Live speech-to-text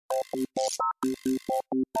How's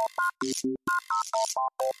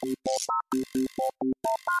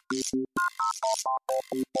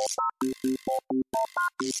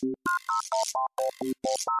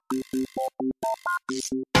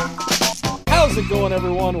it going,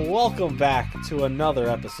 everyone? Welcome back to another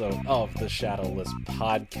episode of the Shadowless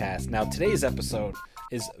Podcast. Now, today's episode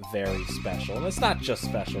is very special, and it's not just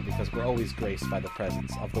special because we're always graced by the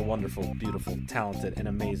presence of the wonderful, beautiful, talented, and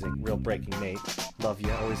amazing Real Breaking Nate. Love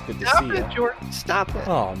you. Always good to see you. Jordan. Stop it.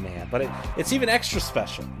 Oh, man. But it's even extra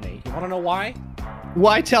special, Nate. You want to know why?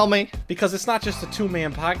 Why? Tell me. Because it's not just a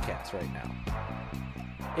two-man podcast right now.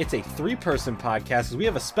 It's a three-person podcast because we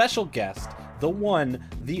have a special guest, the one,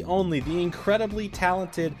 the only, the incredibly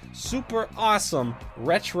talented, super awesome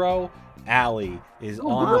Retro Allie is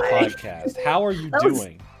on the podcast. How are you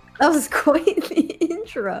doing? That was quite the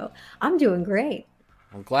intro. I'm doing great.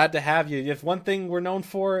 I'm glad to have you. If one thing we're known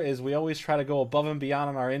for is we always try to go above and beyond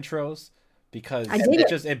on our intros because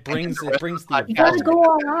it brings the you gotta go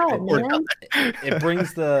all out, man. It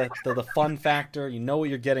brings the fun factor. You know what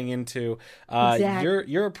you're getting into. Exactly.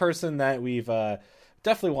 You're a person that we've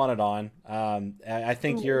definitely wanted on. I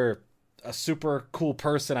think you're a super cool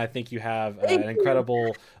person. I think you have an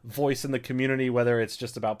incredible voice in the community, whether it's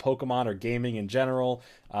just about Pokemon or gaming in general.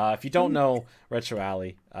 If you don't know Retro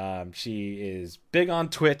Allie, she is big on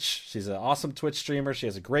Twitch. She's an awesome Twitch streamer. She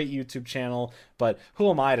has a great YouTube channel. But who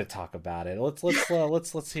am I to talk about it?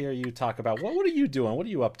 Let's hear you talk about what are you doing? What are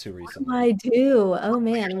you up to recently? What do I do? Oh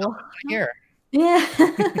man, well, Here. yeah.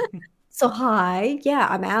 So hi, yeah,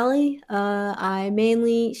 I'm Allie. I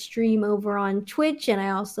mainly stream over on Twitch, and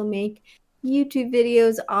I also make YouTube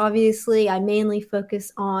videos. Obviously, I mainly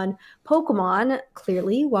focus on Pokemon.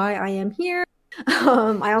 Clearly, why I am here.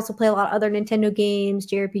 I also play a lot of other Nintendo games,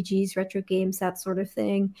 JRPGs, retro games, that sort of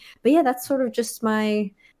thing. But yeah, that's sort of just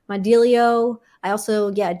my dealio. I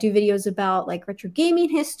also do videos about like retro gaming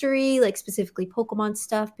history, like specifically Pokemon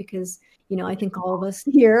stuff, because I think all of us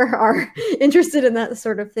here are interested in that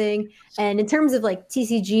sort of thing. And in terms of like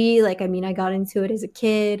TCG, I got into it as a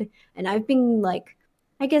kid, and I've been like,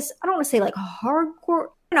 I guess I don't want to say like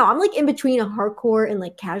hardcore. No, I'm like in between a hardcore and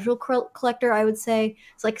like casual collector, I would say.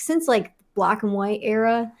 It's like since like black and white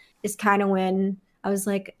era is kind of when I was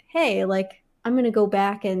like, hey, like I'm going to go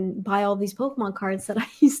back and buy all these Pokemon cards that I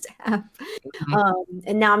used to have.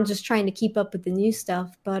 And now I'm just trying to keep up with the new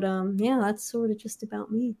stuff. But yeah, that's sort of just about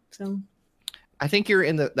me. So I think you're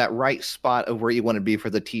in that right spot of where you want to be for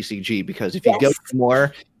the TCG, because if you go for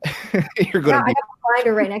more, you're going to be. I have a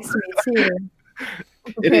binder right next to me too.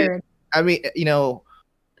 It is. I mean,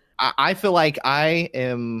 I feel like I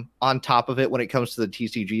am on top of it when it comes to the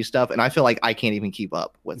TCG stuff, and I feel like I can't even keep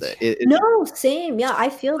up with it. No, same. Yeah, I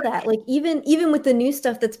feel that. Like even with the new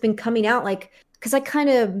stuff that's been coming out, like because I kind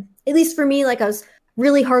of, at least for me, like I was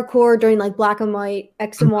really hardcore during like black and white,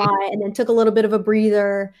 X and Y, and then took a little bit of a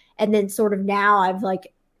breather, and then sort of now I've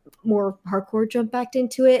like more hardcore jumped back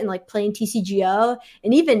into it and like playing TCGO,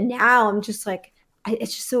 and even now I'm just like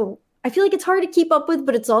it's just so. I feel like it's hard to keep up with,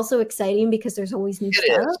 but it's also exciting because there's always new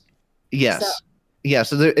stuff. Is. Yes. Yeah.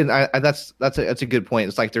 So that's a good point.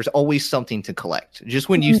 It's like there's always something to collect. Just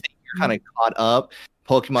when you think you're kind of caught up,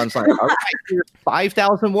 Pokemon's like, all right, here's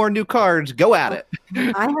 5,000 more new cards. Go at it.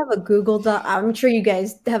 I have a Google Doc. I'm sure you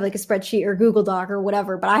guys have like a spreadsheet or Google Doc or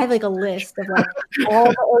whatever, but I have like a list of like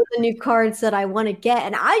all the new cards that I want to get,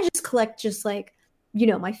 and I just collect just like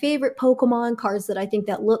my favorite Pokemon cards that I think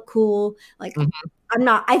that look cool. Like.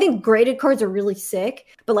 I think graded cards are really sick,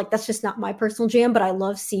 but like that's just not my personal jam, but I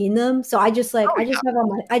love seeing them. So I just have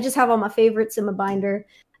all my favorites in my binder,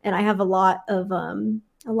 and I have a lot of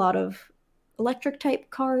electric type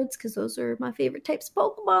cards because those are my favorite types of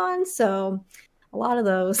Pokemon. So a lot of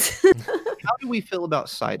those. How do we feel about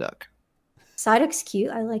Psyduck? Psyduck's cute.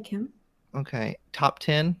 I like him. Okay. Top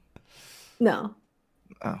 10? No.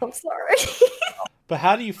 Oh. I'm sorry. But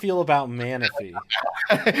how do you feel about Manaphy?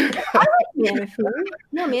 I like Manaphy.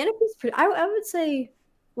 No, Manaphy's pretty. I would say,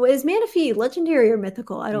 is Manaphy legendary or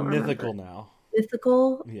mythical? I don't remember. Mythical now.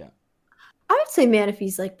 Mythical? Yeah. I would say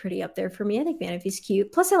Manaphy's like pretty up there for me. I think Manaphy's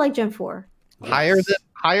cute. Plus, I like Gen 4. Yes.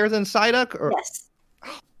 Higher than Psyduck? Or? Yes.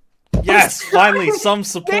 Yes, finally some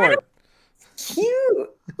support. Cute.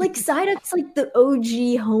 Like Psyduck's like the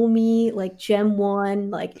OG homie, like Gen 1,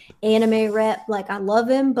 like anime rep. Like I love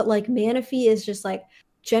him, but like Manaphy is just like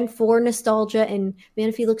Gen 4 nostalgia, and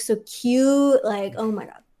Manaphy looks so cute. Like, oh my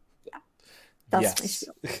god. Yeah. That's my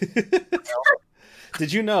spiel.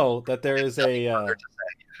 Did you know that there's a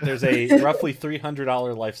roughly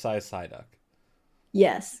 $300 life-size Psyduck?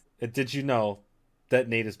 Yes. Did you know that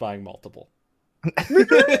Nate is buying multiple?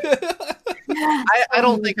 I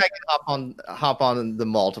don't think I can hop on the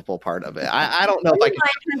multiple part of it. I don't know if I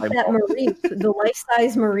can. That Mareep, the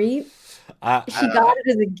life-size Mareep. She got it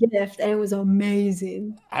as a gift, and it was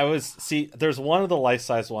amazing. There's one of the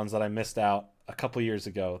life-size ones that I missed out a couple years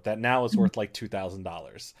ago that now is worth like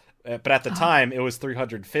 $2,000. But at the time, it was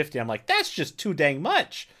 $350. I'm like, that's just too dang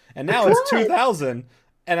much. And now it's $2,000.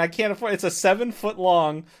 And I can't afford it. It's a 7-foot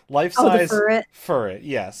long life-size furret,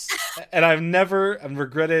 yes. And I've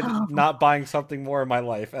regretted not buying something more in my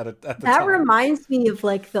life at the time. That reminds me of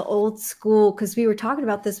like the old school, because we were talking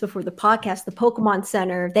about this before the podcast, the Pokemon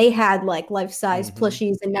Center. They had like life-size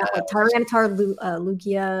plushies, and now like Tyranitar,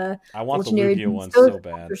 Lugia. I want the Lugia one so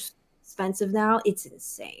bad. Expensive now. It's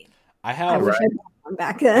insane. I wish I'd one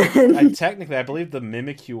back then. I believe the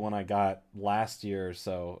Mimikyu one I got last year or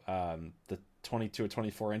so, the 22 or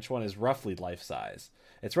 24 inch one is roughly life size.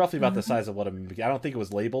 It's roughly about the size of what a Mimikyu. I don't think it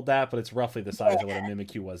was labeled that, but it's roughly the size of what a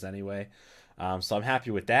Mimikyu was anyway. So I'm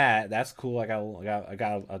happy with that. That's cool. I got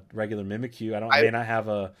a regular Mimikyu. I may not have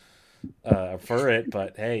a furret,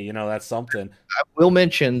 but hey, that's something. I will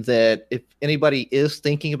mention that if anybody is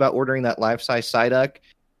thinking about ordering that life size Psyduck,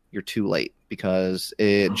 you're too late, because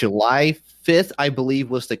July 5th, I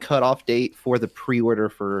believe, was the cutoff date for the pre-order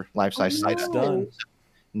for life size Psyduck. Done.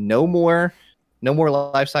 No more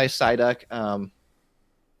life-size Psyduck,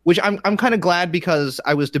 which I'm kind of glad, because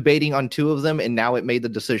I was debating on 2 of them, and now it made the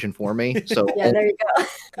decision for me. So yeah, there you go.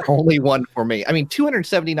 Only one for me. I mean,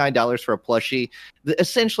 $279 for a plushie.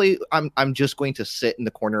 Essentially, I'm just going to sit in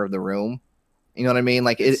the corner of the room. You know what I mean?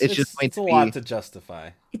 Like it's just going to be a lot to justify.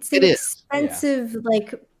 It's an expensive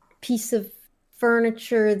like piece of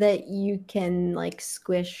furniture that you can like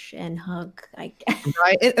squish and hug, I guess.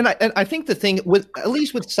 Right, and I think the thing with, at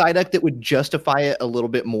least with Psyduck, that would justify it a little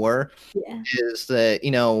bit more is that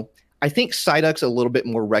I think Psyduck's a little bit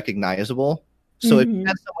more recognizable. So if you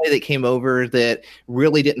had somebody that came over that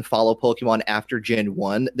really didn't follow Pokemon after Gen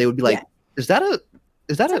 1, they would be like, "Is that a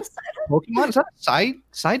Pokemon? Is that a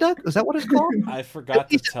Psyduck? Is that what it's called?" I forgot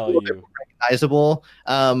to tell you. Recognizable.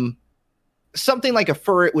 Something like a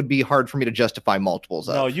furret would be hard for me to justify multiples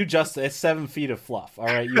of. No, it's 7 feet of fluff. All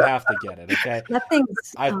right, you have to get it. Okay.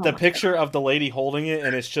 The picture of the lady holding it,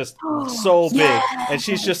 and it's just so big, and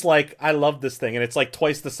she's just like, "I love this thing," and it's like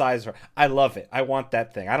twice the size of her. I love it. I want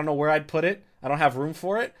that thing. I don't know where I'd put it. I don't have room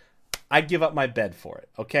for it. I'd give up my bed for it.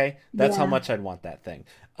 Okay, that's how much I'd want that thing.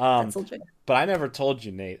 But I never told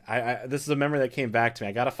you, Nate. This is a memory that came back to me.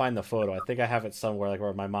 I gotta find the photo. I think I have it somewhere, like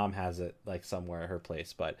where my mom has it, like somewhere at her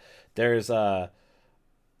place. But there's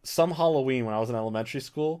some Halloween when I was in elementary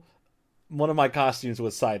school. One of my costumes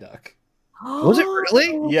was Psyduck. Was it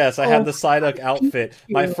really? Yes, I had the Psyduck outfit.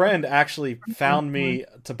 My friend actually found me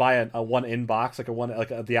to buy a one in box,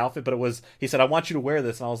 the outfit. But he said, "I want you to wear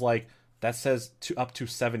this," and I was like, that says up to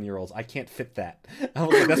 7-year-olds. I can't fit that. I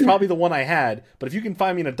was like, that's probably the one I had. But if you can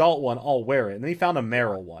find me an adult one, I'll wear it. And then he found a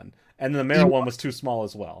Meryl one. And the Meryl one was too small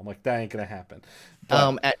as well. I'm like, that ain't going to happen.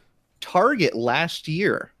 But, at Target last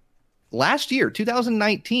year,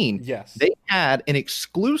 2019, yes, they had an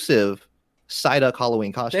exclusive Psyduck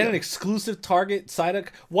Halloween costume. They had an exclusive Target Psyduck?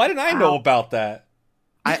 Why didn't I know about that?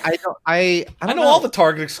 I know all the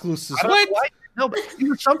Target exclusives. No, but it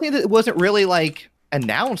was something that wasn't really like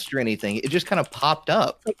announced or anything. It just kind of popped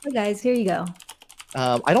up. Like, hey guys, here you go.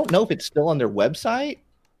 I don't know if it's still on their website.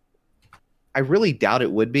 I really doubt it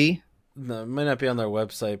would be. No, it might not be on their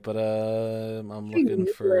website, but I'm looking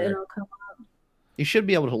for. You should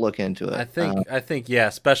be able to look into it. I think yeah,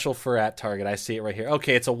 special for at Target. I see it right here.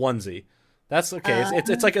 Okay, it's a onesie. That's okay.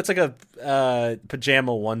 It's like a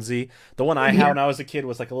pajama onesie. The one I had when I was a kid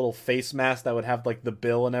was like a little face mask that would have like the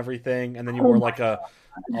bill and everything, and then you wore like a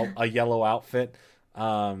yellow outfit.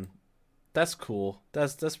 That's cool.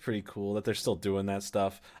 That's pretty cool that they're still doing that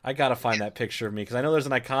stuff. I gotta find that picture of me, because I know there's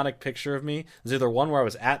an iconic picture of me. There's either one where I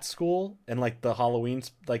was at school and like the Halloween,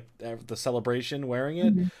 like the celebration wearing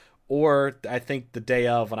it, or I think the day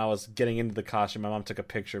of when I was getting into the costume, my mom took a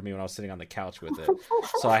picture of me when I was sitting on the couch with it.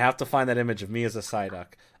 So I have to find that image of me as a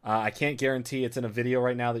Psyduck. I can't guarantee it's in a video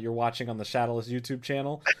right now that you're watching on the Shadowless YouTube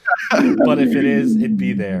channel, but if it is, it'd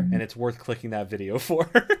be there, and it's worth clicking that video for.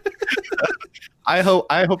 I hope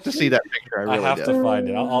to see that picture. I have to find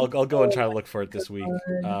it. I'll go and try to look for it this week.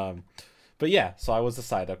 But yeah, so I was a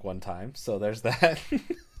Psyduck one time, so there's that.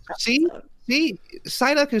 See,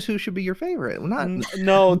 Psyduck is who should be your favorite.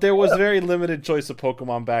 No, there was very limited choice of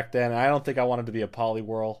Pokemon back then. I don't think I wanted to be a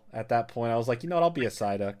Poliwhirl at that point. I was like, you know what, I'll be a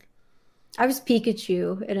Psyduck. I was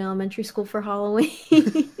Pikachu in elementary school for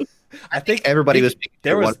Halloween. I think Everybody was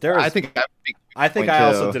there was I think I think I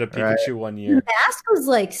also did a Pikachu one The year. mask was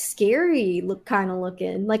like scary, kind of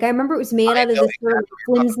looking. Like I remember it was made out of this sort of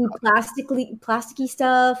flimsy, plasticky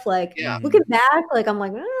stuff. Like Yeah. looking back, like I'm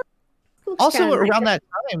like. Looks also kinda around nice. that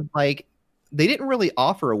time, like they didn't really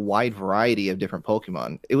offer a wide variety of different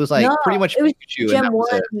Pokemon. It was like No, pretty much it was Pikachu, and Gen that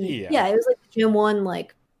was 1. it. Yeah, it was like Gen 1,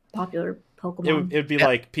 like popular Pokemon. It'd be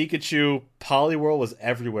like Pikachu. Poliwhirl was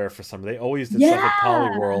everywhere for some. They always did Yeah. stuff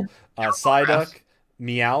with Poliwhirl. Psyduck,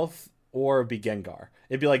 Meowth, or it'd be Gengar.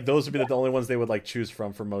 It'd be like those would be the only ones they would like choose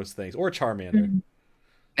from for most things, or Charmander. Mhm.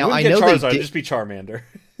 Now I Get know Charizard, they it'd did. just be Charmander.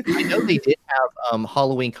 I know they did have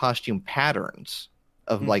Halloween costume patterns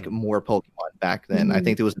of like more Pokemon back then. I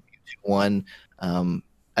think there was a Mewtwo one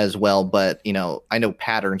as well, but you know, I know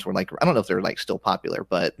patterns were like, I don't know if they're like still popular,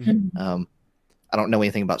 but I don't know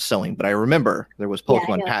anything about sewing, but I remember there was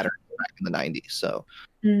Pokemon patterns back in the 90s. So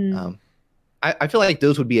I feel like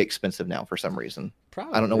those would be expensive now for some reason.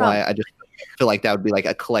 Probably. I don't know why. I just feel like that would be like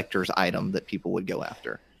a collector's item that people would go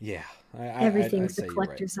after. Yeah. Everything's a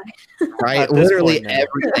collector's item. Right? At this Literally point now.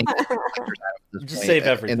 everything. is a collector's item at this Just point save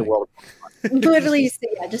everything. in the world. Literally,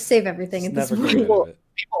 just save everything at Just this never get rid point. of it.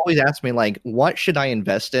 People always ask me like, what should I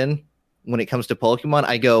invest in when it comes to Pokemon?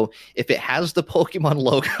 I go, if it has the Pokemon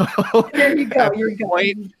logo, There you go. at You're that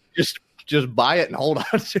going. point, just buy it and hold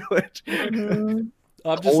on to it. Mhm.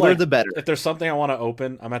 I'm The just older like, the better. if there's something I want to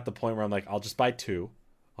open, I'm at the point where I'm like, I'll just buy 2.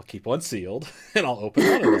 I'll keep one sealed, and I'll open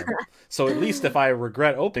one of them. So at least if I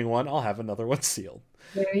regret opening one, I'll have another one sealed.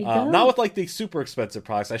 There you go. Not with like the super expensive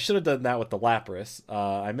products. I should have done that with the Lapras.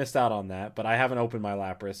 I missed out on that, but I haven't opened my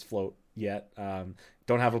Lapras float yet.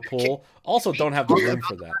 Don't have a pool. Also, don't have the room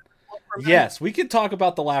for that. Yes, we could talk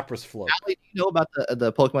about the Lapras float. Allie, do you know about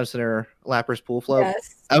the Pokemon Center Lapras pool float?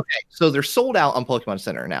 Yes. Okay, so they're sold out on Pokemon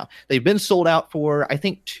Center now. They've been sold out for I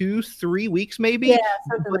think 2-3 weeks, maybe. Yeah,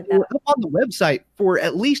 something But like they were that. up on the website for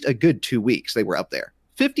at least a good 2 weeks. They were up there,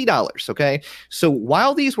 $50. Okay, so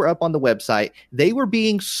while these were up on the website, they were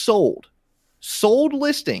being sold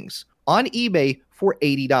listings on eBay for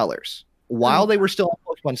 $80 while they were still on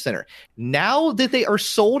Pokemon Center. Now that they are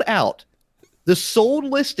sold out, the sold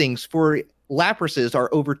listings for Laprases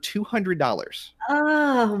are over $200.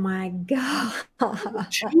 Oh my god.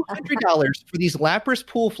 $200 for these Lapras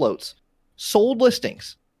pool floats, sold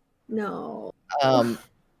listings. No. I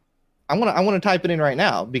want to type it in right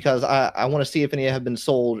now because I want to see if any have been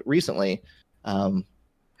sold recently.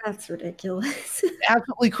 That's ridiculous.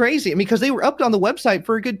 Absolutely crazy. I mean, because they were up on the website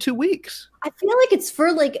for a good 2 weeks. I feel like it's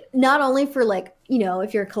for like not only for like, you know,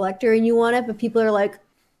 if you're a collector and you want it, but people are like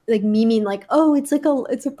memeing like, oh, it's a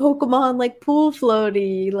Pokemon like pool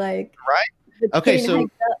floaty, like Right. Okay, so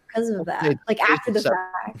because of that, like after the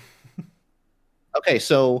fact. Okay,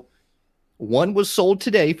 so one was sold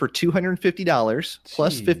today for $250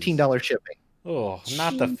 plus Jeez. $15 shipping. Oh,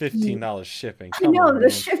 not the $15 shipping. I Come know on, the man.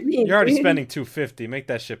 shipping. You're already dude. spending $250. Make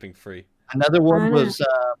that shipping free. Another one I know. was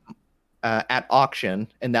at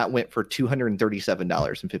auction, and that went for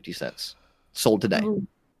 $237.50. Sold today.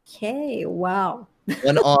 Okay. Wow.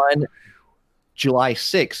 One on July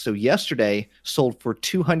 6th, so yesterday, sold for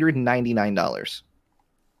 $299.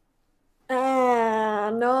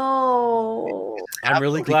 No. I'm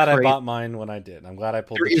really Absolutely glad I crazy. bought mine when I did. I'm glad I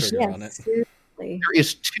pulled the There is- trigger on Yes, it. seriously. There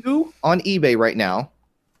is 2 on eBay right now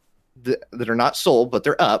that are not sold, but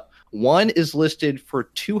they're up. One is listed for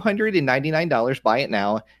 $299. Buy it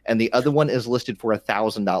now, and the other one is listed for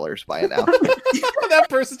 $1,000. Buy it now. That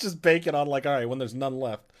person's just banking on like, all right, when there's none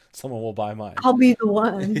left, someone will buy mine. I'll be the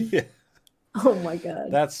one. Yeah, Oh my god.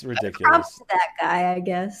 that's Props ridiculous. to that guy, I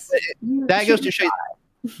guess. That goes to show you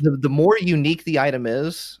the more unique the item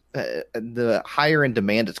is, the higher in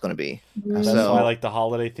demand it's going to be. That's So- why I like the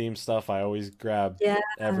holiday theme stuff. I always grab Yeah.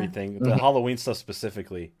 everything. The Mhm. Halloween stuff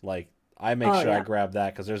specifically, like I make Oh, sure I yeah. grab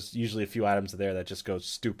that because there's usually a few items there that just go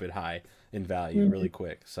stupid high in value Mhm. really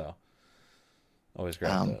quick. So always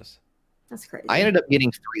grab those. That's crazy. I ended up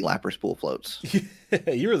getting 3 Lapras pool floats.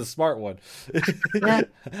 You were the smart one. Yeah.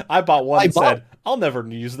 I bought one I and bought- said, I'll never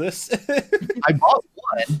use this. I bought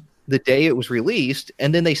one the day it was released,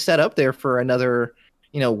 and then they set up there for another,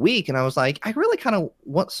 week, and I was like, I really kind of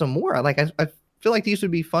want some more. I feel like these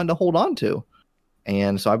would be fun to hold on to,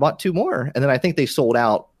 and so I bought 2 more, and then I think they sold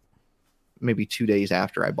out maybe 2 days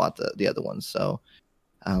after I bought the other ones. So,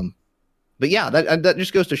 but yeah, that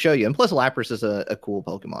just goes to show you. And plus, Lapras is a cool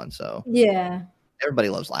Pokemon, so Yeah. Everybody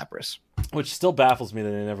loves Lapras. Which still baffles me that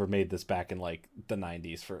they never made this back in like the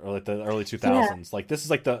 90s or like the early 2000s. Like this is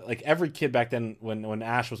like every kid back then when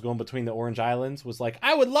Ash was going between the Orange Islands was like,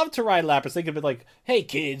 I would love to ride Lapras. They could be like, hey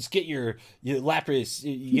kids, get your Lapras,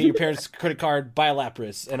 you get your parents' credit card, buy a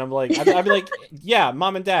Lapras. And I'm like, I'd be like, yeah,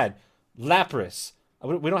 mom and dad, Lapras.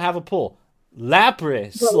 We don't have a pool.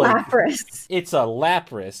 Lapras. Lapras. It's a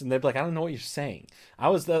Lapras. And they'd be like, I don't know what you're saying. I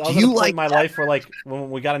was at a point in my Lapras? life where like when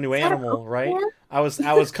we got a new animal, right? I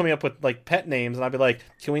was coming up with like pet names, and I'd be like,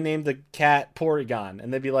 can we name the cat Porygon?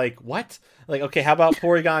 And they'd be like, what? Like, okay, how about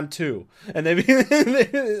Porygon 2? And they'd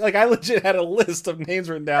be like, I legit had a list of names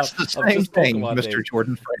written down. That's the same thing, Pokemon Mr. names.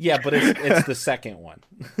 Jordan. Yeah, but it's the second one.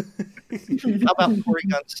 How about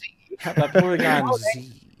Porygon C? How about Porygon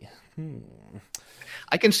Z?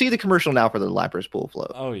 I can see the commercial now for the Lapras pool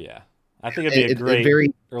float. Oh yeah, I think it'd be a great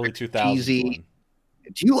very early 2000s cheesy. one.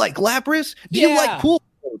 Do you like Lapras? Do you like pool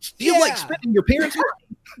floats? Do you like spending your parents'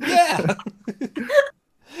 money? Yeah.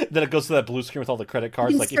 Then it goes to that blue screen with all the credit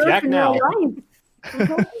cards. Like, if you act in now. real life.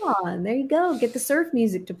 Come on, there you go. Get the surf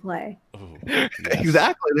music to play. Ooh, yes.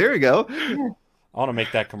 Exactly. There you go. Yeah. I want to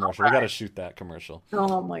make that commercial. We got to shoot that commercial.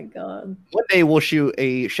 Oh my god. One day we'll shoot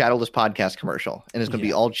a Shadowless podcast commercial, and it's going to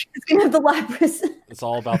be all It's gonna have the Lapras. It's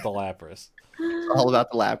all about the Lapras. all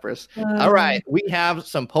about the Lapras. All right, we have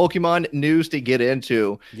some Pokemon news to get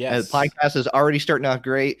into. Yes. The podcast is already starting out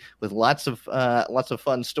great with lots of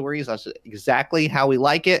fun stories. That's exactly how we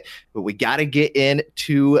like it. But we got to get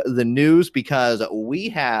into the news because we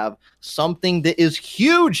have something that is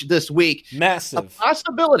huge this week. Massive. A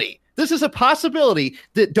possibility. This is a possibility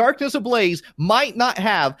that Darkness Ablaze might not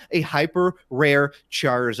have a hyper rare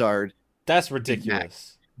Charizard. That's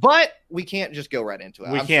ridiculous. But we can't just go right into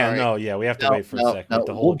it. We I'm can't. sorry. No, yeah, we have to wait for a second. We have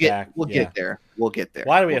to hold it back. We'll get there. We'll get there.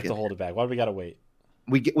 Why do we have to hold it back? Why do we got to wait?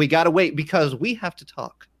 We got to wait because we have to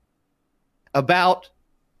talk about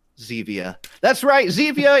Zevia. That's right,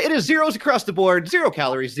 Zevia. It is zeros across the board. 0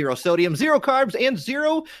 calories, 0 sodium, 0 carbs, and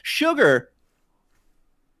 0 sugar.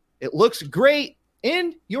 It looks great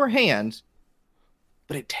in your hands,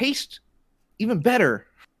 but it tastes even better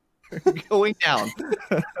going down.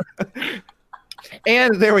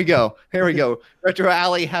 And there we go. Here we go. Retro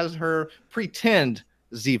Alley has her pretend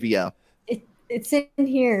Zevia. It's in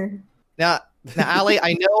here. Now, Allie,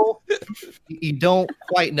 I know you don't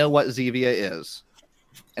quite know what Zevia is,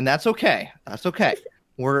 and that's okay. That's okay.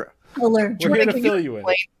 We're We're here to fill you in.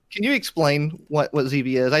 Can you explain what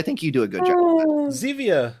Zevia is? I think you do a good job.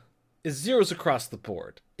 Zevia is zeros across the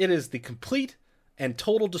board. It is the complete and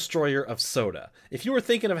total destroyer of soda. If you were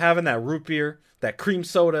thinking of having that root beer, that cream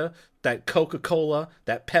soda, that Coca-Cola,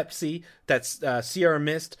 that Pepsi, that Sierra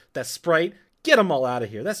Mist, that Sprite, get them all out of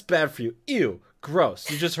here. That's bad for you. Ew. Gross.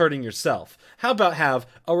 You're just hurting yourself. How about have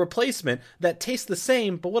a replacement that tastes the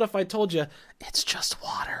same, but what if I told you it's just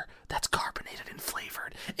water that's carbonated and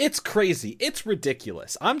flavored? It's crazy. It's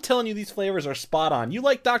ridiculous. I'm telling you, these flavors are spot on. You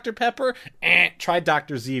like Dr. Pepper? Try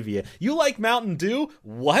Dr. Zevia. You like Mountain Dew?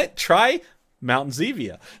 What? Try Mountain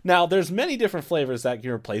Zevia. Now, there's many different flavors that you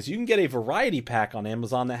can replace. You can get a variety pack on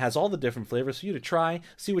Amazon that has all the different flavors for you to try,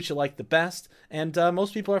 see what you like the best, and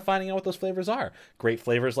most people are finding out what those flavors are. Great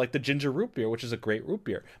flavors like the ginger root beer, which is a great root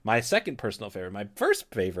beer. My second personal favorite. My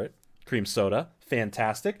first favorite, cream soda,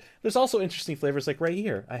 fantastic. There's also interesting flavors like right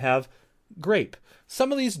here. I have grape.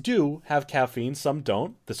 Some of these do have caffeine, some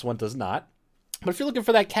don't. This one does not. But if you're looking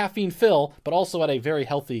for that caffeine fill, but also at a very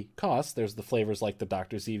healthy cost, there's the flavors like the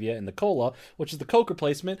Dr. Zevia and the Cola, which is the Coke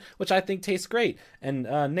replacement, which I think tastes great. And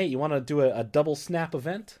Nate, you want to do a double snap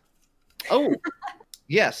event? Oh,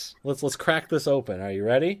 yes. Let's crack this open. Are you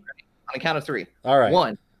ready? On a count of 3. All right.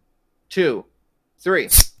 1, 2, 3.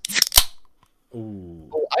 Ooh.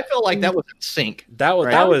 Oh, I felt like that was in sync. That was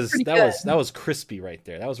Right? that was crispy right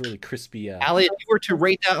there. That was really crispy. Allie, if you were to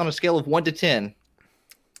rate that on a scale of 1 to 10.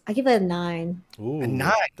 I give it a 9. Ooh, A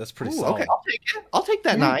 9. That's pretty Ooh, solid. okay, I'll take it. I'll take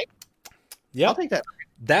that 9. Yeah, I'll take that.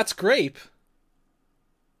 that's grape.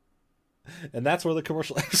 And that's where the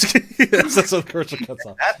commercial that's where the commercial cuts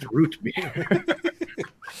off. That's root beer.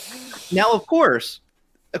 Now, of course,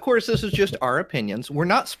 this is just our opinions. We're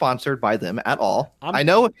not sponsored by them at all. I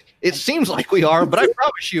know it seems like we are, but I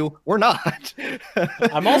promise you, we're not.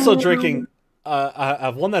 I'm also drinking I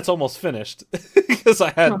have one that's almost finished because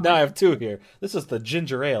now I have 2 here. This is the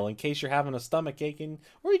ginger ale in case you're having a stomach aching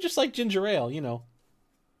or you just like ginger ale,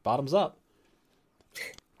 bottoms up.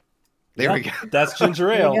 There we go. That's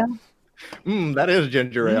ginger ale. That is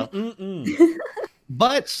ginger ale.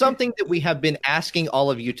 But something that we have been asking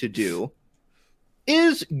all of you to do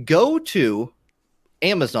is go to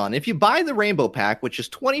Amazon. If you buy the Rainbow Pack, which is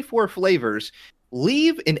 24 flavors,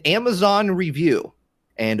 leave an Amazon review.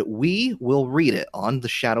 and we will read it on the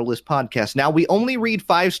Shadowless podcast. Now, we only read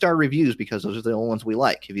 5-star reviews because those are the only ones we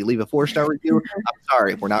like. If you leave a 4-star review, I'm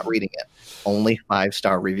sorry, we're not reading it. Only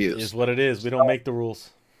 5-star reviews. Is what it is. We don't make the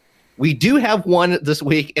rules. We do have one this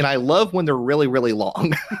week, and I love when they're really, really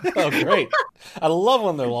long. Oh, great. I love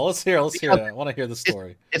when they're long. Let's hear that. I want to hear the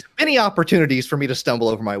story. It's many opportunities for me to stumble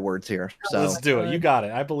over my words here. So Let's do it. You got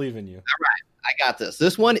it. I believe in you. All right. I got this.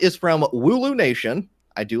 This one is from Wooloo Nation.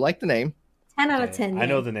 I do like the name. 10 out of 10. I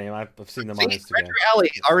know the name. I've seen them on Instagram. Retro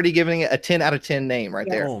Alley already giving it a 10 out of 10 name right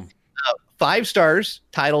there. Boom. 5 stars,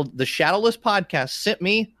 titled The Shadowless Podcast Sent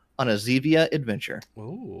Me on a Zevia Adventure.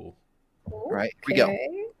 Ooh. Right, here we go.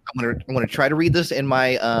 I'm gonna try to read this in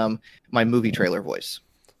my my movie trailer voice.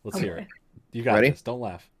 Let's hear it. You got Ready? this. Don't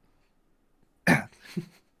laugh.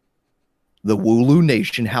 The Wooloo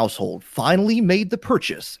Nation household finally made the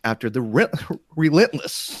purchase after the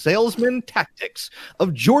relentless salesman tactics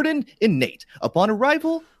of Jordan and Nate. Upon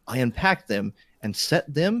arrival, I unpacked them and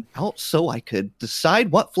set them out so I could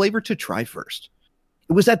decide what flavor to try first.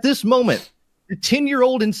 It was at this moment the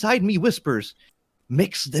 10-year-old inside me whispers,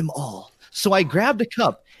 "Mix them all." So I grabbed a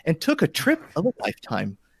cup and took a trip of a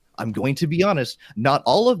lifetime. I'm going to be honest, not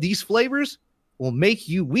all of these flavors will make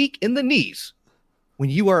you weak in the knees. When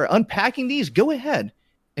you are unpacking these, go ahead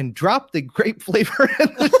and drop the grape flavor in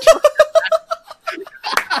the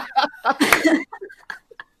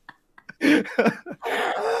jar.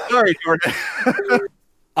 Sorry, Jordan.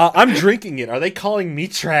 I'm drinking it. Are they calling me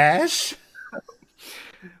trash?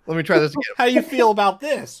 Let me try this again. How do you feel about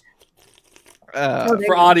this?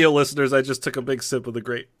 For audio listeners, I just took a big sip of the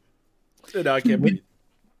grape. No, I can't be.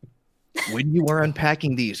 When you are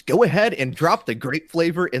unpacking these, go ahead and drop the grape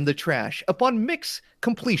flavor in the trash. Upon mix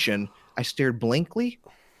completion, I stared blankly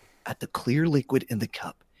at the clear liquid in the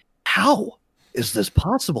cup. How is this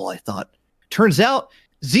possible? I thought. Turns out,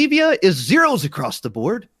 Zevia is zeros across the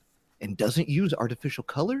board and doesn't use artificial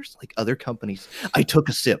colors like other companies. I took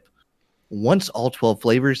a sip. Once all 12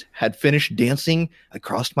 flavors had finished dancing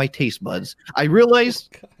across my taste buds, I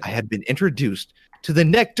realized I had been introduced to the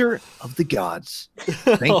nectar of the gods.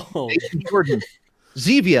 Thank you, Jordan.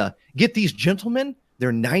 Zevia, get these gentlemen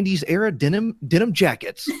their 90s era denim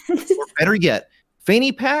jackets. Or better yet,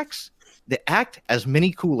 fanny packs that act as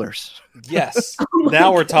mini coolers. Yes.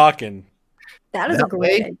 Now we're talking. That is That a great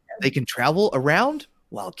way, idea. they can travel around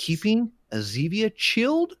while keeping a Zevia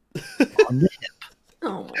chilled on the hip.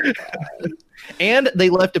 Oh my god. And they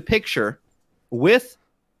left a picture with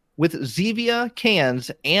Zevia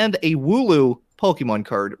cans and a Wooloo Pokemon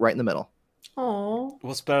card right in the middle. Oh.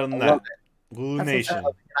 What's better than I that? love Blue That's Nation.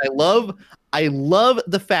 I love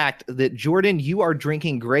the fact that Jordan, you are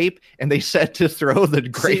drinking grape, and they said to throw the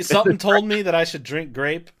grape. See, something told me that I should drink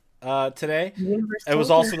grape today. It was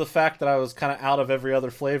also the fact that I was kind of out of every other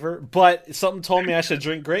flavor, but something told me I should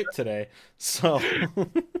drink grape today. So,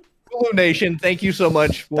 Wooloo Nation, thank you so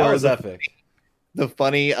much for that was epic. the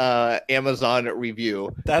funny Amazon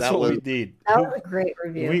review. That's That what was- we need. That was a great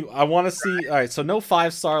review. I want to see. All right, so no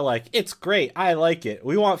 5-star. Like it's great. I like it.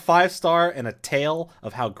 We want 5-star and a tale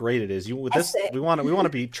of how great it is. You with this, we want to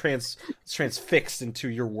be transfixed into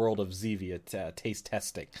your world of Zevia taste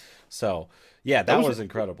testing. So yeah, that was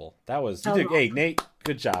incredible. That was you did. Hey Nate,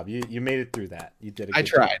 good job. You made it through that. You did. I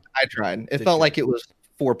tried. It felt like it was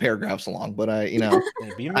 4 paragraphs long, but Yeah,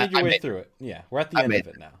 but you made your way through it. Yeah, we're at the end of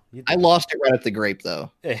it now. I lost it right at the grape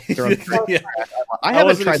though. Yeah. I haven't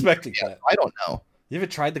wasn't tried expecting yet, that. so I don't know. You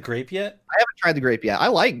haven't tried the grape yet? I haven't tried the grape yet. I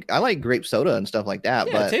like grape soda and stuff like that,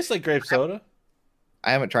 Yeah, but it tastes like grape soda.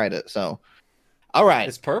 I haven't tried it. So, all right,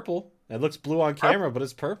 It's purple. It looks blue on camera, but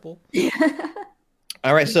it's purple.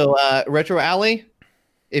 all right. So, Retro Alley,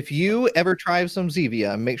 if you ever try some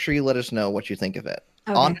Zevia, make sure you let us know what you think of it.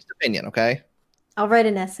 Okay. Honest opinion, okay? I'll write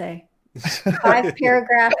an essay.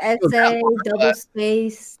 5-paragraph essay, double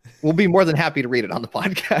space. We'll be more than happy to read it on the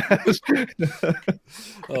podcast.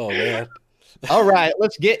 Oh man. All right,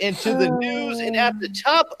 let's get into the news. And at the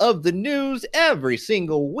top of the news every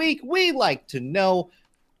single week, we like to know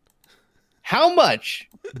how much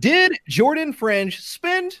did Jordan Fringe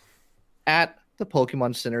spend at the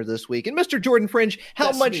Pokemon Center this week? And Mr. Jordan Fringe, how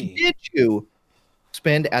That's much me. did you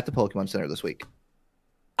spend at the Pokemon Center this week?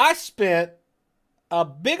 I spent a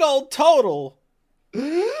big old total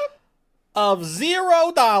of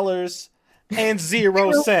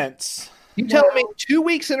 $0.00. You tell me 2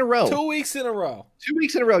 weeks in a row. 2 weeks in a row. 2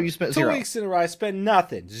 weeks in a row you spent 2 zero. weeks in a row. I spent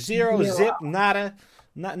nothing. Zero, Zero. zip, nada.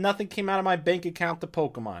 Nothing came out of my bank account to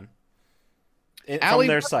Pokemon. From Allie,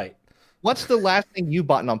 their site. What's the last thing you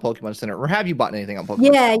bought on Pokemon Center? Or have you bought anything on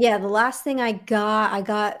Pokemon Center? Yeah. The last thing I got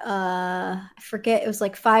I forget, it was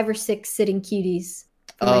like 5 or 6 sitting cuties.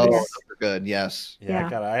 for my Oh, dad. those are good. Yes. Yeah,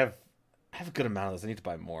 Yeah. I have a good amount of those. I need to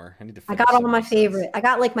buy more. I need to. I finish got all some of my those sets. favorite. I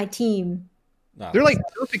got like my team. No, They're like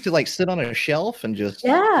perfect to like sit on a shelf and just.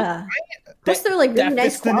 Yeah. Plus, they're like really that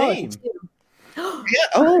nice fits the quality name. too. Yeah.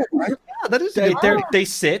 Oh, yeah, that is. A good they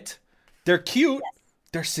sit. They're cute.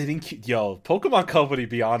 They're sitting cute. Yo, Pokemon Company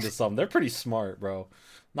be onto something. They're pretty smart, bro.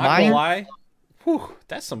 Not gonna lie. Whew,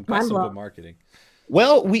 that's some good marketing.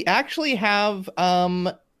 Well, we actually have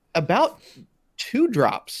about 2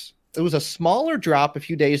 drops. It was a smaller drop a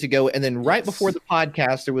few days ago, and then right before the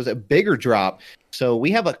podcast, there was a bigger drop. So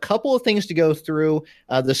we have a couple of things to go through.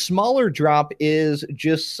 The smaller drop is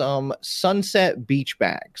just some Sunset Beach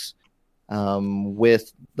bags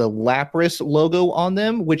with the Lapras logo on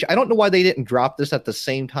them, which I don't know why they didn't drop this at the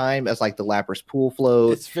same time as like the Lapras pool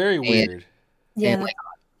float. It's very weird. Yeah. And like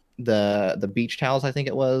the beach towels, I think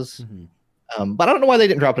it was. Mm-hmm. But I don't know why they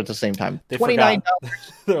didn't drop it at the same time. $29.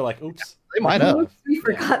 They're like, oops. They might have. We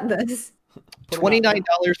forgot this. $29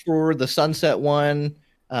 for the Sunset one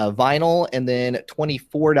vinyl, and then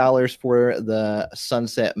 $24 for the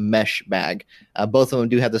Sunset mesh bag. Both of them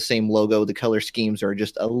do have the same logo. The color schemes are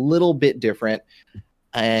just a little bit different.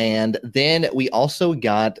 And then we also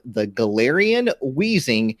got the Galarian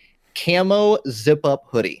Weezing camo zip-up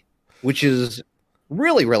hoodie, which is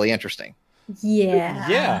really, really interesting. Yeah.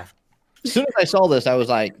 Yeah. As soon as I saw this, I was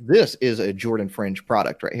like, this is a Jordan Fringe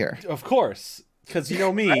product right here. Of course. Because you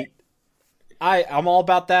know me, I'm all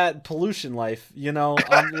about that pollution life, you know,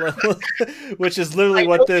 which is literally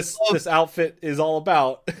what this outfit is all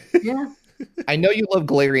about. Yeah. I know you love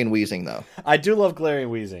Galarian Weezing, though. I do love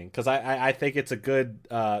Galarian Weezing because I think it's a good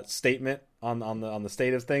statement on the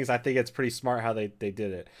state of things. I think it's pretty smart how they did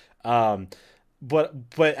it. But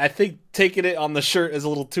I think taking it on the shirt is a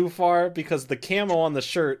little too far because the camo on the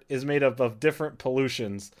shirt is made up of different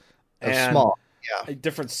pollutions. And smog. Yeah.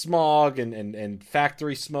 Different smog and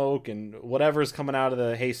factory smoke and whatever's coming out of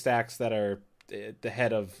the haystacks that are at the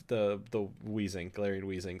head of the Galarian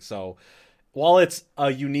Weezing. So while it's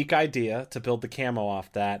a unique idea to build the camo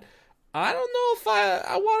off that, I don't know if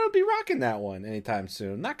I want to be rocking that one anytime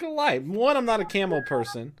soon. Not gonna lie. One, I'm not a camo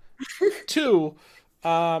person. Two,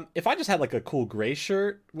 if I just had like a cool gray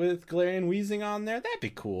shirt with Galarian Weezing on there, that'd be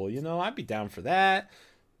cool. You know, I'd be down for that.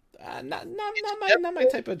 Not my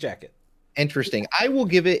type of jacket. Interesting. I will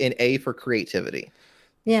give it an A for creativity.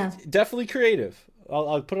 Yeah. Definitely creative.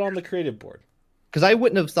 I'll put it on the creative board. Because I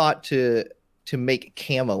wouldn't have thought to make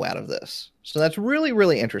camo out of this. So that's really,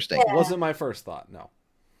 really interesting. It wasn't my first thought, no.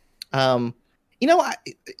 You know,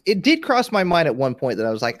 it did cross my mind at one point that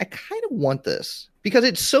I was like, I kind of want this because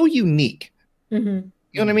it's so unique. Mm-hmm. You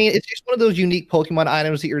know what I mean? It's just one of those unique Pokemon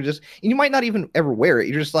items that you're just, and you might not even ever wear it.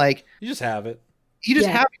 You're just like, you just have it. You just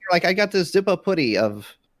have it. You're like, I got this zip-up hoodie of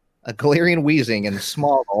a Galarian Weezing and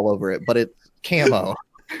smog all over it, but it's camo.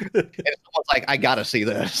 And someone's like, I gotta see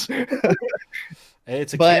this.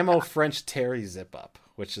 It's a camo French Terry zip-up,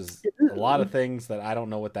 which is a lot of things that I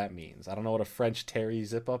don't know what that means. I don't know what a French Terry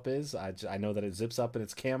zip-up is. I know that it zips up and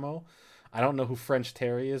it's camo. I don't know who French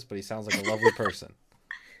Terry is, but he sounds like a lovely person.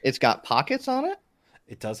 It's got pockets on it.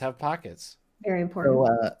 It does have pockets. Very important.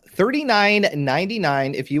 So,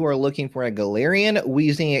 $39.99 if you are looking for a Galarian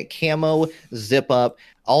Weezing camo zip-up.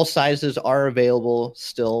 All sizes are available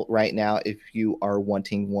still right now if you are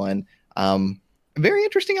wanting one. Very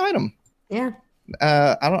interesting item. Yeah.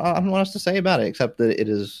 I don't know what else to say about it except that it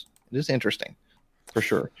is interesting for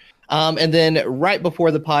sure. And then right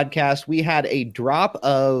before the podcast, we had a drop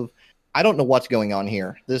of, I don't know what's going on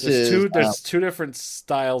here. There's two different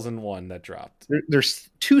styles in one that dropped. There's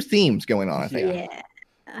 2 themes going on, I think.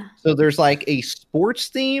 Yeah. So there's like a sports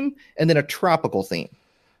theme and then a tropical theme.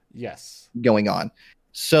 Yes. Going on.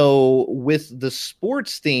 So with the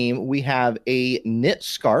sports theme, we have a knit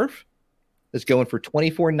scarf that's going for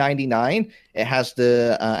 $24.99. It has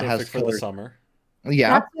the Perfect for the summer.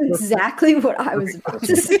 Yeah, that's exactly what I was about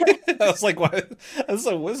to say. I was like, what? This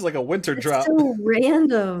is like a winter drop. So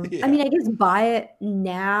random. Yeah. I mean, I guess buy it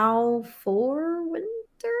now for winter.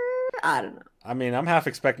 I don't know. I mean, I'm half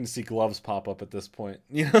expecting to see gloves pop up at this point.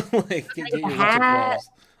 You know, like get your winter hat. gloves.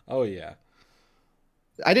 Oh yeah.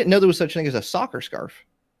 I didn't know there was such a thing as a soccer scarf.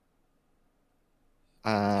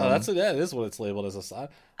 That is what it's labeled as a side.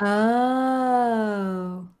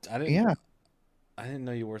 Oh. I didn't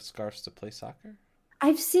know you wore scarves to play soccer.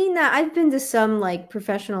 I've seen that. I've been to some like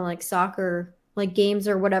professional like soccer like games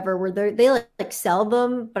or whatever where they like sell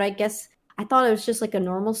them, but I guess I thought it was just like a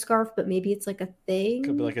normal scarf, but maybe it's like a thing.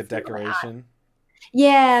 Could be like a decoration.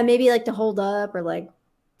 Yeah, maybe like to hold up or like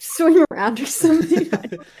swing around or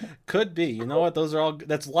something. Could be. You know what?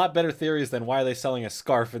 That's a lot better theories than why are they selling a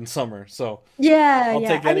scarf in summer. So Yeah, I'll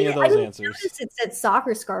take any of those answers. It said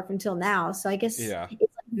soccer scarf until now, so I guess it's Yeah.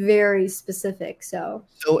 very specific. So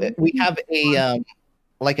we have a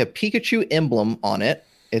like a Pikachu emblem on it.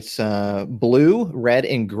 It's blue, red,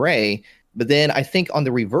 and gray. But then I think on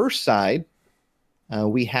the reverse side,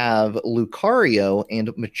 we have Lucario and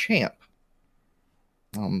Machamp.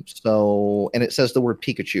 And it says the word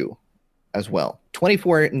Pikachu as well.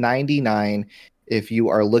 $24.99 if you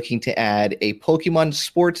are looking to add a Pokemon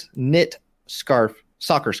Sports knit soccer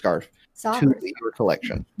scarf to your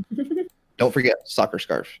collection. Don't forget soccer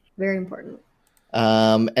scarf. Very important.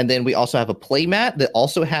 And then we also have a playmat that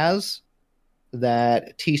also has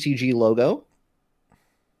that TCG logo.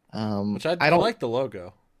 Which I don't like the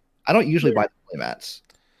logo. I don't usually buy the playmats.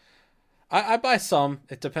 I buy some.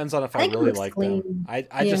 It depends on if I really like clean. them.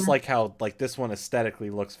 I just like how like this one aesthetically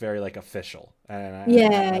looks very like official, and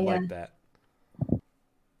I like that.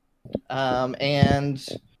 And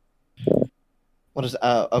what is?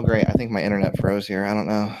 Oh, great! I think my internet froze here. I don't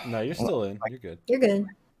know. No, you're still in. You're good. You're good.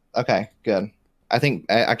 Okay, good. I think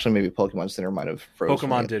actually maybe Pokemon Center might have froze.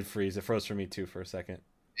 Pokemon did freeze. It froze for me too for a second.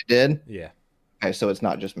 It did? Yeah. Okay, so it's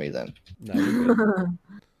not just me then. No, you're good.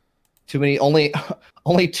 Too many. Only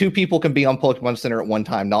 2 people can be on Pokemon Center at one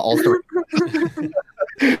time. Not all 3.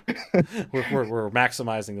 we're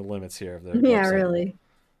maximizing the limits here of the Yeah, website. really.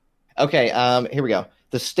 Okay, here we go.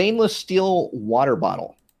 The stainless steel water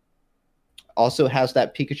bottle also has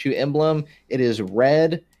that Pikachu emblem. It is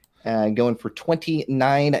red, going for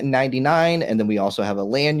 $29.99, and then we also have a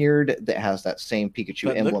lanyard that has that same Pikachu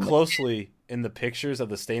But emblem. look closely in the pictures of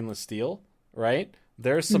the stainless steel, right?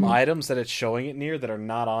 There's some items that it's showing it near that are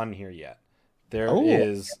not on here yet. There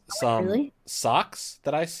is some socks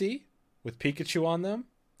that I see with Pikachu on them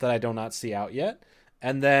that I do not see out yet.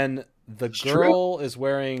 And then the girl is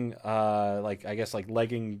wearing like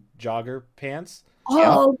legging jogger pants.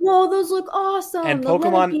 Oh, whoa, those look awesome. And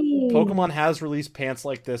Pokemon has released pants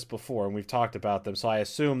like this before, and we've talked about them, so I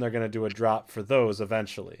assume they're going to do a drop for those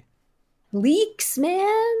eventually. Leaks, man.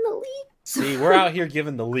 The leaks. See, we're out here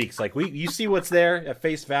giving the leaks. Like you see what's there at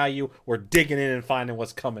face value. We're digging in and finding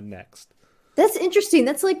what's coming next. That's interesting.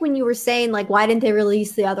 That's like when you were saying, like, why didn't they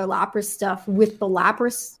release the other Lapras stuff with the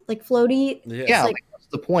Lapras like floaty? Yeah, like, that's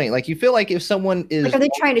the point. Like, you feel like if someone is like, are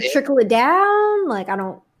they trying to trickle it down? Like, I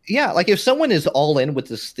don't. Yeah, like if someone is all in with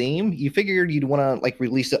this theme, you figured you'd want to like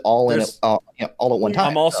release it all all at one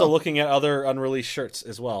time. I'm also looking at other unreleased shirts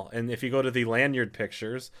as well, and if you go to the lanyard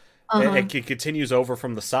pictures, it continues over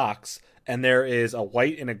from the socks. And there is a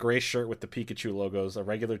white and a gray shirt with the Pikachu logos,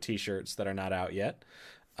 regular T-shirts that are not out yet,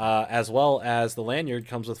 as well as the lanyard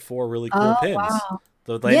comes with 4 really cool pins. Wow.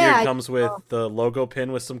 The lanyard comes with the logo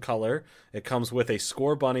pin with some color. It comes with a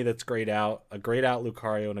score bunny that's grayed out, a grayed out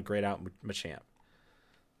Lucario, and a grayed out Machamp.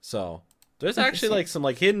 So there's actually like some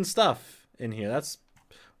like hidden stuff in here. That's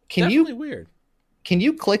definitely weird. Can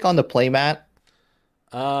you click on the playmat?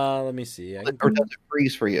 Let me see. Or does it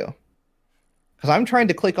freeze for you? Because I'm trying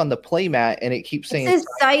to click on the playmat and it keeps saying this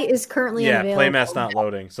site is currently unavailable. Playmat's not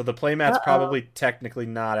loading. So the playmat's probably technically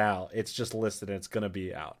not out. It's just listed and it's going to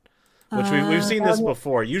be out. Which we've seen this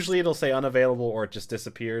before. Usually it'll say unavailable or it just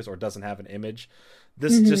disappears or doesn't have an image.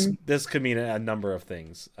 This could mean a number of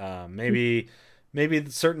things. Maybe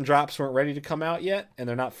certain drops weren't ready to come out yet and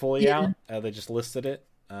they're not fully out. They just listed it.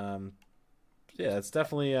 It's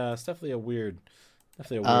definitely a weird.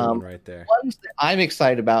 Definitely a weird one right there. Ones that I'm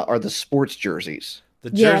excited about are the sports jerseys. The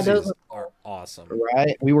jerseys are awesome.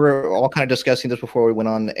 Right? We were all kind of discussing this before we went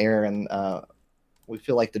on the air, and we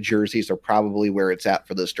feel like the jerseys are probably where it's at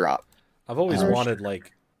for this drop. I've always wanted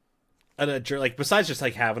like besides just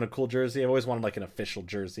like having a cool jersey, I've always wanted like an official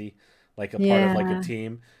jersey, like a part of like a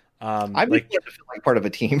team. I'd like to feel like part of a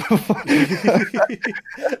team. I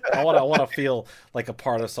want to feel like a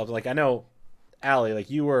part of something. Like I know. Allie, like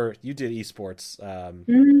you did esports a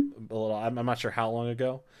little. I'm not sure how long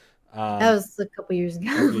ago. That was a couple years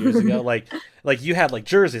ago. Like you had like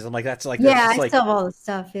jerseys. I'm like that's like I still have all the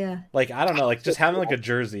stuff. Yeah. Like I don't know. Like just having like a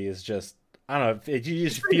jersey is just I don't know. You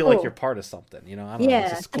just feel like you're part of something. You know. I don't know. It's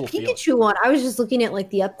just cool the Pikachu one. I was just looking at like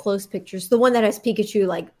the up close pictures. The one that has Pikachu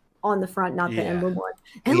like on the front, not the emblem one.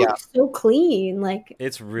 And it looks so clean. Like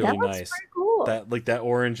it's really nice. Cool. That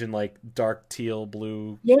orange and like dark teal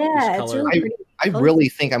blue. Yeah, it's really pretty. I really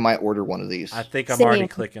think I might order one of these. I think I'm already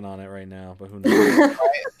clicking on it right now, but who knows?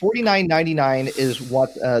 $49.99 is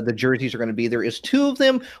what the jerseys are going to be. There is 2 of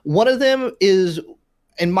them. One of them is,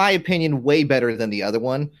 in my opinion, way better than the other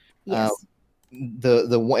one. Yes.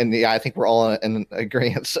 the one. Yeah, I think we're all in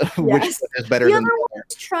agreement. Which Yes. one is better The than other the one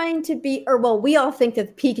is trying to be, or well, we all think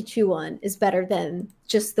that the Pikachu one is better than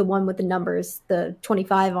just the one with the numbers, the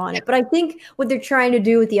 25 on it. But I think what they're trying to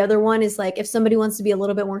do with the other one is like, if somebody wants to be a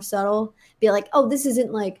little bit more subtle, be like, oh, this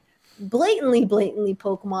isn't like blatantly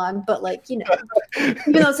Pokemon, but like, you know,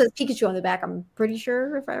 even though it says Pikachu on the back, I'm pretty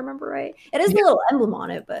sure, if I remember right, it has a little emblem on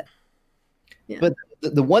it, but yeah. But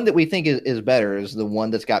the one that we think is better is the one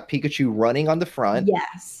that's got Pikachu running on the front.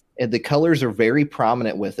 Yes. And the colors are very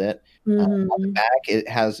prominent with it. On the Mhm. back, it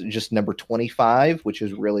has just number 25, which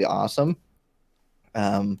is really awesome.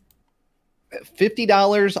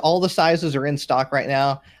 $50, all the sizes are in stock right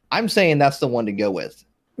now. I'm saying that's the one to go with.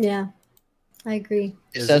 Yeah, I agree.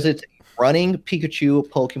 It says it's running Pikachu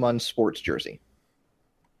Pokemon sports jersey.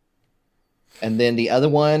 And then the other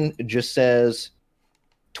one just says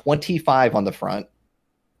 25 on the front.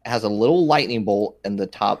 It has a little lightning bolt in the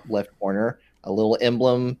top left corner, a little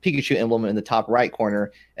emblem, Pikachu emblem in the top right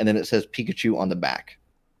corner, and then it says Pikachu on the back.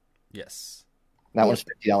 Yes. That one's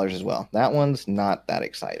 $50 as well. That one's not that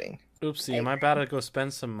exciting. Oopsie, am I about to go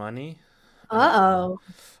spend some money? Uh-oh.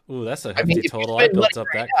 Ooh, that's a I hefty mean, if you total. spend I built money up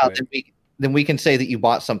right that now, quick. then we can say that you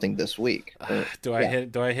bought something this week. Do I hit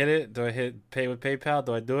it? Do I hit pay with PayPal?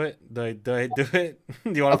 Do I do it? Do I do it?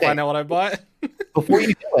 Do you want to find out what I bought? Before you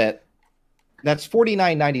do it, that's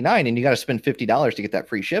 $49.99, and you got to spend $50 to get that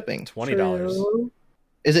free shipping. $20. True.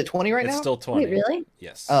 Is it 20 right It's now? still 20. Wait, really?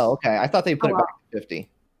 Yes. Oh, okay. I thought they put Oh, it back to 50.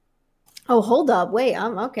 Oh, hold up. Wait,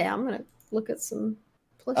 I'm okay. I'm gonna look at some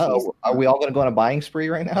plushies. Oh, are we all going to go on a buying spree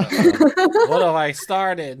right now? What have I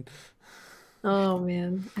started? Oh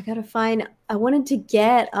man, I gotta find. I wanted to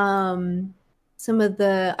get some of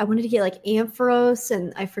the. I wanted to get like Ampharos,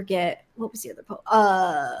 and I forget what was the other.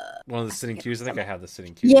 One of the sitting cues. I think I have the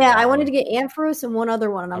sitting cues. Yeah, I wanted to get Ampharos and one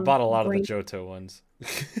other one. And I I'm bought a lot of the brain- Johto ones.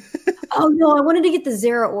 Oh no, I wanted to get the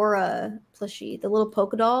Zeraora plushie, the little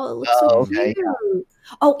polka doll. It looks so okay. cute.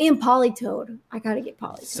 Oh, and Polytoad. I gotta get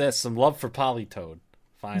Polytoad. Says some love for Polytoad.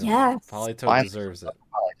 Finally. Yes. Polytoad Finally. deserves it.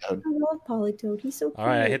 I love Polytoad. He's so cute. All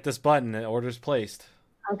right, I hit this button and order's placed.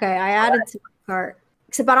 Okay, I added to my cart.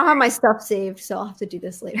 Except I don't have my stuff saved, so I'll have to do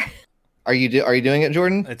this later. Are you doing it,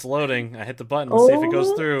 Jordan? It's loading. I hit the button. Let's see if it goes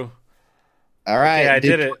Oh. through. All right. Okay, I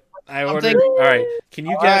did it. I ordered. something? All right. Can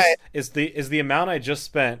you All guess right. is the amount I just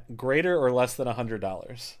spent greater or less than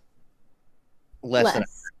 $100? Less than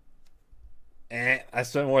I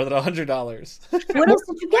spent more than $100. What else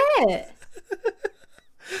did you get?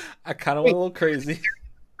 I kind of went a little crazy.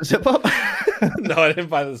 zip up. No, I didn't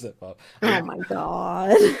buy the zip up. Oh my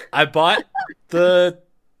god. I bought the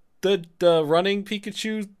running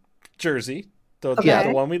Pikachu jersey, the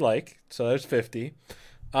Okay. one we like. So there's 50.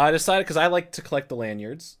 I decided because I like to collect the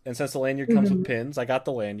lanyards, and since the lanyard comes with pins, I got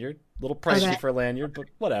the lanyard. A little pricey Okay. for a lanyard, but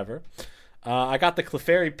whatever. I got the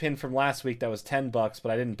Clefairy pin from last week that was $10,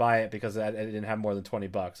 but I didn't buy it because I didn't have more than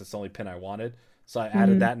 $20. It's the only pin I wanted, so I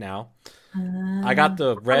added that now. I got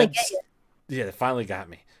the finally reds. get you. Yeah, they finally got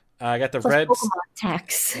me. I got the Plus reds. Pokemon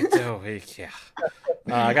tax. Oh, yeah.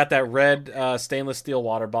 I got that red stainless steel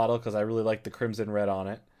water bottle because I really like the crimson red on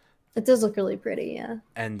it. It does look really pretty, yeah.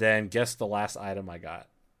 And then guess the last item I got.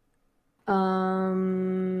 Is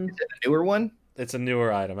it a newer one? It's a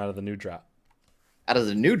newer item out of the new drop. Out of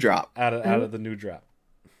the new drop. Out of the new drop.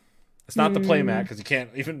 It's not the playmat because you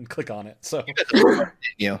can't even click on it. So Didn't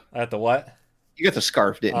you? at the what? You got the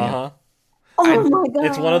scarf, didn't you? Uh-huh. Oh my god.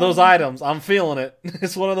 It's one of those items. I'm feeling it.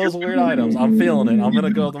 It's one of those weird items. I'm feeling it. I'm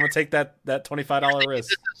gonna take that $25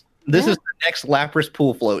 risk. This is the next Lapras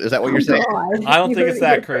pool float. Is that what you're saying? God. I don't You think heard it's it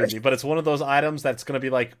that here crazy, but it's one of those items that's gonna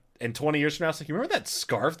be like in 20 years from now. It's like, you remember that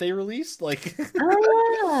scarf they released? Like, first.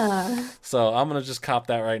 Ah. so I'm gonna just cop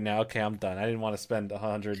that right now. Okay, I'm done. I didn't want to spend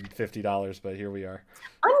 $150, but here we are.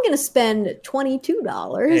 I'm gonna spend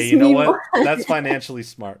 $22. Hey, you know what? Meanwhile, That's financially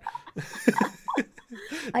smart.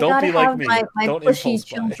 I Don't gotta be like have me. My Don't pushy impulse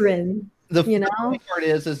buy. children. The You know? funny part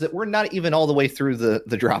is that we're not even all the way through the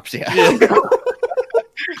drops yet. Yeah.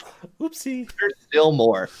 Oopsie. There's still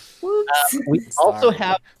more. Whoops. We also Sorry.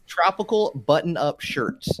 have tropical button-up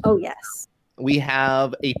shirts. Oh yes. We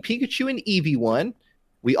have a Pikachu and Eevee one.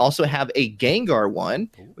 We also have a Gengar one.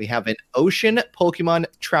 We have an Ocean Pokemon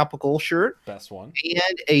tropical shirt Best one.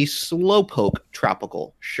 and a Slowpoke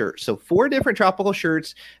tropical shirt. So 4 different tropical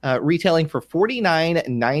shirts retailing for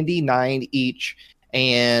 $49.99 each.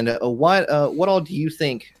 And what all do you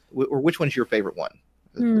think, or which one's your favorite one?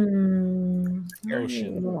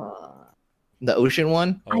 Ocean. The Ocean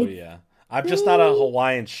one? Oh yeah. I'm just not a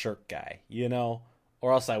Hawaiian shirt guy, you know,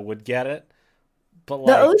 or else I would get it. But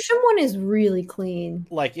The like, ocean one is really clean.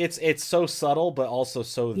 like it's so subtle, but also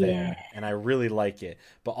so there, Yeah. and I really like it.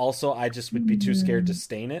 But also, I just would be too scared to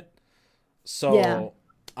stain it. So Yeah.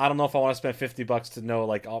 I don't know if I want to spend $50 to know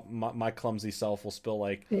like my clumsy self will spill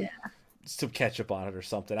like some ketchup on it or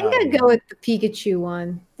something. I'm gonna go with the Pikachu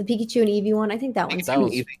one, the Pikachu and Eevee one. I think that one's that cool.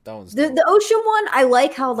 one's The ocean one. I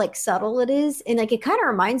like how like subtle it is, and like it kind of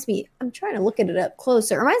reminds me. I'm trying to look at it up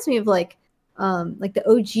closer. It reminds me of like the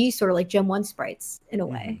OG sort of like Gen 1 sprites in a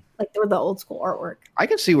way, like they're the old school artwork. I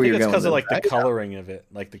can see where you're it's going. because of like the coloring of it,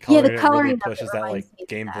 like the coloring, the coloring really of it pushes that like reminds me of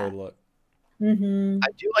Game Boy that. look. Mm-hmm. I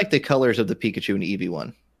do like the colors of the Pikachu and Eevee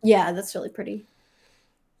one. Yeah, that's really pretty.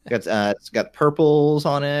 It's got purples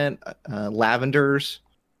on it, lavenders.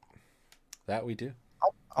 That we do.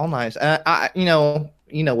 All nice. You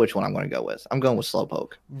know which one I'm going to go with. I'm going with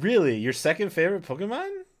Slowpoke. Really, your second favorite Pokemon?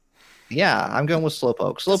 Yeah, I'm going with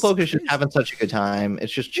Slowpoke. Slowpoke is just having such a good time.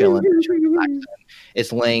 It's just chilling. It's relaxing.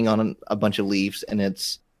 It's laying on a bunch of leaves, and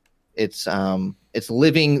it's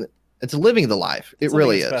living the life. It It's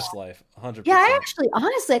really living its is. best life, 100%. Yeah, I actually,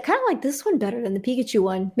 honestly, I kind of like this one better than the Pikachu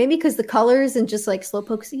one. Maybe because the colors and just like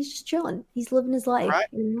Slowpoke, he's just chilling. He's living his life. Right.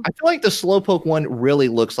 You know? I feel like the Slowpoke one really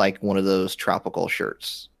looks like one of those tropical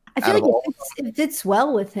shirts. I feel out of all like it fits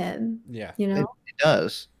well with him. Yeah. You know, It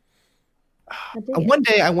does. I dig it. One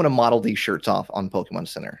day I want to model these shirts off on Pokemon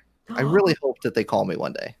Center. I really hope that they call me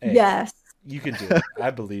one day. Hey, Yes. you can do it.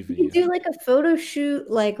 I believe in You you. could do like a photo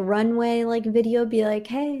shoot, like runway, like video. Be like,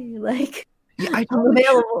 hey, like Yeah, I I'm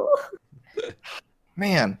available.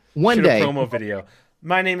 Man, one Shoot day. a promo video.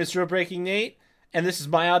 My name is Drill Breaking Nate, and this is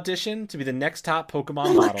my audition to be the next top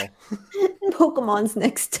Pokemon model. Pokemon's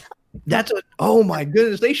next. Oh my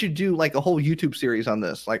goodness, they should do like a whole YouTube series on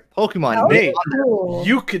this, like Pokemon. That would be Nate, cool.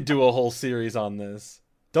 You could do a whole series on this.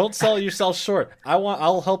 Don't sell yourself short.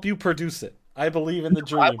 I'll help you produce it. I believe in the I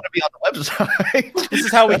dream. want to be on the website. This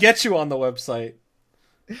is how we get you on the website.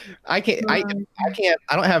 I can't. I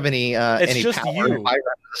don't have any. It's any just power you. if I run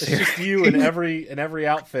this It's just you in every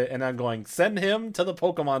outfit, and I'm going send him to the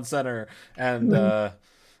Pokemon Center, and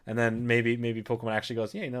then maybe Pokemon actually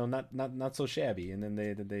goes, yeah, not so shabby, and then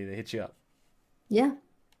they hit you up. Yeah.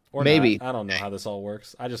 Or Maybe. not. I don't know how this all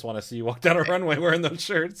works. I just want to see you walk down a runway wearing those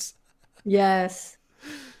shirts. Yes.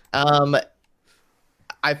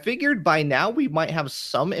 I figured by now we might have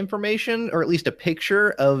some information, or at least a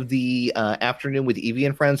picture of the afternoon with Eevee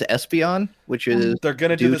and Friends Espeon, which is They're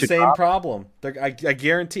gonna do due the to same drop. problem. I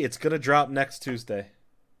guarantee it's gonna drop next Tuesday.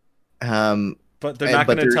 But But they're not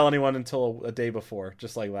gonna tell anyone until a day before,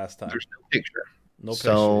 just like last time. there's no picture. No picture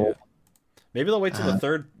So- yet. Maybe they'll wait till the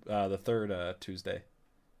third Tuesday.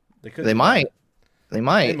 They could. They might. They They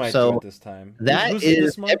might. might do So it this time. that Who's in is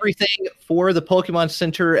this month? everything for the Pokemon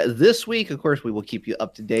Center this week. Of course, we will keep you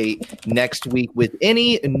up to date next week with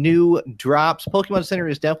any new drops. Pokemon Center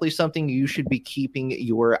is definitely something you should be keeping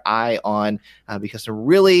your eye on because some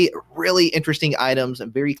really, really interesting items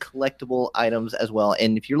and very collectible items as well.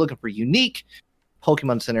 And if you're looking for unique,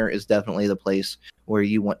 Pokemon Center is definitely the place where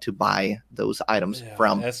you want to buy those items Yeah,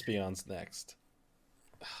 from. Espeon's next.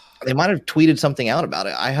 They might have tweeted something out about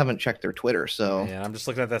it. I haven't checked their Twitter, so. Man, I'm just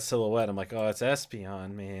looking at that silhouette. I'm like, oh, it's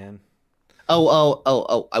Espeon, man.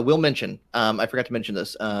 Oh! I will mention. I forgot to mention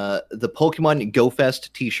this. The Pokemon Go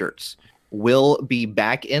Fest T-shirts will be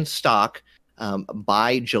back in stock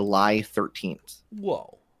by July 13th.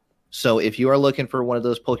 Whoa. So if you are looking for one of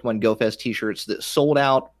those Pokemon Go Fest T-shirts that sold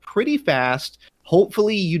out pretty fast,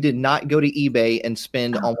 hopefully you did not go to eBay and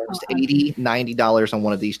spend almost $80, $90 on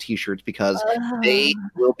one of these T-shirts because they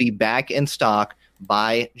will be back in stock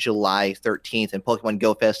by July 13th. And Pokemon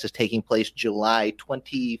Go Fest is taking place July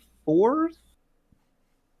 24th.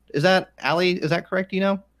 Is that, Allie, is that correct? You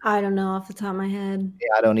know? I don't know off the top of my head.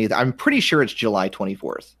 Yeah, I don't either. I'm pretty sure it's July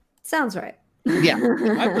 24th. Sounds right. Yeah.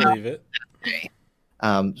 I believe it.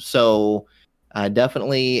 So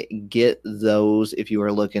definitely get those if you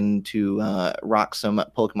are looking to rock some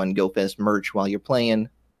Pokemon Go Fest merch while you're playing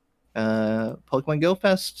Pokemon Go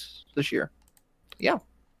Fest this year. Yeah.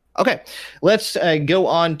 Okay. Let's go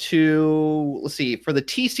on to, let's see, for the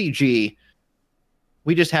TCG,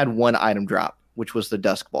 we just had one item drop, which was the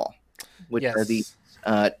Dusk Ball, which are the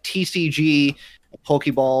TCG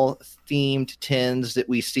Pokeball themed tins that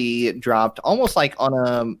we see dropped almost like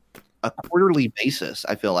on a quarterly basis.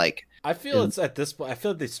 I feel like it's at this point. I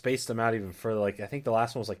feel like they spaced them out even further. Like I think the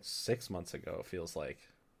last one was like 6 months ago. It feels like,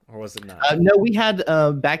 or was it not? no, we had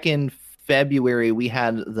back in February we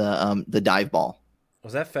had the dive ball.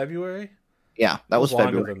 Was that February? Yeah, that was longer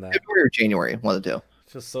February. than that. February or January, one of the two.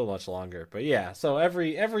 Feels so much longer. But yeah, so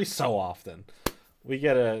every so often we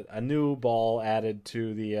get a new ball added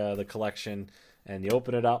to the collection. and you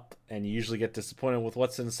open it up, and you usually get disappointed with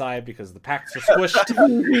what's inside because the packs are squished,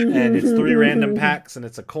 and it's 3 random packs, and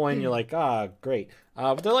it's a coin. You're like, great.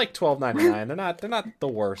 But they're like $12.99. They're not the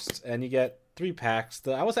worst, and you get 3 packs.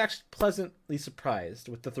 I was actually pleasantly surprised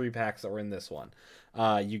with the 3 packs that were in this one.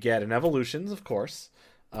 You get an Evolutions, of course,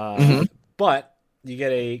 but you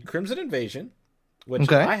get a Crimson Invasion,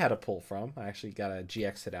 which I had a pull from. I actually got a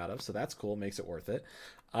GX hit out of, so that's cool. It makes it worth it.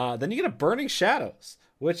 Then you get a Burning Shadows,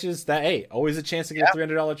 which is that, hey, always a chance to get a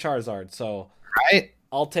 $300 Charizard. So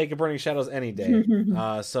I'll take a Burning Shadows any day.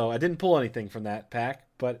 So I didn't pull anything from that pack,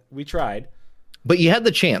 but we tried. But you had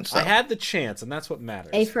the chance. Though. I had the chance, and that's what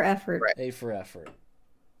matters. A for effort. A for effort.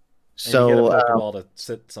 So and you get a Pokeball to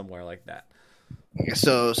sit somewhere like that.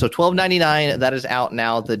 So $12.99, that is out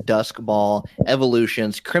now. The Dusk Ball,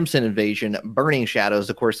 Evolutions, Crimson Invasion, Burning Shadows,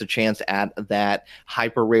 of course, the chance at that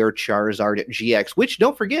hyper rare Charizard GX, which,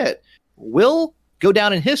 don't forget, will go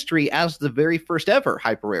down in history as the very first ever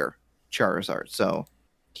hyper rare Charizard. So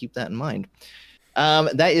keep that in mind.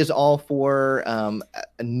 That is all for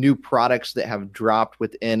new products that have dropped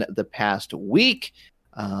within the past week.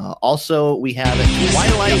 Also, we have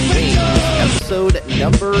Twilight Wings, episode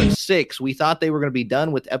number 6. We thought they were going to be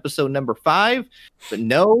done with episode number 5, but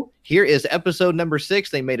no, here is episode number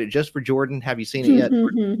 6. They made it just for Jordan. Have you seen it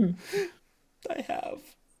yet? I have.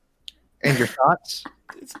 And your thoughts?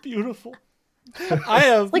 It's beautiful. I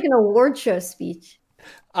have. It's like an award show speech.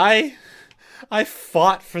 I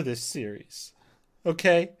fought for this series.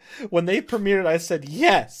 Okay? When they premiered, I said,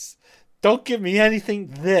 yes. Don't give me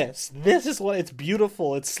anything this. This is what, it's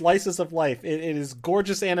beautiful. It's slices of life. It is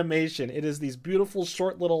gorgeous animation. It is these beautiful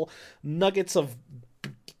short little nuggets of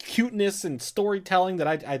cuteness and storytelling that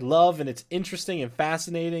I love, and it's interesting and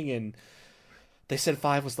fascinating, and they said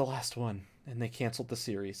 5 was the last one, and they canceled the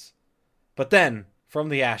series. But then, from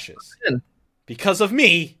the ashes, because of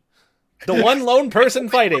me, the one lone person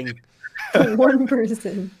fighting. One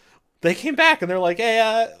person. They came back, and they're like,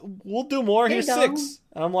 hey, we'll do more. Here's 6.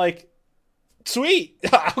 And I'm like, sweet.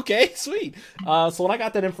 Okay, sweet. So when I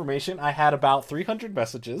got that information, I had about 300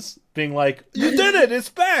 messages being like, you did it, it's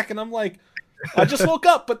back. And I'm like, I just woke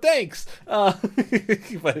up, but thanks.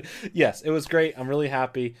 But yes, it was great. I'm really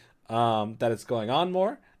happy that it's going on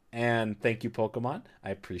more. And thank you, Pokemon. I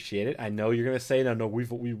appreciate it. I know you're going to say, no, we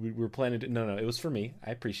were planning to. No, it was for me.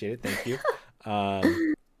 I appreciate it. Thank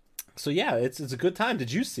you. So yeah, it's a good time.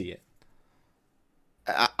 Did you see it?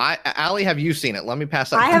 Allie, have you seen it? Let me pass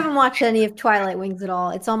that. I haven't watched any of Twilight Wings at all.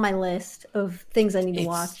 It's on my list of things I need to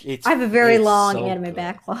watch. I have a very long anime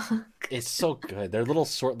backlog. It's so good. They're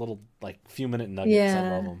short, like few-minute nuggets. Yeah.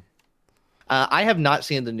 I love them. I have not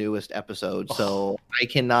seen the newest episode, so I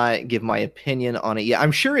cannot give my opinion on it yet.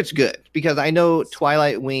 I'm sure it's good because I know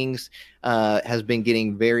Twilight Wings has been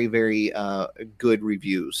getting very, very good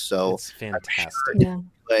reviews. So it's fantastic. Yeah.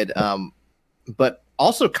 But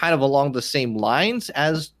also kind of along the same lines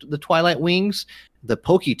as the Twilight Wings, the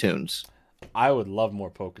Poketoons. I would love more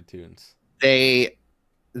Poketoons. They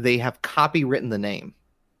have copywritten the name.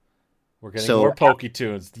 We're getting more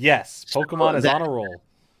Poketoons. Yes, Pokemon is on a roll.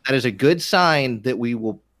 That is a good sign that we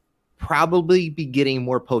will probably be getting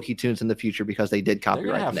more Poketoons in the future because they did copyright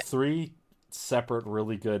the name. They're going to have 3 separate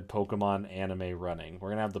really good Pokemon anime running. We're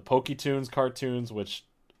going to have the Poketoons cartoons, which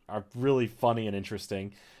are really funny and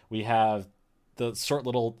interesting. We have the short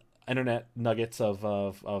little internet nuggets of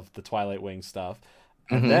the Twilight Wings stuff.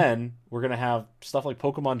 And then we're going to have stuff like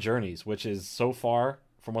Pokemon Journeys, which is so far,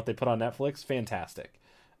 from what they put on Netflix, fantastic.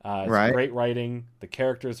 It's great writing. The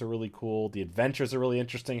characters are really cool. The adventures are really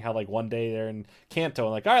interesting. How like one day they're in Kanto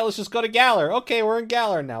and like, all right, let's just go to Galar. Okay, we're in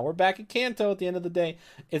Galar now. We're back at Kanto at the end of the day.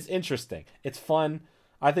 It's interesting. It's fun.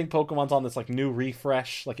 I think Pokemon's on this like new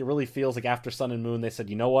refresh. Like it really feels like after Sun and Moon, they said,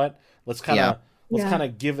 you know what? Let's kind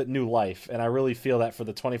of give it new life. And I really feel that for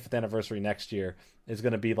the 25th anniversary next year is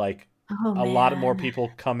going to be like a lot more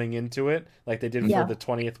people coming into it, like they did for the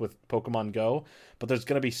 20th with Pokemon Go. But there's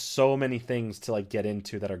going to be so many things to like get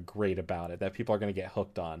into that are great about it that people are going to get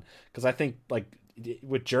hooked on. Because I think like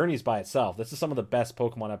with Journeys by itself, this is some of the best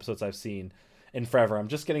Pokemon episodes I've seen in forever. I'm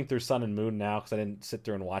just getting through Sun and Moon now because I didn't sit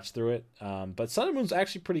through and watch through it. But Sun and Moon's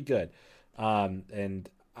actually pretty good. And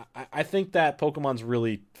I think that Pokemon's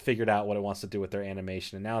really figured out what it wants to do with their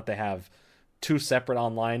animation. And now that they have 2 separate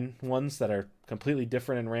online ones that are completely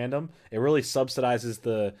different and random, it really subsidizes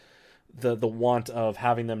the want of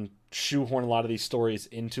having them shoehorn a lot of these stories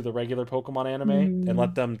into the regular Pokemon anime and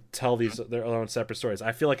let them tell their own separate stories.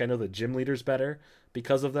 I feel like I know the gym leaders better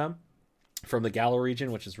because of them from the Galar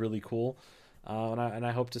region, which is really cool. And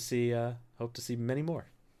I hope to see many more.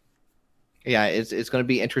 Yeah, it's going to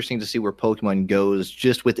be interesting to see where Pokemon goes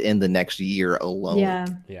just within the next year alone. Yeah.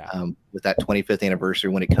 With that 25th anniversary,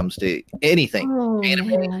 when it comes to anything, anime,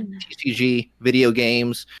 Man. TCG, video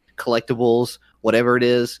games, collectibles, whatever it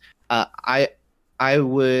is, I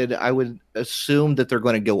would assume that they're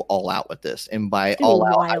going to go all out with this, and by all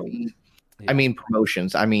out, I mean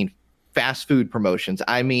promotions. I mean fast food promotions.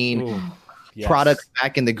 I mean. Ooh. Yes. Products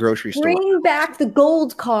back in the grocery store. Bring back the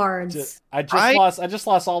gold cards. I just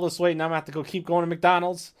lost all this weight, and I'm gonna have to keep going to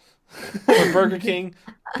McDonald's or Burger King.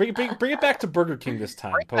 Bring it back to Burger King this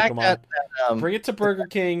time, Pokemon. Bring it to Burger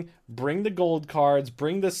King. Bring the gold cards.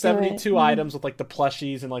 Bring the 72 items with like the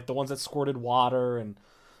plushies and like the ones that squirted water and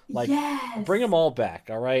like bring them all back.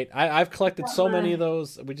 All right, I've collected so many of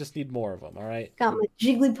those. We just need more of them. All right. Got my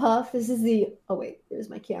Jigglypuff. This is the. Oh wait, here's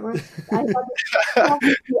my camera. I thought this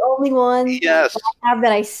was the only one yes. I have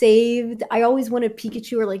that I saved. I always wanted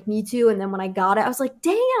Pikachu or like Mewtwo, and then when I got it, I was like,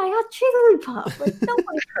 "Dang it, I got Jigglypuff!" Like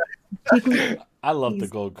nobody. I love the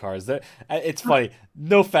gold cards. It's funny.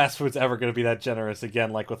 No fast food's ever going to be that generous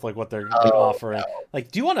again, like with like what they're offering. No. Like,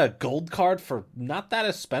 do you want a gold card for not that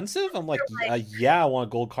expensive? I'm like, yeah, I want a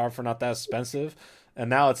gold card for not that expensive. And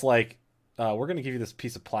now it's like, we're going to give you this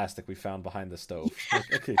piece of plastic we found behind the stove.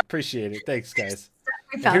 Like, okay, appreciate it. Thanks, guys.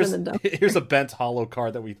 Here's a bent hollow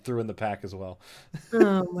card that we threw in the pack as well.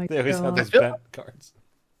 Oh my They always have those bent cards.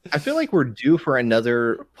 I feel like we're due for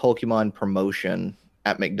another Pokemon promotion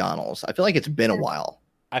at McDonald's. I feel like it's been a while.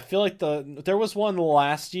 I feel like there was one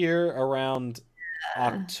last year around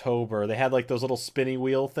October. They had like those little spinny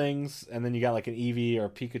wheel things, and then you got like an Eevee or a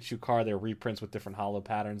Pikachu card. They're reprints with different hollow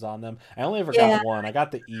patterns on them. I only ever got one. I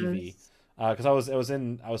got the Eevee because I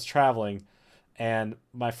was traveling, and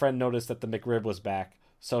my friend noticed that the McRib was back.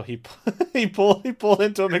 So he pulled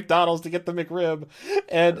into a McDonald's to get the McRib,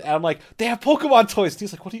 and I'm like, they have Pokemon toys. And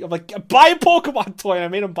he's like, what do you? I'm like, buy a Pokemon toy. And I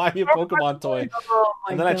made him buy me a Pokemon toy.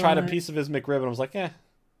 And then I tried a piece of his McRib, and I was like,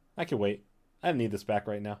 I can wait. I don't need this back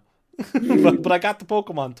right now. but I got the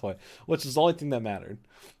Pokemon toy, which is the only thing that mattered.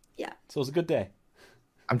 Yeah. So it was a good day.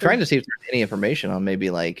 I'm trying to see if there's any information on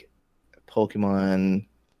maybe like Pokemon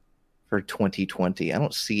for 2020. I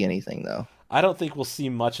don't see anything though. I don't think we'll see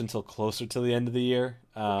much until closer to the end of the year,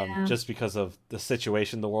 just because of the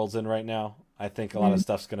situation the world's in right now. I think a lot of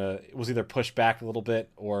stuff's was either pushed back a little bit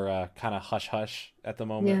or kind of hush at the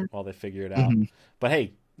moment while they figure it out. But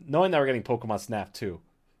hey, knowing that we're getting Pokemon Snap too,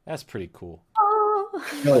 that's pretty cool.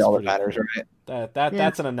 Really all that matters, cool. Right?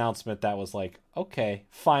 That's an announcement that was like, okay,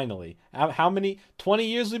 finally. How many 20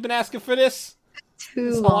 years we've been asking for this?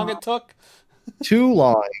 Too long. How long it took? Too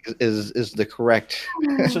long is the correct.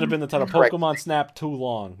 Should have been the title. Pokemon Snap too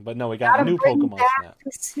long, but no, we got a new Pokemon Snap.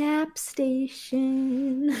 The Snap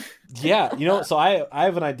Station. Yeah, so I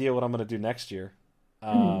have an idea what I'm going to do next year.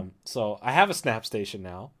 So I have a Snap Station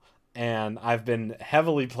now, and I've been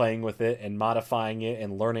heavily playing with it and modifying it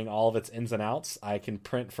and learning all of its ins and outs. I can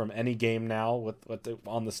print from any game now with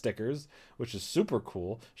on the stickers, which is super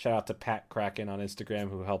cool. Shout out to Pat Kraken on Instagram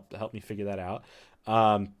who helped me figure that out.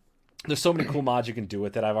 There's so many cool mods you can do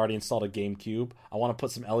with it. I've already installed a GameCube. I want to put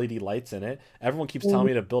some LED lights in it. Everyone keeps telling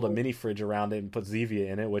me to build a mini fridge around it and put Zevia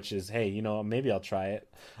in it, which is, hey, maybe I'll try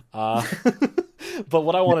it. But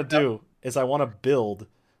what I want to do is I want to build,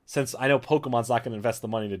 since I know Pokemon's not going to invest the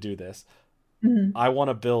money to do this, I want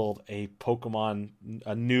to build a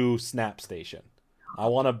new Snap Station. I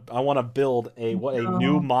want to build what a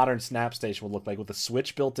new modern Snap Station would look like with a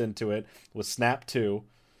Switch built into it with Snap 2.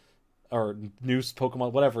 Or new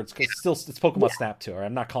Pokemon, whatever. It's Pokemon Snap 2. Or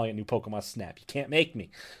I'm not calling it new Pokemon Snap. You can't make me.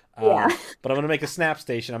 But I'm gonna make a Snap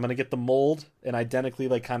Station. I'm gonna get the mold and identically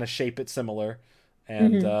like kind of shape it similar,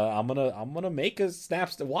 and I'm gonna make a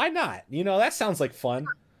Snap. Why not? That sounds like fun.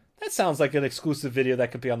 That sounds like an exclusive video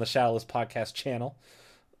that could be on the Shadowless Podcast channel.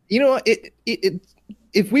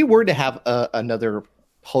 If we were to have another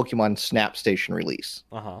Pokemon Snap Station release,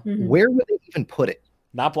 where would they even put it?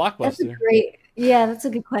 Not Blockbuster. That's a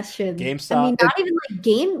good question. GameStop. I mean, not even like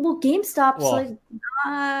GameStop's like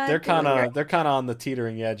they're kind of on the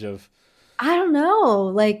teetering edge of. I don't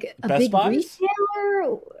know, like a Best big Buys?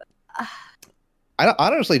 I retailer.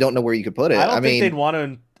 honestly don't know where you could put it. I don't think they'd want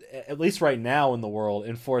to, at least right now in the world,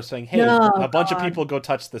 enforce saying, "Hey, a bunch of people go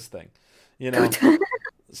touch this thing,"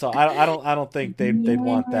 So I don't think they'd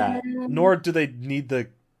want that. Nor do they need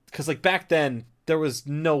because like back then. There was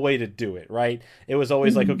no way to do it, right? It was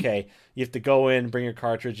always like, okay, you have to go in, bring your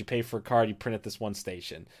cartridge, you pay for a card, you print at this one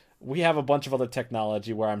station. We have a bunch of other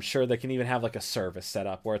technology where I'm sure they can even have like a service set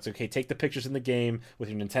up where it's okay, take the pictures in the game with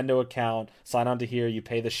your Nintendo account, sign on to here, you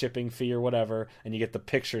pay the shipping fee or whatever, and you get the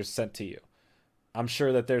pictures sent to you. I'm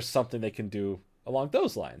sure that there's something they can do along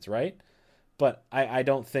those lines, right? but I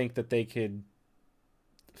don't think that they could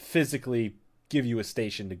physically give you a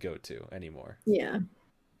station to go to anymore. Yeah.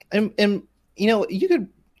 And you know,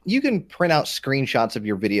 you can print out screenshots of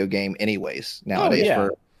your video game anyways nowadays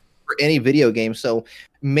for any video game. So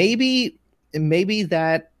maybe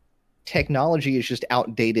that technology is just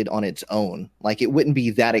outdated on its own. Like, it wouldn't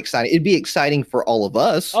be that exciting. It'd be exciting for all of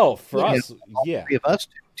us. Oh, for us, yeah. Three of us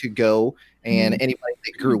to go, and anybody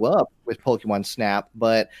that grew up with Pokemon Snap,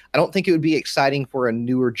 but I don't think it would be exciting for a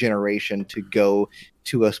newer generation to go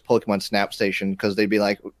to a Pokemon Snap station, because they'd be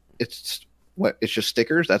like, it's just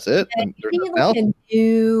stickers, that's it? And there's nothing else?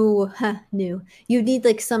 New. You need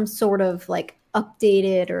like some sort of like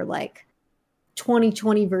updated or like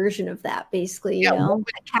 2020 version of that, basically, you know,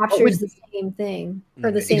 that captures the same thing or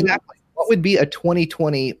the same. Exactly. What would be a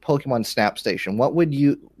 2020 Pokemon Snap station? What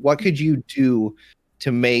could you do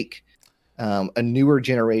to make a newer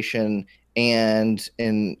generation and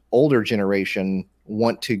an older generation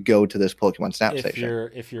want to go to this Pokemon Snap station?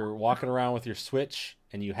 If you're walking around with your Switch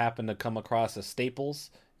and you happen to come across a Staples,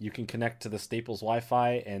 you can connect to the Staples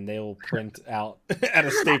Wi-Fi, and they will print out at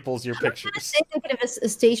a Staples your pictures. I'm thinking of a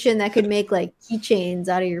station that could make like keychains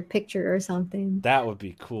out of your picture or something. That would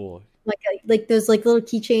be cool. Like those like little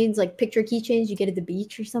keychains, like picture keychains you get at the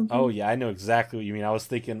beach or something. Oh yeah, I know exactly what you mean. I was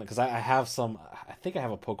thinking, because I have some. I think I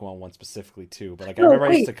have a Pokemon one specifically too, but like I remember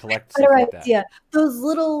I used to collect stuff like that. Yeah, those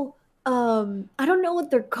little I don't know what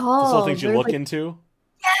they're called. Those little things you look into.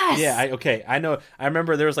 Yes. Yeah. I know. I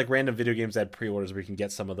remember there was like random video games that had pre-orders where you can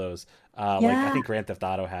get some of those. Like I think Grand Theft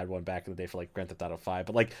Auto had one back in the day for like Grand Theft Auto 5.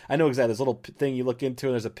 But like I know exactly, there's a little thing you look into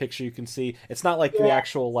and there's a picture you can see. It's not like the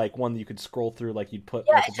actual like one that you could scroll through like you'd put.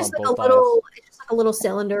 Yeah, it's just like a little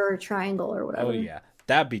cylinder or triangle or whatever. Oh yeah,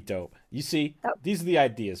 that'd be dope. You see, these are the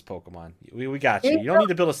ideas, Pokemon. We got you. You don't need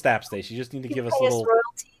to build a Snap station. You just need to give us little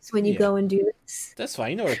royalties when you go and do this. That's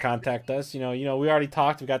fine. You know where to contact us. You know. We already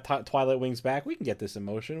talked. We got Twilight Wings back. We can get this in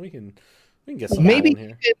motion. We can get some. Maybe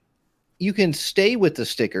here. You can stay with the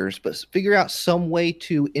stickers, but figure out some way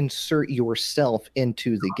to insert yourself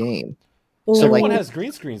into the game. So everyone has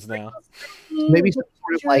green screens now. Maybe some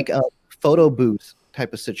sort of like a photo booth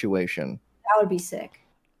type of situation. That would be sick.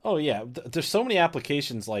 Oh yeah, there's so many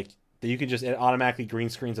applications like that you can just automatically green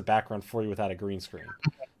screens a background for you without a green screen.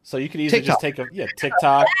 So you could easily just take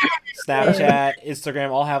TikTok, Snapchat, Instagram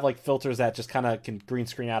all have like filters that just kind of can green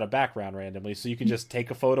screen out a background randomly. So you can just take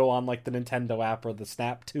a photo on like the Nintendo app or the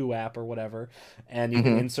Snap 2 app or whatever, and you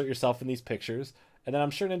can insert yourself in these pictures. And then I'm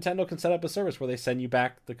sure Nintendo can set up a service where they send you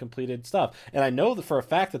back the completed stuff. And I know that for a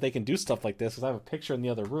fact that they can do stuff like this because I have a picture in the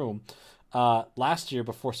other room. Last year,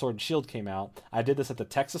 before Sword and Shield came out, I did this at the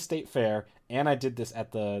Texas State Fair, and I did this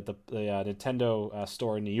at the Nintendo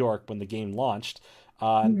store in New York when the game launched.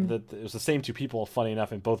 It was the same two people, funny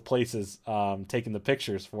enough, in both places taking the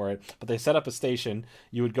pictures for it. But they set up a station.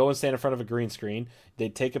 You would go and stand in front of a green screen.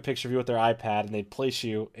 They'd take a picture of you with their iPad, and they'd place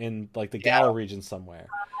you in like the Galar region somewhere.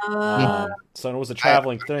 So it was a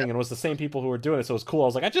traveling thing, and it was the same people who were doing it. So it was cool. I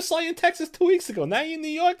was like, I just saw you in Texas 2 weeks ago. Now you're in New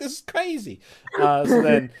York. This is crazy. So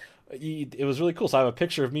then it was really cool. So I have a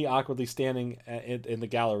picture of me awkwardly standing in the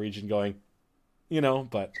Galar region going,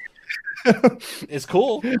 but it's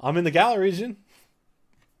cool. I'm in the Galar region.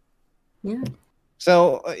 Yeah.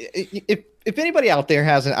 So if anybody out there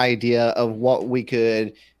has an idea of what we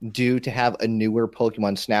could do to have a newer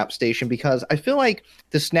Pokemon Snap station, because I feel like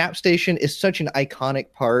the Snap station is such an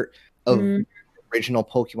iconic part of the original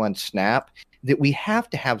Pokemon Snap that we have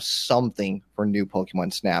to have something for new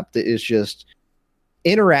Pokemon Snap that is just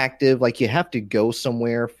interactive. Like, you have to go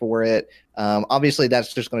somewhere for it. Obviously,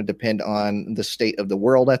 that's just going to depend on the state of the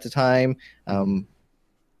world at the time.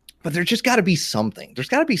 But there's just got to be something. There's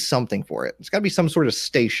got to be something for it. There's got to be some sort of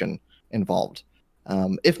station involved.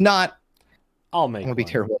 If not, I'm going to be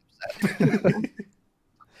terribly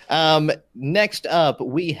upset. Next up,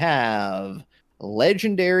 we have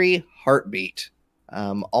Legendary Heartbeat.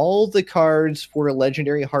 All the cards for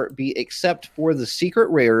Legendary Heartbeat, except for the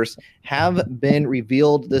secret rares, have been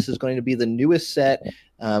revealed. This is going to be the newest set,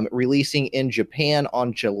 releasing in Japan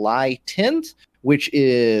on July 10th, which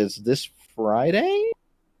is this Friday.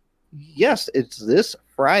 Yes, it's this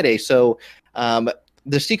Friday. So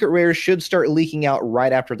the secret rares should start leaking out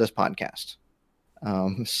right after this podcast.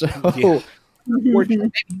 Maybe a little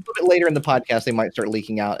bit later in the podcast, they might start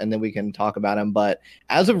leaking out, and then we can talk about them. But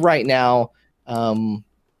as of right now,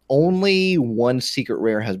 only one secret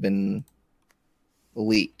rare has been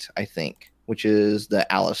leaked, I think, which is the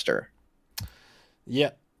Alistair.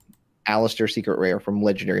 Yeah. Alistair secret rare from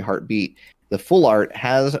Legendary Heartbeat. The full art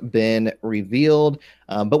has been revealed,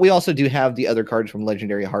 but we also do have the other cards from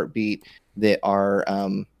Legendary Heartbeat that are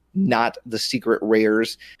not the secret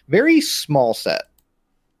rares. Very small set.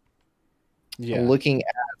 Yeah. Looking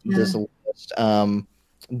at this list,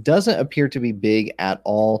 doesn't appear to be big at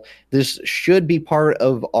all. This should be part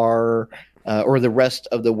of our or the rest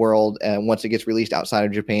of the world, once it gets released outside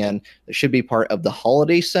of Japan. It should be part of the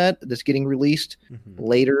holiday set that's getting released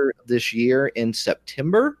later this year in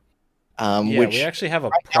September. Which we actually have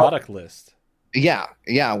a product list. Yeah,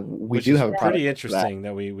 we do have a product. Pretty interesting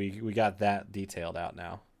that we got that detailed out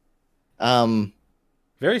now.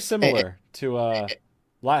 Very similar to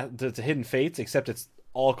Hidden Fates, except it's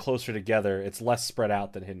all closer together. It's less spread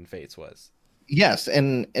out than Hidden Fates was. Yes,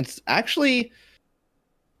 and it's actually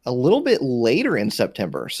a little bit later in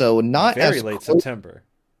September, so not very as late close, September.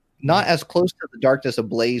 Not as close to the Darkness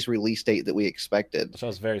Ablaze release date that we expected. Which I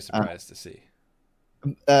was very surprised to see.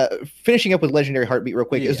 Finishing up with Legendary Heartbeat real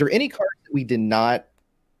quick, Yeah. is there any cards that we did not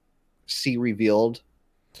see revealed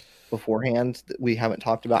beforehand that we haven't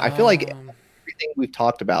talked about? I feel like everything we've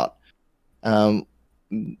talked about. We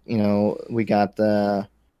got the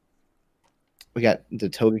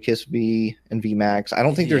Togekiss V and V Max. I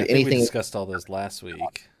don't think there's anything. We discussed all those last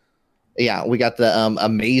week. Yeah, we got the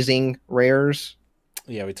amazing rares.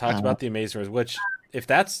 Yeah, we talked about the amazing rares. Which, if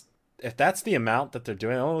that's the amount that they're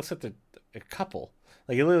doing, it only looks like a couple.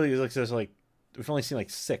 Like it literally looks like we've only seen like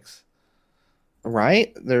 6.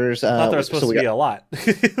 Right? There's I thought there was supposed to be a lot.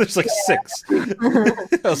 There's like 6.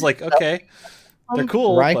 I was like, okay, they're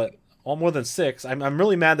cool, right? But all more than 6. I'm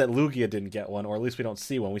really mad that Lugia didn't get one, or at least we don't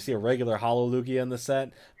see one. We see a regular Hollow Lugia in the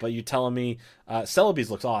set, but you telling me Celebi's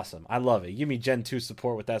looks awesome. I love it. Give me Gen 2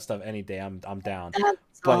 support with that stuff any day. I'm down. That's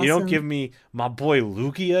but awesome. You don't give me my boy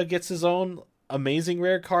Lugia gets his own amazing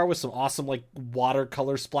rare card with some awesome like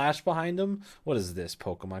watercolor splash behind him. What is this,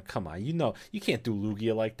 Pokemon? Come on, you can't do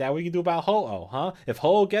Lugia like that. What you can do about Ho-Oh, huh? If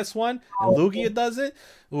Ho-Oh gets one and Lugia does it,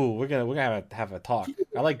 ooh, we're gonna have a talk.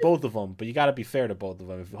 I like both of them, but you got to be fair to both of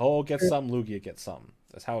them. If Ho-Oh gets something, Lugia gets something.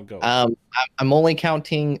 That's how it goes. I'm only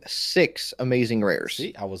counting 6 amazing rares.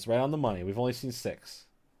 See, I was right on the money. We've only seen 6.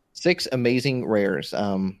 6 amazing rares.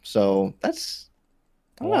 So that's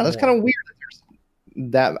I don't know, that's kind of weird.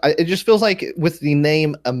 It just feels like with the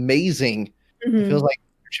name Amazing, it feels like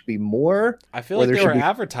there should be more. I feel like they were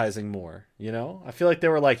advertising more, I feel like they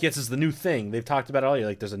were like, yes, this is the new thing. They've talked about it all year.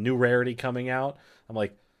 Like, there's a new rarity coming out. I'm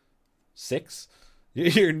like, 6?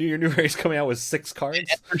 Your new rarity's coming out with 6 cards? And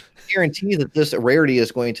there's no guarantee that this rarity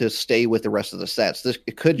is going to stay with the rest of the sets.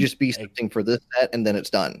 It could just be something for this set, and then it's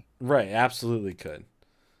done. Right, absolutely could.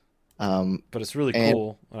 But it's really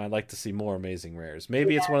cool, and I'd like to see more amazing rares.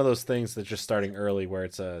 Maybe it's one of those things that's just starting early, where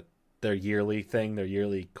it's their yearly thing, their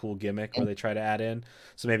yearly cool gimmick, where they try to add in.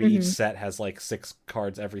 So maybe each set has like 6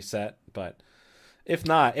 cards every set. But if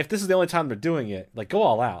not, if this is the only time they're doing it, like go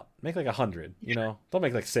all out, make like 100. Don't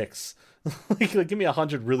make like 6. like give me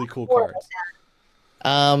 100 really cool cards.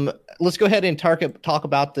 Let's go ahead and talk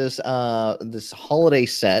about this this holiday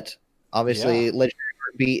set. Obviously, Legendary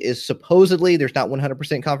Heartbeat is supposedly, there's not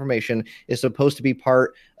 100% confirmation, is supposed to be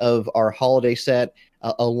part of our holiday set,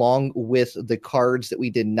 along with the cards that we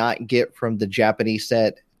did not get from the Japanese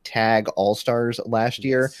set Tag All Stars last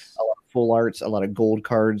year. A lot of full arts, a lot of gold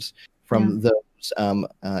cards from those.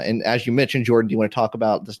 And as you mentioned, Jordan, do you want to talk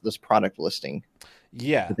about this product listing?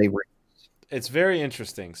 Yeah. That they were. It's very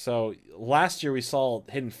interesting. So last year we saw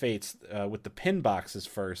Hidden Fates with the pin boxes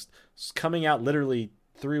first, coming out literally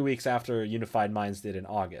 3 weeks after Unified Minds did in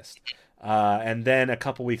August. And then a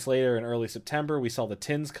couple weeks later in early September, we saw the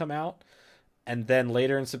tins come out. And then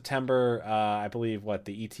later in September, I believe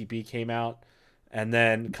the ETB came out. And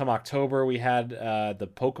then come October, we had the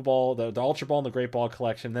Pokeball, the Ultra Ball and the Great Ball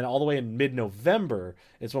collection. Then all the way in mid-November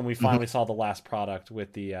is when we finally saw the last product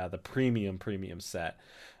with the premium set.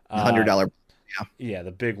 $100. Yeah,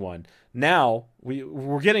 the big one. Now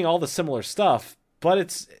we're getting all the similar stuff, but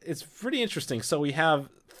it's pretty interesting. So we have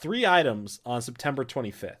 3 items on September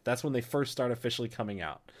 25th. That's when they first start officially coming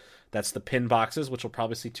out. That's the pin boxes, which we'll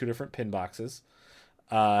probably see 2 different pin boxes.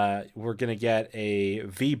 We're going to get a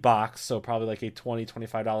V box, so probably like a $20,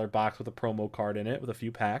 $25 box with a promo card in it with a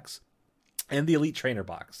few packs. And the Elite Trainer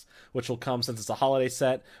box, which will come, since it's a holiday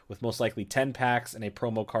set, with most likely 10 packs and a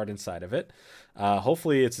promo card inside of it.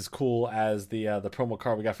 Hopefully it's as cool as the promo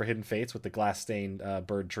card we got for Hidden Fates with the glass stained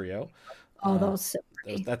bird trio. Oh, that was so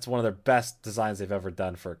pretty. That's one of their best designs they've ever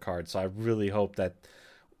done for a card. So I really hope that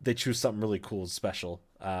they choose something really cool and special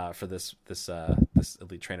for this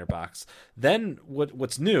Elite Trainer box. Then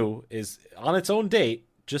what's new is, on its own date,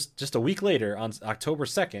 just a week later, on October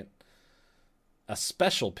 2nd, a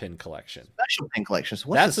special pin collection. Special pin collection.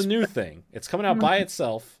 So that's a new thing. It's coming out by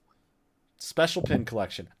itself. Special pin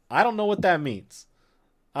collection. I don't know what that means.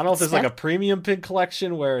 I don't know if there's like a premium pin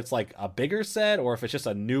collection where it's like a bigger set or if it's just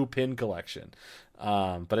a new pin collection.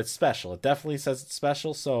 But it's special. It definitely says it's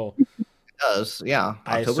special, so It does, yeah.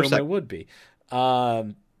 I October assume 2nd. it would be.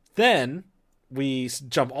 Then we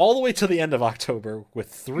jump all the way to the end of October with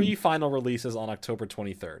 3 final releases on October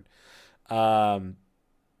 23rd.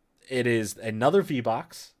 It is another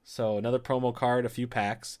V-Box, so another promo card, a few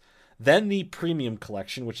packs. Then the premium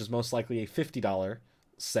collection, which is most likely a $50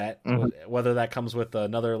 set, whether that comes with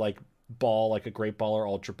another like ball, like a Great Ball or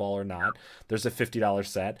Ultra Ball or not. There's a $50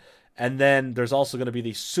 set. And then there's also going to be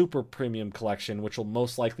the super premium collection, which will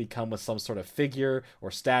most likely come with some sort of figure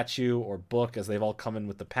or statue or book, as they've all come in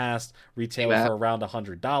with the past, retailing for around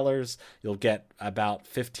 $100. You'll get about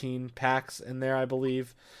 15 packs in there, I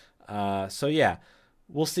believe. So yeah,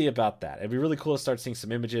 we'll see about that. It'd be really cool to start seeing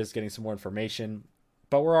some images, getting some more information.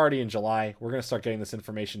 But we're already in July. We're going to start getting this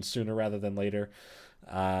information sooner rather than later.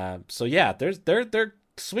 So yeah, they're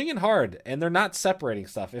swinging hard, and they're not separating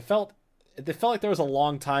stuff. It felt like there was a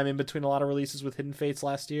long time in between a lot of releases with Hidden Fates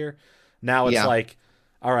last year. Now it's like,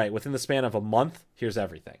 all right, within the span of a month, here's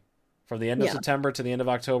everything. From the end of September to the end of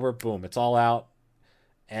October, boom, it's all out.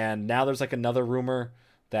 And now there's like another rumor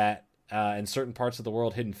that in certain parts of the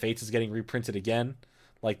world, Hidden Fates is getting reprinted again.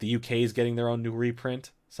 Like the UK is getting their own new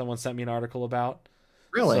reprint. Someone sent me an article about.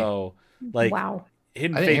 Really? So, like, wow.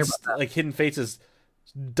 Hidden Fates is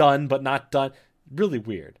done but not done. Really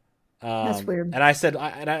weird. That's weird. And I said,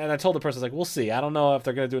 I told the person, I was like, we'll see. I don't know if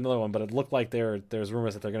they're going to do another one, but it looked like there's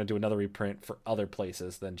rumors that they're going to do another reprint for other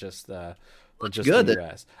places than just the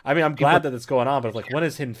US. I mean, I'm glad that it's going on, but like, when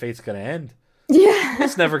is Hidden Fates going to end? Yeah,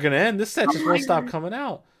 It's never going to end. This set just won't stop coming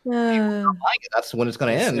out. That's when it's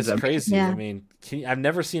going to end. It's crazy. Yeah. I mean, I've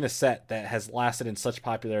never seen a set that has lasted in such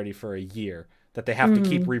popularity for a year that they have to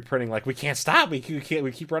keep reprinting. Like, we can't stop. We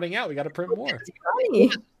keep running out. We got to print more.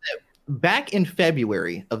 Back in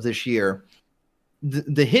February of this year,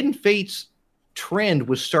 the Hidden Fates trend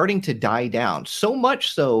was starting to die down, so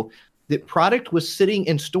much so that product was sitting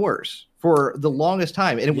in stores for the longest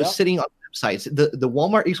time, and it was sitting on websites. The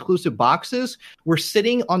Walmart exclusive boxes were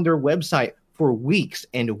sitting on their website for weeks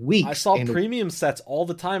and weeks. I saw premium sets all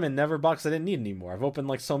the time and never boxes I didn't need anymore. I've opened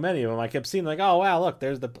like so many of them. I kept seeing like, oh wow, look,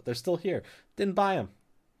 they're still here. Didn't buy them.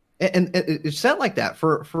 And it sat like that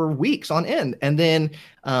for weeks on end, and then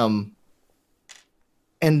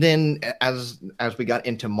as we got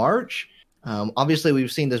into March, obviously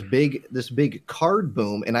we've seen this big card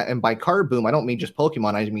boom, and by card boom I don't mean just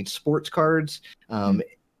Pokemon, I mean sports cards,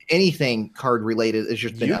 anything card related is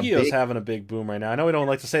just Yu-Gi-Oh's having a big boom right now. I know we don't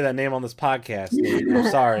like to say that name on this podcast, Nate.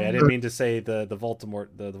 I'm sorry, I didn't mean to say the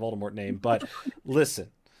Voldemort name, but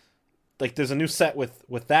listen, like there's a new set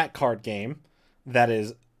with that card game that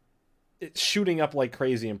is. It's shooting up like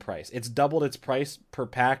crazy in price. It's doubled its price per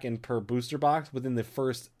pack and per booster box within the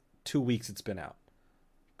first 2 weeks it's been out.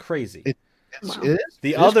 Crazy. It is.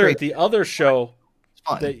 The other show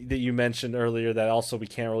that you mentioned earlier that also we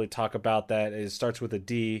can't really talk about that is starts with a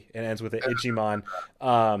D and ends with an Igimon.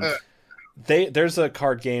 There's a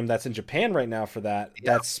card game that's in Japan right now for that.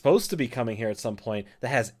 That's supposed to be coming here at some point that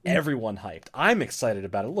has everyone hyped. I'm excited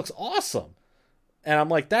about it. It looks awesome. And I'm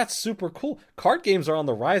like, that's super cool. Card games are on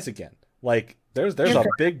the rise again. Like there's a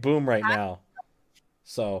big boom right now.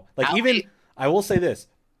 So like I will say this,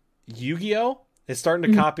 Yu-Gi-Oh is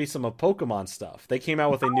starting to copy some of Pokemon stuff. They came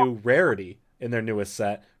out with a new rarity in their newest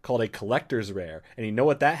set called a collector's rare. And you know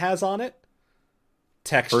what that has on it?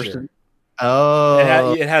 Texture.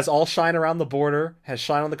 Oh. It has all shine around the border, has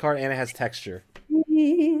shine on the card, and it has texture.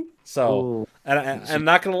 So, and I'm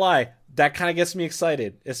not going to lie, that kind of gets me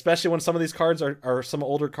excited, especially when some of these cards are some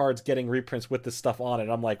older cards getting reprints with this stuff on it.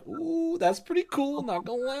 I'm like, ooh, that's pretty cool, not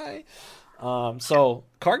going to lie. So,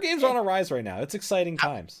 card games are on a rise right now. It's exciting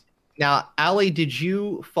times. Now, Allie, did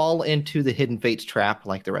you fall into the Hidden Fates trap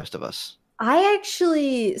like the rest of us?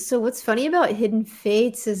 So what's funny about Hidden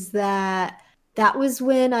Fates is that was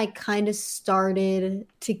when I kind of started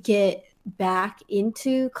to get back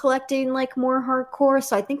into collecting like more hardcore.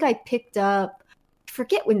 So I think I picked up, I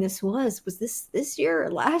forget when this was this year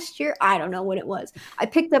or last year? I don't know when it was. I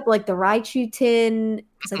picked up like the Raichu tin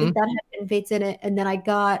because I think that had Hidden Fates in it. And then I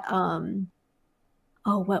got,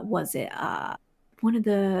 what was it?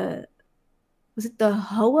 Was it the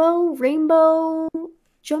Ho-Oh Rainbow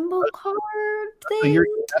Jumbo card thing?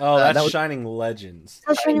 That's Shining Legends.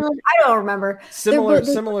 I don't remember.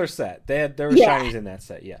 Similar set. There were shinies in that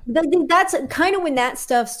set. Yeah. That's kind of when that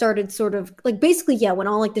stuff started, sort of like basically, when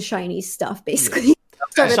all like the shiny stuff basically.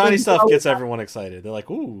 Started, shiny stuff gets everyone excited. They're like,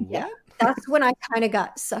 ooh, what? That's when I kind of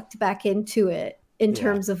got sucked back into it in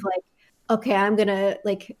terms of like, okay, I'm gonna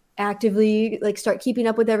like actively like start keeping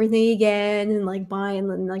up with everything again and like buying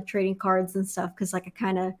and like trading cards and stuff because like I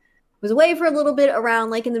kind of was away for a little bit around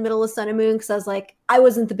like in the middle of Sun and Moon because I was like I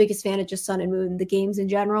wasn't the biggest fan of just Sun and Moon, the games in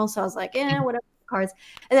general. So I was like, whatever cards.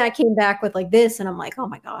 And then I came back with like this, and I'm like, oh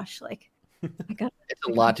my gosh, like I got it's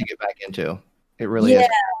a lot to get back into. It really is.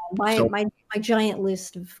 My giant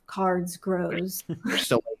list of cards grows. There's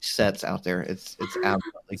so many sets out there. It's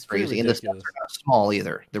absolutely crazy, and the sets ridiculous. are not small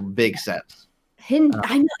either. They're big sets. I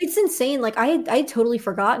know it's insane. Like I had totally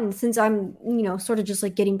forgotten since I'm, sort of just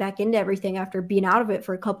like getting back into everything after being out of it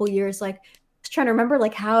for a couple years. Like just trying to remember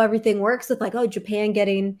like how everything works with like, Japan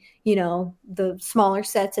getting, the smaller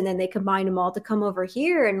sets and then they combine them all to come over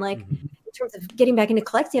here. And like in terms of getting back into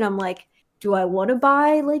collecting, I'm like, do I want to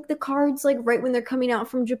buy like the cards like right when they're coming out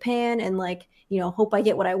from Japan and like, hope I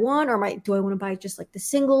get what I want, or do I want to buy just like the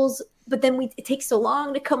singles? But then it takes so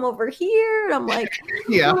long to come over here, and I'm like,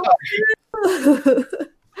 yeah.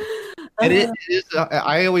 And it is.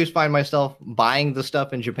 I always find myself buying the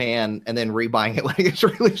stuff in Japan and then rebuying it when it gets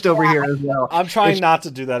released over here as well. I'm trying not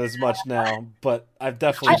to do that as much now, but I've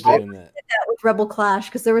definitely done it. Did that with Rebel Clash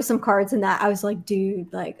because there were some cards in that I was like,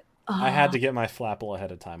 dude, like I had to get my Flapple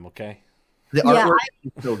ahead of time. Okay. The artwork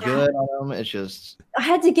is so good on them. It's just I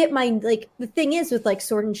had to get my like the thing is with like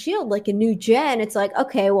Sword and Shield, like a new gen, it's like,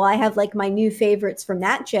 okay, well I have like my new favorites from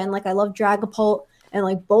that gen. Like I love Dragapult and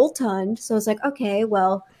like Boltund. So I was like, okay,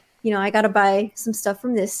 well, I gotta buy some stuff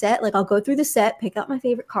from this set. Like I'll go through the set, pick out my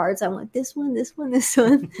favorite cards. I want this one, this one, this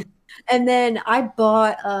one. And then I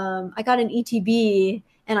got an ETB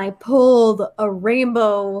and I pulled a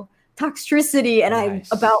rainbow Toxtricity, and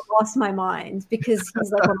Nice. I about lost my mind because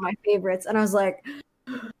he's like one of my favorites, and I was like,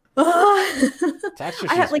 oh.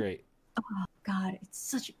 Toxtricity's great. Oh God, it's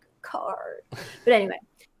such a good card. But anyway,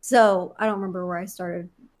 so I don't remember where I started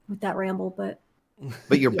with that ramble, but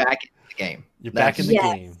you're back in the game. You're back in the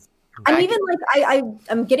game. I'm even like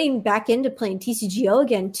I'm getting back into playing TCGO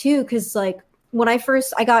again too, because like when I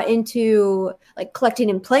got into like collecting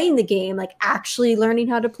and playing the game, like actually learning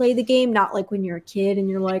how to play the game, not like when you're a kid and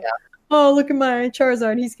you're like, oh, look at my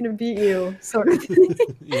Charizard, he's gonna beat you, sort of thing.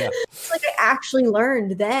 Yeah. It's like I actually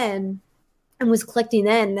learned then and was collecting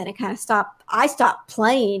then it kind of stopped. I stopped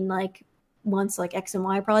playing like once like X and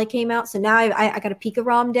Y probably came out. So now I got a Pika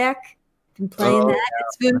ROM deck. Been playing that. Yeah.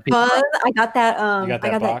 It's been fun. I got that you got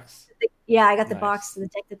that box? I got the box of the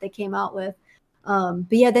deck that they came out with. But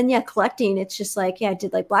yeah, collecting, it's just like, I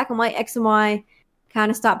did like Black and White, X and Y, kind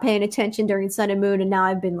of stopped paying attention during Sun and Moon, and now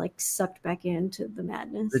I've been like sucked back into the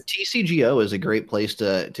madness. The TCGO is a great place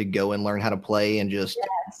to go and learn how to play and just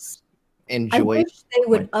enjoy. I wish they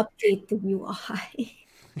would update the UI.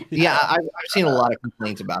 Yeah, I've seen a lot of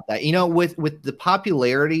complaints about that. With the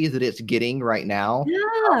popularity that it's getting right now,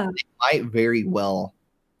 it might very well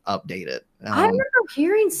update it. I remember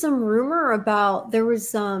hearing some rumor about there was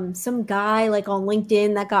some guy like on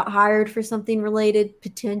LinkedIn that got hired for something related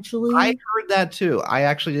potentially. I heard that too. I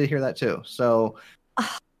actually did hear that too. So,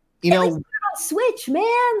 Switch,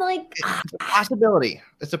 man, like it's a possibility.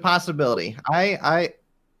 It's a possibility.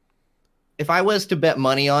 If I was to bet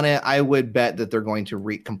money on it, I would bet that they're going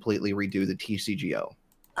to completely redo the TCGO.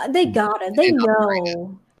 They gotta. They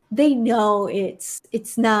know. They know it's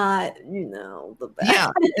not, the best.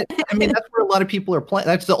 Yeah. I mean, that's where a lot of people are playing.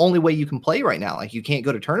 That's the only way you can play right now. Like, you can't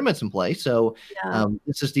go to tournaments and play. So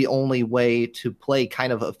this is the only way to play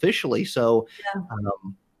kind of officially. So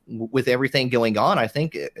with everything going on, I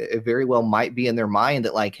think it very well might be in their mind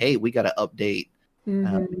that like, hey, we got to update. We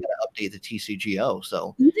got to update the TCGO.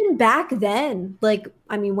 So even back then, like,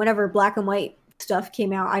 I mean, whenever Black and White stuff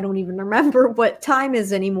came out, I don't even remember what time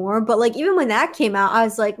is anymore, but like even when that came out, I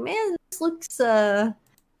was like, man, this looks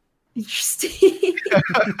interesting.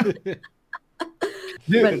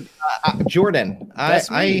 Dude, Jordan,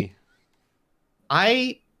 I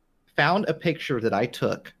found a picture that I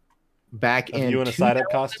took back in you in a side-up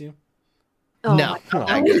costume. No,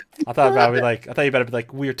 I thought you better be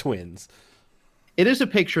like, we're twins. It is a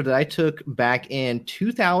picture that I took back in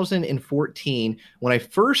 2014 when I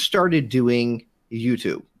first started doing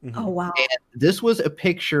YouTube. Oh, wow. And this was a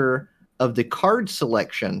picture of the card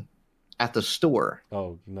selection at the store.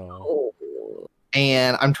 Oh, no.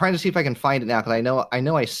 And I'm trying to see if I can find it now because I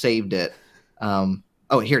know I saved it.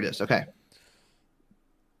 Oh, here it is. Okay.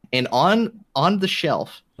 And on the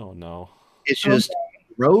shelf, oh no, it's just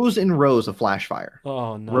rows and rows of Flashfire.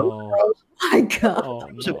 Oh no. Oh my god. Oh,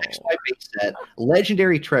 It was a base set,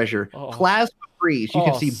 legendary treasure, plasma freeze. You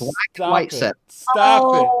can see black and white set.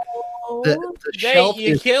 Stop it. The shelf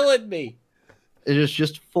you're is killing me. It is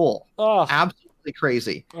just full. Oh, absolutely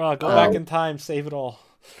crazy. Oh, go back in time, save it all.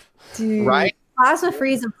 Dude, right? Plasma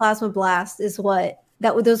freeze and plasma blast is what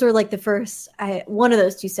those were like the first. One of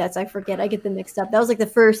those two sets. I forget. I get them mixed up. That was like the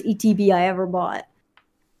first ETB I ever bought.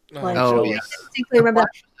 Like, Oh, yeah. I distinctly remember that.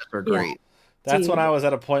 They're great. That's Dude. when I was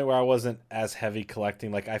at a point where I wasn't as heavy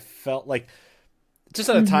collecting. Like I felt like just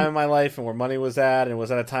at a time in my life and where money was at, and it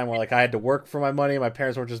was at a time where like I had to work for my money. My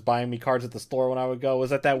parents weren't just buying me cards at the store when I would go. It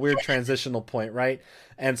was at that weird transitional point, right?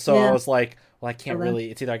 And so I was like, well, I can't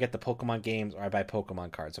really. It's either I get the Pokemon games or I buy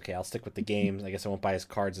Pokemon cards. Okay, I'll stick with the games. I guess I won't buy his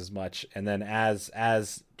cards as much. And then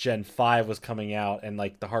as Gen 5 was coming out and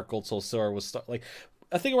like the Heart Gold Soul Silver was like.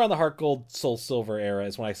 I think around the Heart Gold Soul Silver era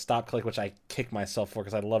is when I stopped collecting, which I kick myself for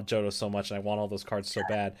because I love Johto so much and I want all those cards so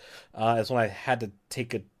bad. Is when I had to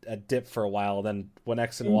take a dip for a while. Then when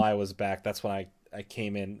X and Y was back, that's when I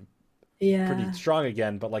came in pretty strong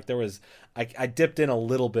again. But like I dipped in a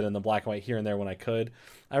little bit in the black and white here and there when I could.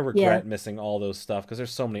 I regret missing all those stuff because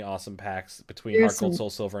there's so many awesome packs between Heart Gold Soul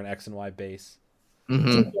Silver and X and Y base.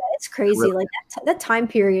 Yeah, it's crazy. Like that time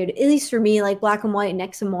period, at least for me, like black and white and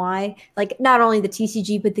X and Y, like not only the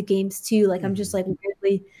TCG but the games too. Like I'm just like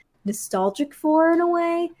weirdly nostalgic for in a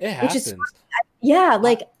way. It happens. Which is,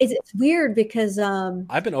 like it's weird because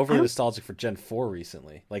I've been overly nostalgic for Gen 4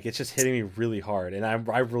 recently. Like it's just hitting me really hard, and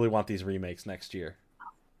I really want these remakes next year.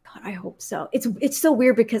 God, I hope so. It's so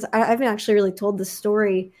weird because I haven't actually really told the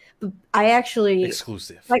story, but I actually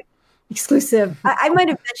exclusive. I might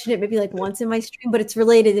have mentioned it maybe like once in my stream, but it's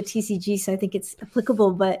related to TCG, so I think it's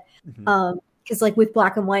applicable. But because like with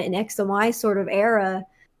black and white and X and Y sort of era,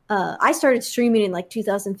 I started streaming in like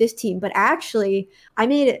 2015. But actually, I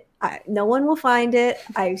made it. No one will find it.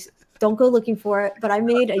 I don't go looking for it. But I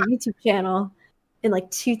made a YouTube channel in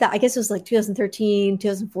like 2000. I guess it was like 2013,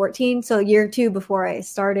 2014. So a year or two before I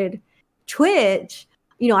started Twitch.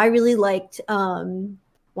 You know, I really liked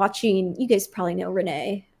watching. You guys probably know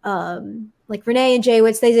Renee. Like Renee and Jay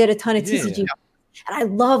Witz, they did a ton of TCG, and I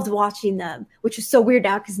loved watching them, which is so weird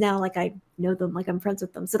now because now like I know them, like I'm friends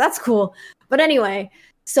with them, so that's cool. But anyway,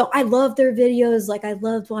 so I love their videos, like I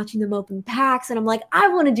loved watching them open packs, and I'm like, I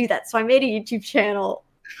want to do that, so I made a YouTube channel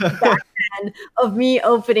back then of me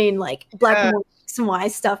opening like black and white X and Y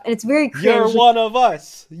stuff, and it's very cringe. You're one of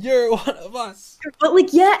us. But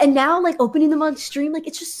like, yeah, and now like opening them on stream, like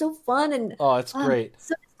it's just so fun and it's great.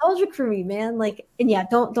 So nostalgic for me, man. Like, and yeah,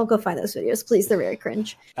 don't go find those videos, please. They're very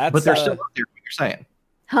cringe. But they're still out there. What you're saying?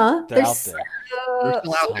 Huh? They're out there. They're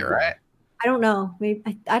still out there, right? I don't know. Maybe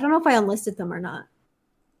I don't know if I unlisted them or not.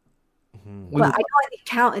 Mm-hmm. But I know the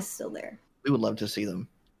account is still there. We would love to see them.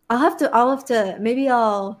 I'll have to. Maybe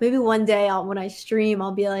one day when I stream,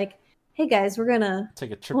 I'll be like, hey guys, we're gonna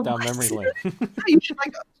take a trip down memory lane. You should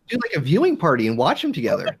like do like a viewing party and watch them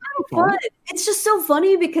together. Fun. It's just so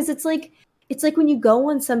funny because it's like when you go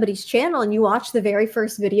on somebody's channel and you watch the very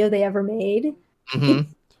first video they ever made. It's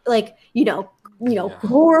like,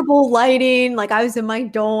 horrible lighting. Like I was in my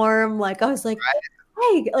dorm. Like I was like,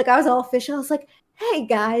 hey, like I was all official. I was like, hey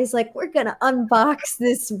guys, like we're going to unbox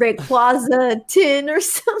this Rayquaza tin or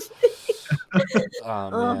something.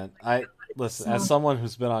 Oh man. Listen, as someone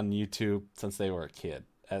who's been on YouTube since they were a kid,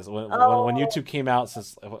 when YouTube came out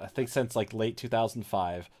since like late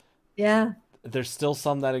 2005. Yeah. There's still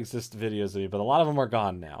some that exist videos of me, but a lot of them are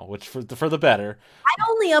gone now, which for the better.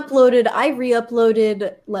 I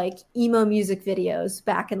re-uploaded like emo music videos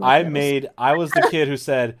back in like I was the kid who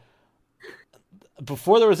said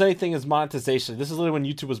before there was anything as monetization, this is literally when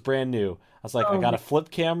YouTube was brand new. I was like, I got a flip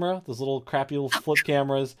camera, those little crappy little flip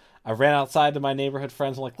cameras. I ran outside to my neighborhood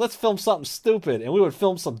friends. I'm like, let's film something stupid. And we would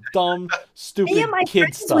film some dumb, stupid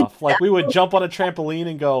kid stuff. Like we would jump on a trampoline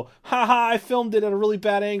and go, haha, I filmed it at a really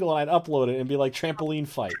bad angle. And I'd upload it and be like trampoline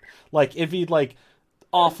fight. Like it'd be like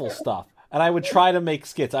awful stuff. And I would try to make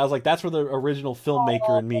skits. I was like, that's where the original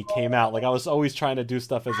filmmaker in me came out. Like I was always trying to do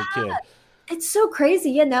stuff as a kid. It's so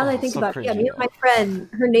crazy. Yeah, now that I think about it. Yeah, me and my friend,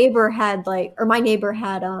 my neighbor had like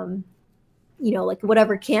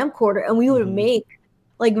whatever camcorder, and we would make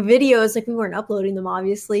like videos. Like we weren't uploading them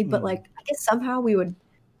obviously, but like I guess somehow we would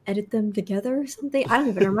edit them together or something. I don't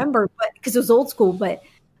even remember, but because it was old school. But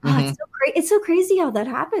it's so crazy how that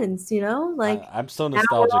happens. Like I'm so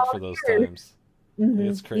nostalgic for those times.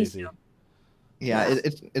 It's crazy. Yeah,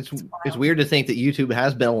 it's weird to think that YouTube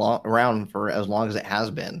has been around for as long as it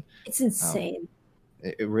has been. It's insane.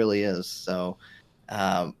 It really is. So,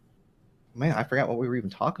 man, I forgot what we were even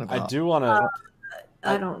talking about. I do want to.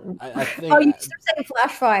 I don't. I think. You started saying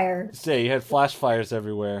flash fire. Yeah, you had flash fires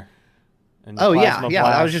everywhere. And yeah.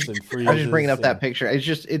 I was just bringing up that picture. It's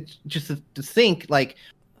just to think like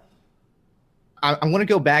I'm going to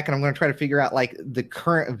go back and I'm going to try to figure out like the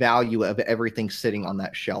current value of everything sitting on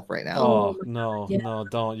that shelf right now. Oh no, no,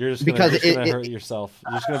 don't! You're just Because gonna hurt yourself.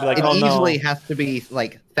 You're just gonna be like, it oh easily no. has to be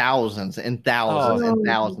like thousands and thousands and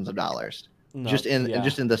thousands of dollars No, just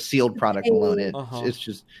in the sealed product alone.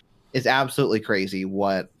 It's absolutely crazy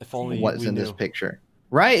what's in this picture.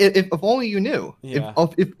 Right? If only you knew. Yeah.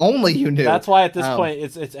 If only you knew. That's why at this point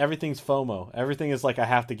it's everything's FOMO. Everything is like I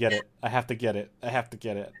have to get it. I have to get it. I have to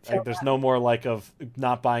get it. Like, there's no more like of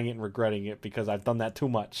not buying it and regretting it because I've done that too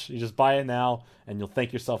much. You just buy it now and you'll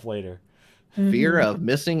thank yourself later. Fear of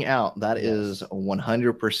missing out. That is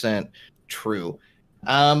 100% true.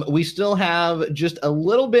 We still have just a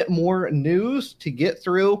little bit more news to get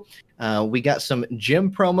through. We got some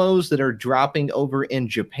gym promos that are dropping over in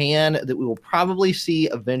Japan that we will probably see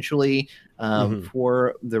eventually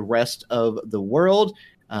for the rest of the world.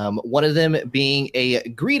 One of them being a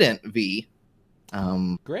Greedent V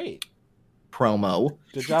Great promo.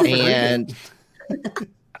 Good job. And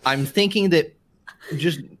I'm thinking that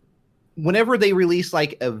just whenever they release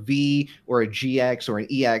like a V or a GX or an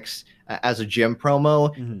EX as a gym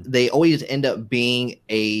promo, they always end up being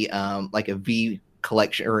a like a V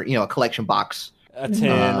collection or a collection box, a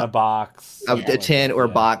tin, a box, a tin or a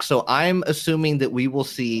box. So I'm assuming that we will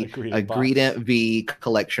see a Greedent V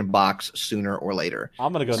collection box sooner or later.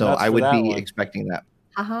 I'm gonna go. So nuts I would for that be one. expecting that.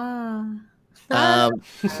 Aha.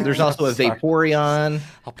 There's also a Vaporeon,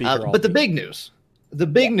 but the big news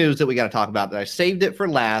that we got to talk about that I saved it for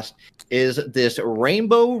last is this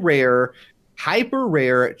Rainbow Rare Hyper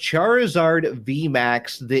Rare Charizard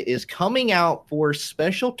VMAX that is coming out for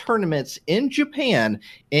special tournaments in Japan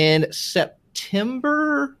in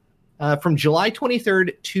September, from July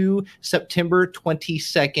 23rd to September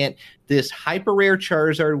 22nd. This Hyper Rare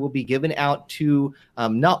Charizard will be given out to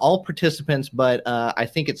not all participants, but I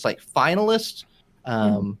think it's like finalists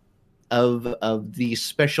of these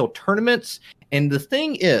special tournaments. And the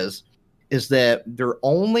thing is that they're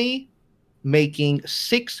only making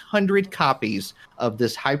 600 copies of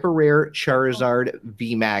this Hyper Rare Charizard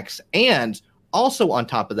VMAX. And also on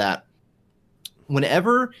top of that,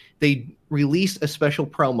 whenever they release a special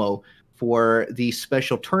promo for these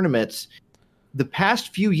special tournaments, the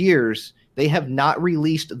past few years, they have not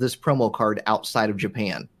released this promo card outside of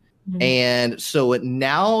Japan. And so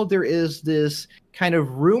now there is this kind of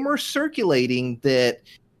rumor circulating that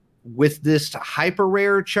with this Hyper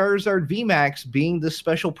Rare Charizard VMAX being the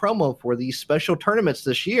special promo for these special tournaments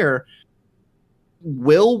this year,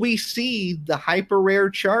 will we see the Hyper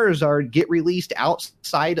Rare Charizard get released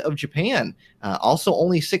outside of Japan? Also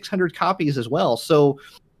only 600 copies as well. So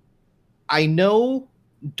I know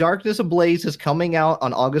Darkness Ablaze is coming out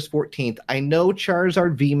on August 14th. I know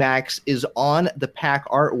Charizard VMAX is on the pack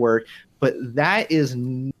artwork, but that is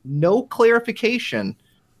no clarification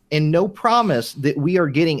and no promise that we are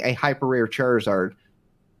getting a Hyper Rare Charizard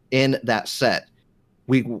in that set.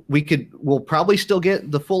 We'll probably still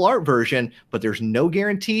get the full art version, but there's no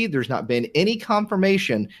guarantee. There's not been any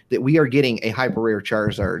confirmation that we are getting a Hyper Rare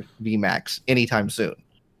Charizard VMAX anytime soon.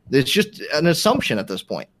 It's just an assumption at this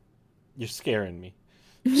point. You're scaring me.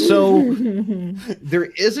 So there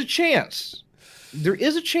is a chance. There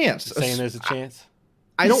is a chance. You're saying there's a chance?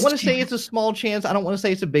 I don't want to say it's a small chance. I don't want to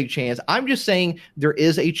say it's a big chance. I'm just saying there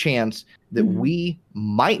is a chance that we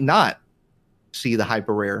might not see the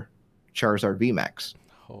Hyper Rare Charizard VMAX.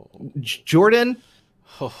 Jordan,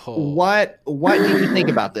 what do you think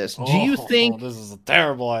about this? Do you think this is a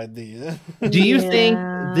terrible idea? Do you think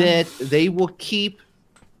that they will keep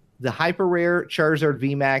the Hyper Rare Charizard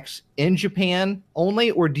VMAX in Japan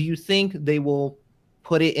only, or do you think they will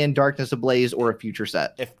put it in Darkness Ablaze or a future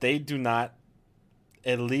set? If they do not,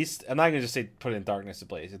 at least, I'm not going to just say put it in Darkness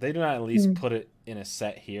Ablaze. If they do not at least put it in a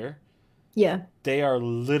set here, they are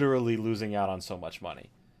literally losing out on so much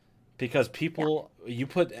money. Because people,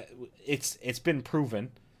 it's been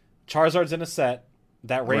proven, Charizard's in a set,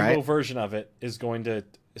 that rainbow version of it is going to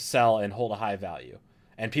sell and hold a high value.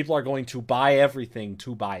 And people are going to buy everything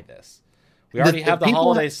to buy this. We already have the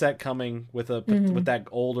holiday set coming with with that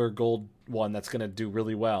older gold one that's going to do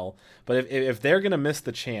really well. But if they're going to miss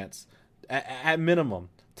the chance, at minimum,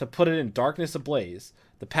 to put it in Darkness Ablaze,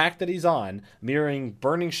 the pack that he's on, mirroring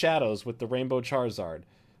Burning Shadows with the Rainbow Charizard,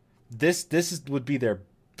 this would be their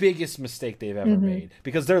biggest mistake they've ever made,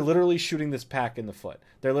 because they're literally shooting this pack in the foot.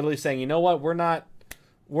 They're literally saying, you know what, we're not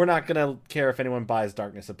gonna care if anyone buys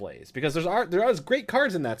Darkness Ablaze, because there are great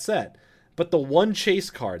cards in that set, but the one chase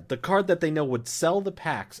card, the card that they know would sell the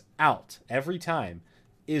packs out every time,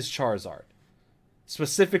 is Charizard.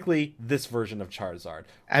 specifically this version of Charizard.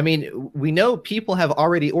 I mean, we know people have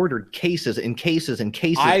already ordered cases and cases and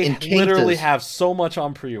cases I literally have so much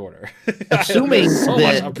on pre-order. Assuming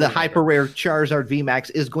that the hyper rare Charizard VMAX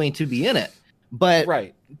is going to be in it. But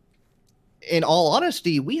right. In all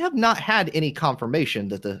honesty, we have not had any confirmation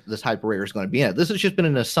that this hyper rare is going to be in it. This has just been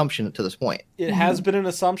an assumption to this point. It has been an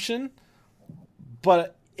assumption,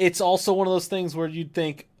 but it's also one of those things where you'd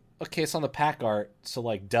think, okay, it's on the pack art, so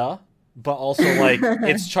like, duh. But also, like,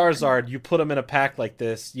 it's Charizard. You put them in a pack like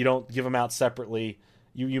this. You don't give them out separately.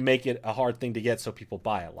 You make it a hard thing to get so people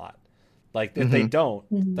buy a lot. Like, if they don't,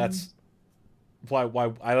 that's why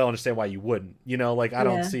I don't understand why you wouldn't. You know, like, I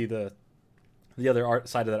don't see the other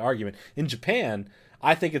side of that argument. In Japan,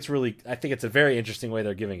 I think it's a very interesting way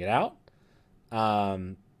they're giving it out.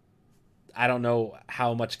 I don't know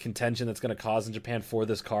how much contention that's going to cause in Japan for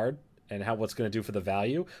this card and what's going to do for the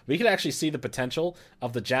value. We could actually see the potential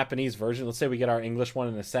of the Japanese version. Let's say we get our English one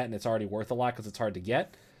in a set and it's already worth a lot because it's hard to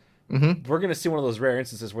get. We're going to see one of those rare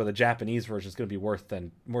instances where the Japanese version is going to be worth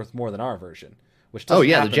more than our version. Which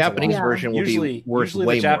the Japanese version will be worth way more.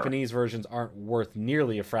 Usually the Japanese versions aren't worth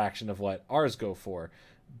nearly a fraction of what ours go for.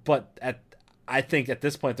 But I think at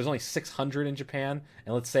this point, there's only 600 in Japan,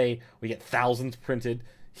 and let's say we get thousands printed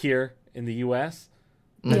here in the U.S.,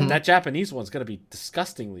 that Japanese one's going to be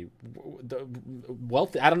disgustingly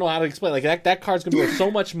wealthy. I don't know how to explain. Like that card's going to be worth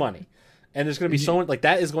so much money, and there's going to be so much. Like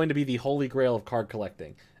that is going to be the holy grail of card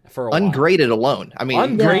collecting. For ungraded while. Alone. I mean,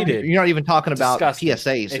 ungraded. You're not even talking about disgusting.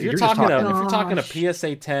 PSAs. If you're talking a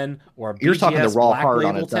PSA 10 or a BGS you're talking the raw Black card Label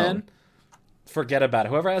on its 10, own. Forget about it.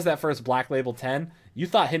 Whoever has that first Black Label 10, you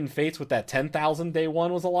thought Hidden Fates with that 10,000 day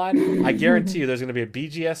one was a lie. I guarantee you, there's going to be a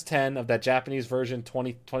BGS 10 of that Japanese version,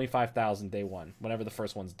 25,000 day one, whenever the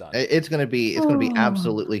first one's done. It's going to be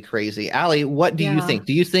absolutely crazy. Allie, what do you think?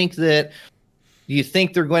 Do you think they're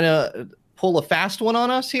going to pull a fast one on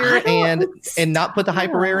us here and not put the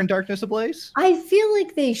hyper rare in Darkness Ablaze? I feel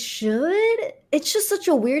like they should. It's just such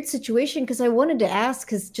a weird situation because I wanted to ask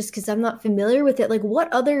because I'm not familiar with it. Like,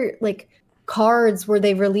 what other like cards where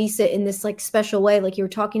they release it in this like special way, like you were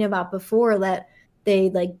talking about before, that they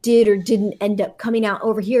like did or didn't end up coming out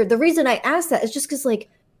over here? The reason I asked that is just because like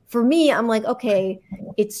for me, I'm like, okay,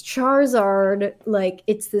 it's Charizard, like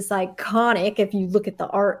it's this iconic, if you look at the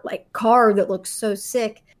art, like card that looks so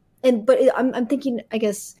sick. But I'm thinking, I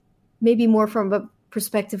guess, maybe more from a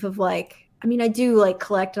perspective of like, I mean, I do like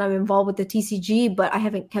collect and I'm involved with the TCG, but I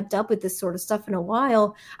haven't kept up with this sort of stuff in a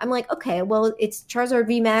while. I'm like, okay, well, it's Charizard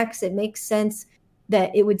VMAX. It makes sense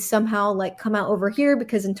that it would somehow like come out over here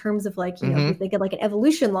because in terms of like, you know, if they get like an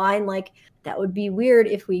evolution line, like that would be weird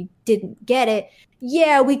if we didn't get it.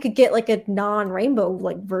 Yeah, we could get like a non-rainbow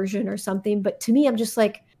like version or something. But to me, I'm just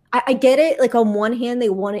like, I get it. Like on one hand, they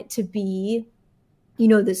want it to be, you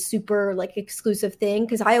know, this super like exclusive thing.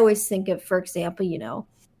 Cause I always think of, for example, you know,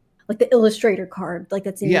 like the Illustrator card, like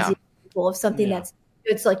that's an easy example of something that's,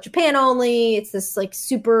 it's like Japan only. It's this like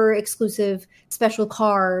super exclusive special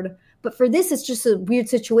card. But for this, it's just a weird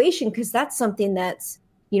situation because that's something that's,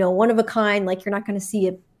 you know, one of a kind. Like you're not going to see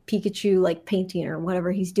a Pikachu like painting or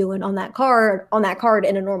whatever he's doing on that card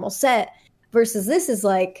in a normal set versus this is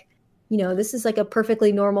like, you know, this is like a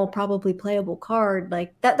perfectly normal, probably playable card.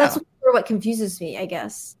 Like that's what confuses me, I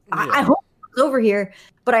guess. Yeah. I hope it's over here,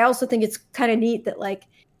 but I also think it's kind of neat that like,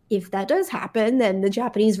 if that does happen, then the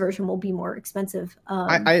Japanese version will be more expensive.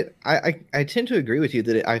 I tend to agree with you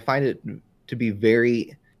that I find it to be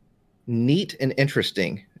very neat and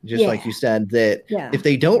interesting. Just like you said, that if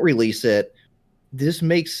they don't release it, this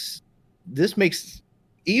makes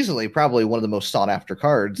easily probably one of the most sought after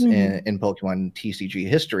cards in Pokemon TCG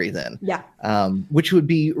history. Then, which would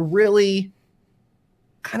be really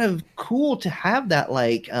kind of cool to have that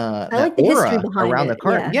like that aura around the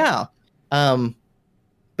card.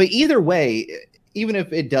 But either way, even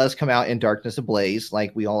if it does come out in Darkness Ablaze,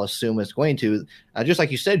 like we all assume it's going to, just like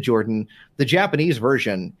you said, Jordan, the Japanese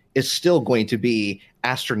version is still going to be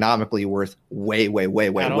astronomically worth way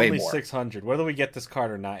more. 600. Whether we get this card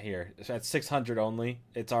or not here, at 600 only,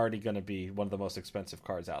 it's already going to be one of the most expensive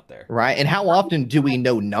cards out there. Right. And how often do we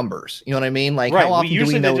know numbers? You know what I mean? Like, how often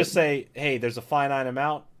usually do we know? They just say, hey, there's a finite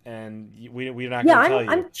amount. And we're not going to tell you.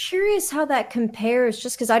 I'm curious how that compares,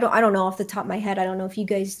 just because I don't know off the top of my head. I don't know if you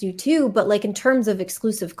guys do too, but like in terms of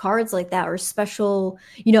exclusive cards like that or special,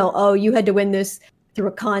 you know, oh, you had to win this through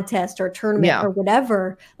a contest or a tournament or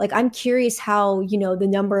whatever. Like I'm curious how, you know, the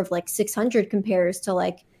number of like 600 compares to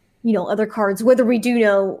like, you know, other cards, whether we do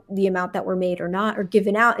know the amount that were made or not or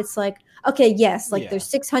given out. It's like, okay, yes, like there's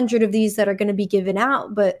 600 of these that are going to be given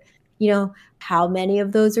out, but how many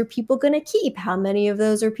of those are people going to keep? How many of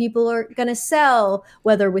those are people are going to sell,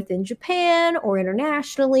 whether within Japan or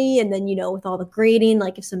internationally? And then, with all the grading,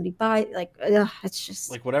 like if somebody buys, like, it's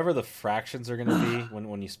just like whatever the fractions are going to be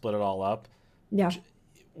when you split it all up. Yeah.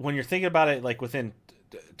 When you're thinking about it, like within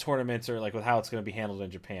tournaments or like with how it's going to be handled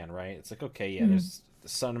in Japan, right? It's like, okay, yeah, there's a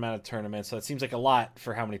certain amount of tournaments, so it seems like a lot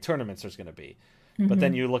for how many tournaments there's going to be. But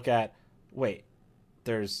then you look at, wait,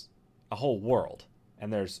 there's a whole world,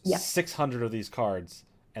 and there's 600 of these cards,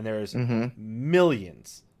 and there's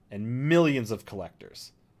millions and millions of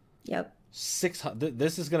collectors. Yep. 600.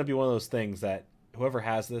 This is going to be one of those things that whoever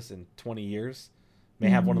has this in 20 years may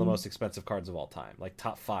have one of the most expensive cards of all time, like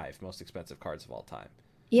top 5 most expensive cards of all time.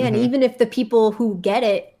 Yeah, and even if the people who get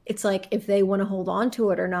it, it's like if they want to hold on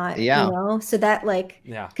to it or not. Yeah. So that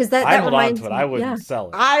because that I'd hold on reminds to it. me, I wouldn't sell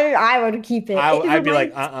it. I would keep it. I'd be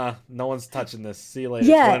like, no one's touching this. See you later.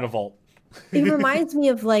 It's going in a vault. It reminds me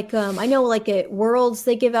of like I know like at Worlds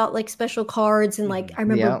they give out like special cards, and like I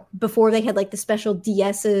remember before they had like the special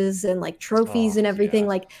DSs and like trophies and everything,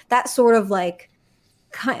 like that sort of like.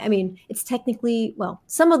 I mean, it's technically, well,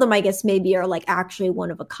 some of them I guess maybe are like actually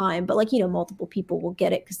one of a kind, but like multiple people will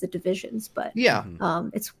get it because the divisions. But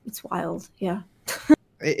it's wild. Yeah,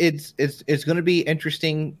 it's going to be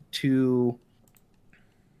interesting to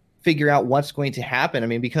figure out what's going to happen. I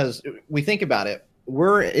mean, because we think about it,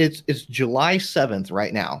 it's July 7th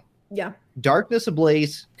right now. Yeah, Darkness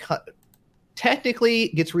Ablaze technically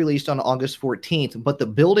gets released on August 14th, but the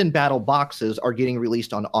build and battle boxes are getting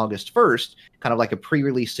released on August 1st, kind of like a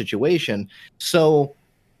pre-release situation. So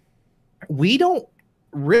we don't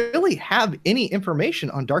really have any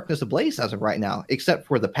information on Darkness Ablaze as of right now, except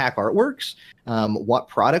for the pack artworks, what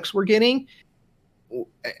products we're getting.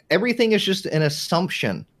 Everything is just an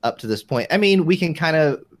assumption up to this point. I mean, we can kind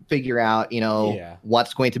of figure out,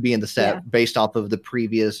 what's going to be in the set based off of the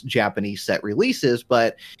previous Japanese set releases,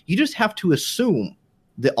 but you just have to assume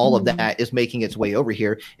that all of that is making its way over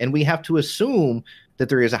here, and we have to assume that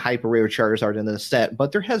there is a hyper rare Charizard in the set,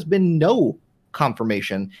 but there has been no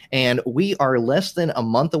confirmation, and we are less than a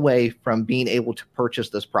month away from being able to purchase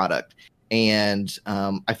this product, and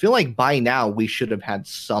I feel like by now we should have had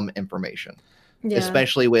some information,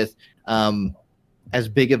 especially with as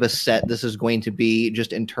big of a set this is going to be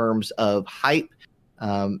just in terms of hype,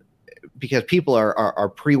 because people are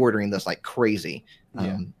pre-ordering this like crazy,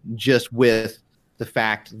 just with the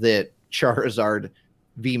fact that Charizard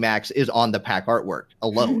VMAX is on the pack artwork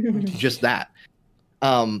alone, just that.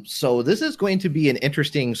 So this is going to be an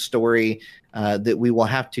interesting story that we will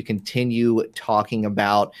have to continue talking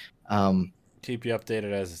about. Keep you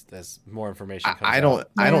updated as more information comes I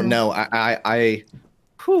don't know.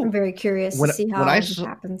 I'm very curious to see how this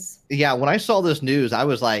happens. Yeah, when I saw this news, I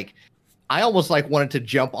was like, I almost like wanted to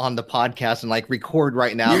jump on the podcast and like record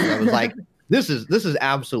right now. I was like, this is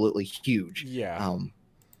absolutely huge. Yeah.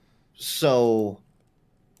 So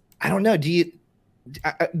I don't know.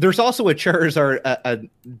 There's also a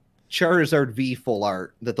Charizard V full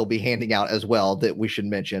art that they'll be handing out as well that we should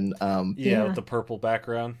mention. With the purple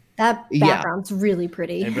background. That background's really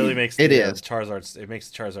pretty. It really makes Charizard's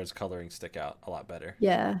Charizard's coloring stick out a lot better.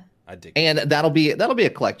 Yeah. I dig. And that'll be a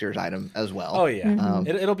collector's item as well. Oh yeah.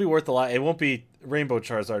 It'll be worth a lot. It won't be Rainbow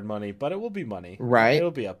Charizard money, but it will be money. Right.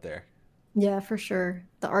 It'll be up there. Yeah, for sure.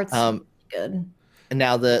 The art's good. And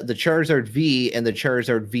now the Charizard V and the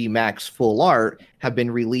Charizard V Max full art have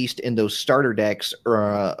been released in those starter decks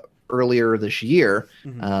earlier this year.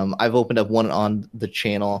 I've opened up one on the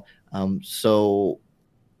channel. So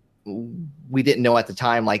we didn't know at the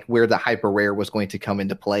time like where the hyper rare was going to come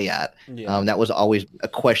into play at. That was always a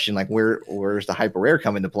question, like where's the hyper rare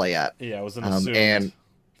come into play at? Yeah, it was an assumed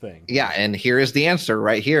thing. Yeah, and here is the answer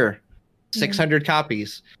right here. 600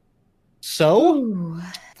 copies. So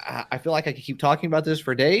I feel like I could keep talking about this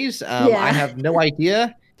for days. I have no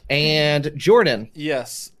idea. And Jordan.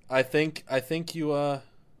 Yes, I think you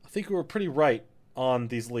were pretty right on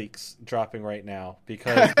these leaks dropping right now,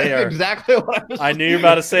 because they are exactly what I knew you were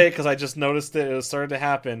about to say it because I just noticed it was starting to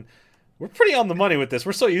happen. We're pretty on the money with this.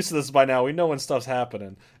 We're so used to this by now. We know when stuff's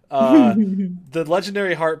happening. The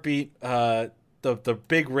legendary heartbeat, the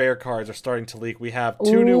big rare cards are starting to leak. We have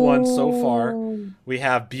 2 new ones so far. We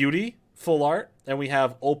have Beauty full art and we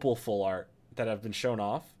have Opal full art that have been shown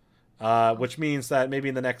off. Which means that maybe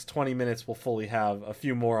in the next 20 minutes we'll fully have a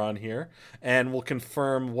few more on here, and we'll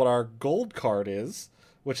confirm what our gold card is,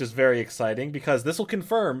 which is very exciting because this will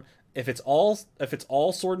confirm if it's all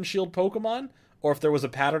Sword and Shield Pokemon or if there was a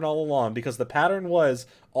pattern all along, because the pattern was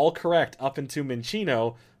all correct up into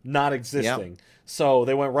Minccino not existing. So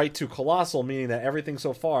they went right to Colossal, meaning that everything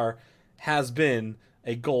so far has been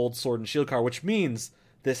a gold Sword and Shield card, which means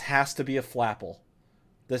this has to be a Flapple.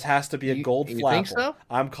 This has to be a gold you Flapple. think so?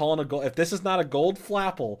 I'm calling a gold. If this is not a gold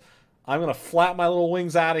Flapple, I'm going to flap my little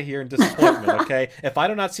wings out of here in disappointment, okay? If I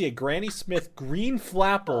do not see a Granny Smith green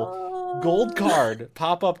Flapple gold card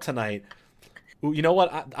pop up tonight, you know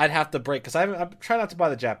what? I'd have to break, because I'm trying not to buy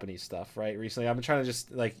the Japanese stuff, right? Recently, I've been trying to just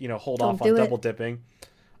hold off on double dipping.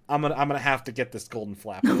 I'm gonna have to get this golden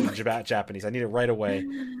Flapple in Japanese. I need it right away.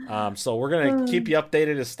 So we're gonna keep you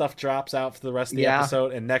updated as stuff drops out for the rest of the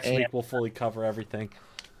episode, and next week we'll fully cover everything.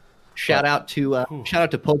 Shout out to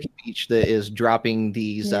Poke Beach that is dropping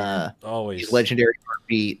these these legendary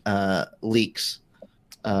heartbeat leaks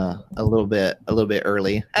a little bit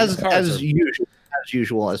early, as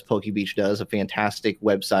usual as Poke Beach does. A fantastic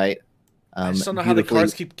website. I just don't know how the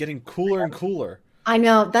cards keep getting cooler and cooler. I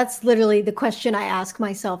know, that's literally the question I ask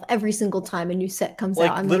myself every single time a new set comes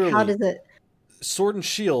out. I'm like, how does it? Sword and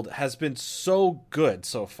Shield has been so good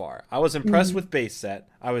so far. I was impressed with base set.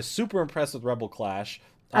 I was super impressed with Rebel Clash.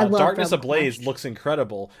 Darkness Ablaze looks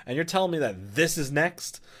incredible, and you're telling me that this is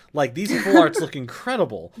next? Like, these full arts look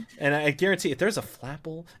incredible, and I guarantee if there's a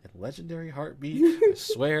Flapple and Legendary Heartbeat, I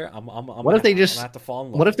swear I'm gonna have to fall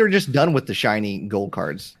in love. What if they're just done with the shiny gold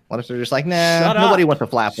cards? What if they're just like, nah, nobody wants a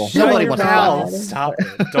Flapple. Nobody wants a Flapple. Stop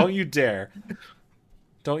it! Don't you dare!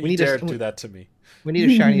 Don't you dare do that to me. We need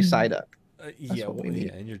a shiny side up.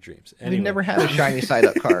 In your dreams. Anyway. We've never had a shiny side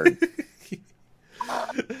up card.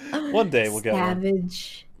 One day we'll get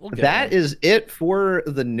Savage. one. That is it for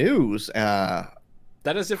the news. That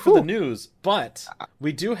is it for the news, but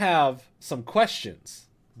we do have some questions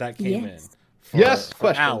that came in.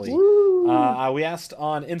 For Allie. We asked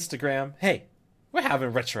on Instagram, hey, we're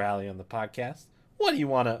having Retro Allie on the podcast. What do you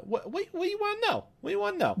want to what do you want to know? What do you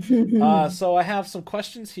want to know? So I have some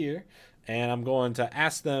questions here, and I'm going to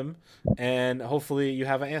ask them, and hopefully you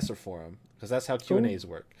have an answer for them, because that's how Q&As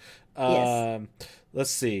work. Yes. Let's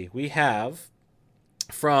see. We have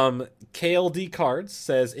from KLD Cards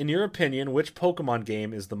says, in your opinion, which Pokemon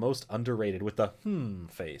game is the most underrated, with the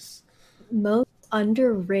face? Most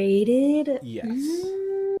underrated? Yes.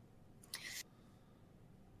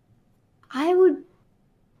 I would,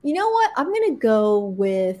 you know what? I'm going to go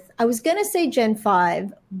with, I was going to say Gen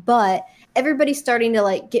 5, but everybody's starting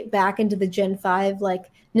to get back into the Gen 5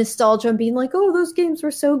 nostalgia and being like, oh, those games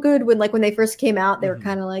were so good when they first came out. They were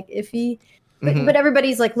kind of iffy. But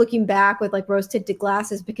everybody's looking back with rose-tinted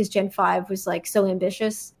glasses, because Gen 5 was so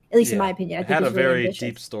ambitious, at least in my opinion. I think had it a was really very ambitious.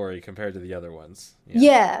 deep story compared to the other ones.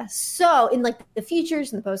 Yeah. So in the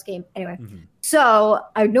features and the post game, anyway. So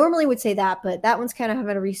I normally would say that, but that one's kind of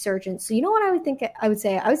having a resurgence. So you know what I would think? I would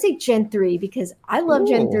say Gen 3, because I love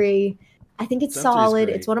Gen 3. I think it's solid.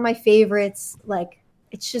 It's one of my favorites.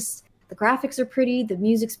 It's just, the graphics are pretty, the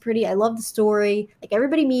music's pretty. I love the story.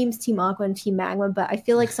 Everybody memes Team Aqua and Team Magma, but I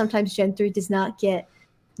feel sometimes Gen 3 does not get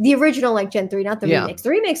the original Gen 3, not the remakes. The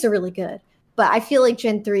remakes are really good, but I feel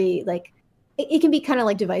Gen 3 it can be kind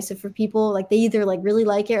of divisive for people. They either really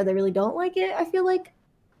like it or they really don't like it, I feel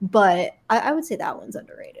but I would say that one's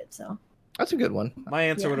underrated. So that's a good one. My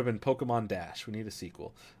answer would have been Pokemon Dash. We need a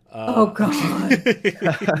sequel. Oh god.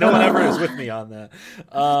 No one ever is with me on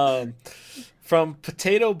that. From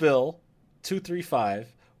Potato Bill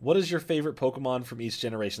 235, what is your favorite Pokemon from each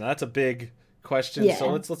generation? Now, that's a big question. Yeah. So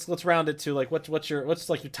let's round it to what's your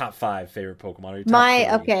top 5 favorite Pokemon? Or your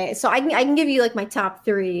top 3? Okay, so I can give you my top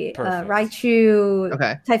 3. Perfect.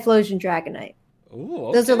 Raichu, Typhlosion, Dragonite. Ooh,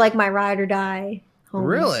 okay. Those are my ride or die homes.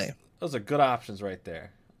 Really? Those are good options right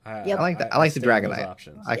there. I like that. I like the Dragonite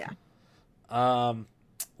options. Yeah.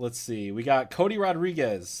 Let's see. We got Cody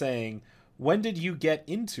Rodriguez saying, when did you get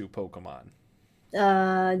into Pokemon?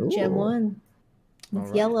 Gen 1.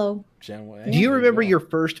 It's yellow. Gen 1. Do you remember your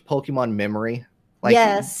first Pokemon memory?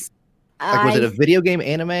 Yes. Was it a video game,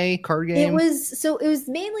 anime, card game? It was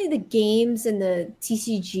mainly the games and the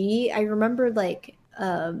TCG. I remember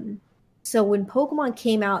so when Pokemon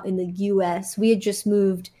came out in the US, we had just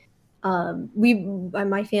moved.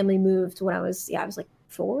 My family moved when I was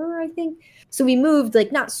 4, I think. So we moved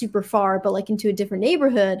not super far, but into a different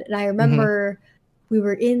neighborhood. And I remember we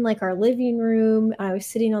were in our living room, and I was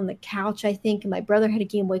sitting on the couch, I think, and my brother had a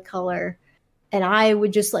Game Boy Color, and I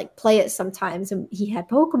would just play it sometimes, and he had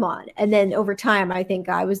Pokemon. And then over time, I think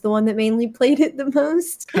I was the one that mainly played it the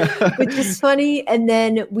most, which is funny. And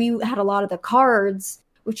then we had a lot of the cards,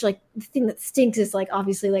 which the thing that stinks is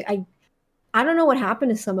obviously I don't know what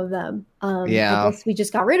happened to some of them. I guess we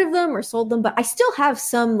just got rid of them or sold them, but I still have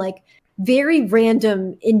some very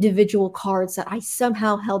random individual cards that I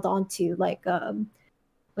somehow held on to.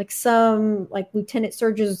 like some like Lieutenant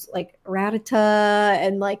Surge's like Rattata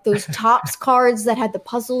and like those Tops cards that had the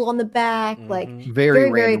puzzle on the back, like very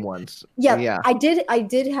random ones. Yeah, I did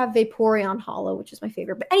have Vaporeon Hollow, which is my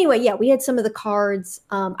favorite. But anyway, yeah, we had some of the cards.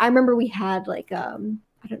 I remember we had like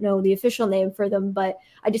I don't know the official name for them, but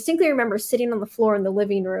I distinctly remember sitting on the floor in the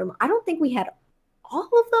living room. I don't think we had all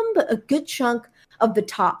of them, but a good chunk of the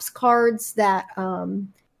Tops cards that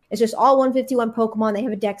it's just all 151 Pokemon. They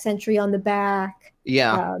have a dex entry on the back.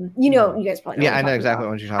 Yeah. You know, you guys probably know. Yeah, I know exactly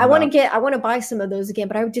what you're talking about. I want to buy some of those again,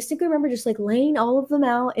 but I distinctly remember just like laying all of them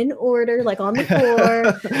out in order, like on the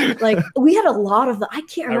floor. Like we had a lot of them. I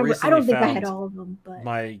can't remember. I don't think I had all of them, but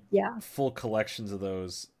my full collections of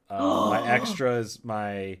those. My extras,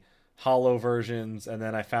 my hollow versions, and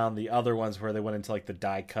then I found the other ones where they went into like the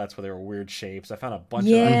die cuts where they were weird shapes. I found a bunch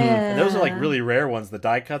of them. And those are like really rare ones, the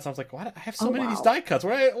die cuts. I was like, why? I have so many of these die cuts.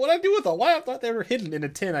 What do I do with them? Why? I thought they were hidden in a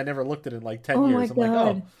tin. I never looked at it in like 10 years. I'm like,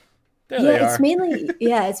 oh, there they are.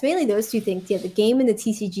 It's mainly those two things. Yeah, the game and the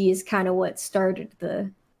TCG is kind of what started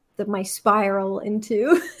the my spiral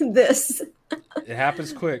into this. It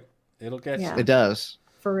happens quick. It'll get you. It does.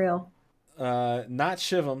 For real. Not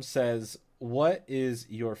Shivam says, what is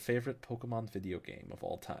your favorite Pokemon video game of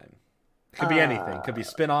all time? Could be anything. Could be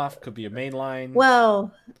spin-off. Could be a mainline.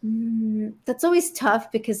 Well, that's always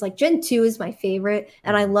tough because like Gen 2 is my favorite.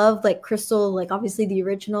 And I love like Crystal, like obviously the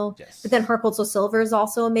original. Yes. But then Heart Gold Soul Silver is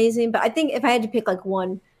also amazing. But I think if I had to pick like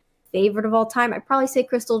one favorite of all time, I'd probably say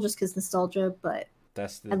Crystal just because nostalgia. But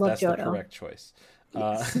that's the correct choice.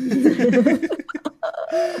 Yes.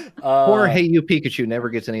 Poor Hey You Pikachu never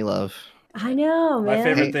gets any love. I know, man. My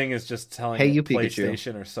favorite thing is just telling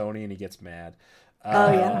PlayStation or Sony, and he gets mad.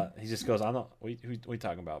 He just goes, "I'm not. What are you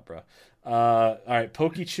talking about, bro?" All right,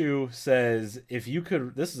 Pokechew says, "If you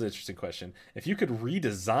could, this is an interesting question. If you could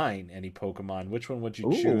redesign any Pokemon, which one would you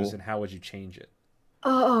choose, and how would you change it?"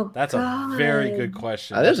 Oh, that's a very good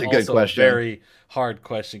question. That is a good question. A very hard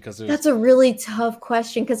question because that's a really tough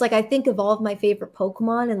question because, like, I think of all of my favorite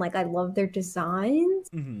Pokemon, and like, I love their designs.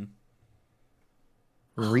 Mm-hmm.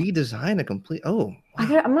 Redesign a complete. Oh, I'm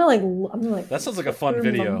gonna like. That sounds like a fun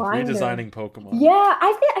video. Redesigning Pokemon. Yeah,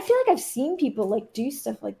 I feel like I've seen people like do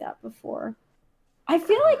stuff like that before. I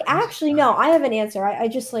feel like actually no, I have an answer. I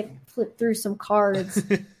just like flipped through some cards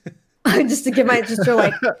just to give my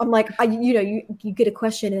I'm like you get a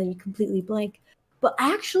question and then you completely blank. But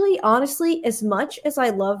actually, honestly, as much as I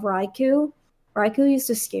love Raikou used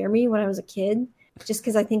to scare me when I was a kid. Just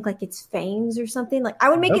because I think like it's fangs or something. Like I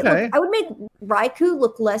would make I would make Raikou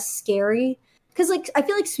look less scary. Because like I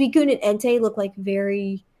feel like Suicune and Entei look like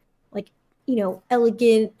very like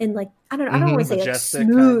elegant and like I don't want to say like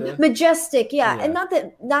smooth, kinda. Majestic, yeah. And not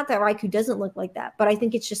that Raikou doesn't look like that, but I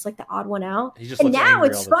think it's just like the odd one out. And now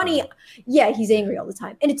it's funny. Yeah, he's angry all the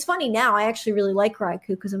time. And it's funny now. I actually really like Raikou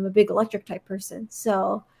because I'm a big electric type person.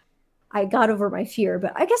 So I got over my fear.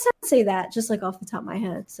 But I guess I'd say that just like off the top of my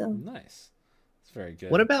head. So nice. Very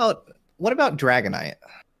good. What about Dragonite?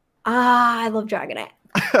 I love Dragonite.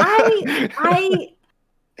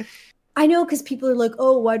 I know because people are like,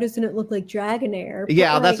 oh, why doesn't it look like Dragonair? But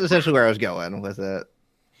yeah, that's essentially where I was going with it.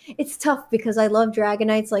 It's tough because I love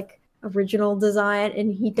Dragonite's like original design,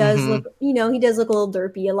 and he does look, he does look a little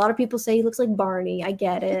derpy. A lot of people say he looks like Barney. I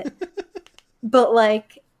get it, but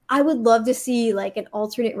like, I would love to see like an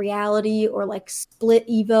alternate reality or like split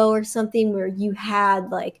Evo or something where you had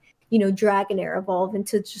like. Dragonair evolve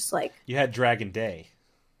into just like you had Dragon Day.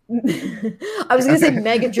 I was gonna say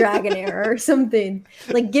Mega Dragonair or something.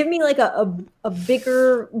 Like give me like a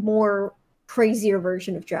bigger, more crazier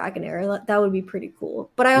version of Dragonair. That would be pretty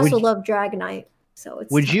cool. But I also love Dragonite. So it's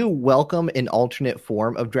would you welcome an alternate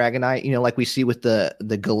form of Dragonite? Like we see with the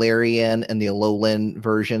Galarian and the Alolan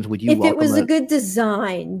versions. Would you? If it was a good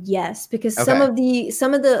design, yes, because some of the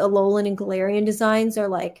Alolan and Galarian designs are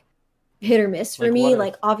like. Hit or miss for me.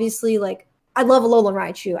 Like obviously, like I love Alolan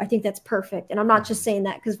Raichu. I think that's perfect, and I'm not just saying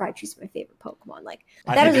that because Raichu's my favorite Pokemon. Like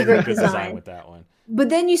that is a great design with that one. But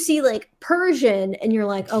then you see like Persian, and you're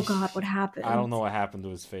like, oh god, what happened? I don't know what happened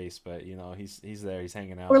to his face, but he's there, he's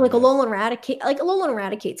hanging out. Or like Alolan Raticate. Like Alolan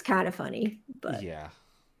Eradicate's kind of funny, but yeah.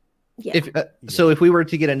 So if we were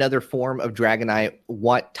to get another form of Dragonite,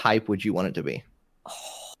 what type would you want it to be?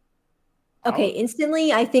 Okay,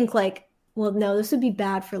 instantly, I think like. Well, no, this would be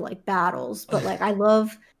bad for like battles, but like I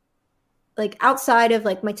love like outside of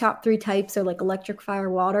like my top 3 types are like electric, fire,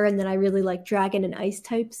 water, and then I really like dragon and ice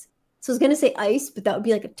types. So I was gonna say ice, but that would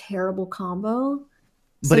be like a terrible combo.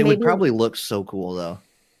 But it would probably look so cool though.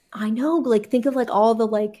 I know, like think of like all the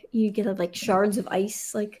like you get like shards of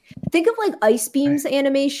ice. Like think of like Ice Beam's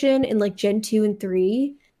animation in like Gen 2 and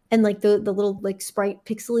 3. and like the little like sprite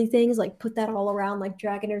pixely things, like put that all around like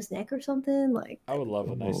Dragonair's neck or something. Like I would love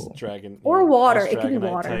a nice dragon or water. Nice it could be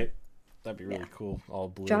Dragonite water. type. That'd be really cool. All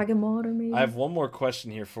blue. Dragon water, maybe. I have one more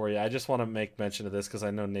question here for you. I just want to make mention of this because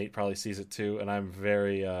I know Nate probably sees it too, and I'm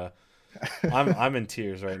very I'm in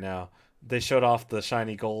tears right now. They showed off the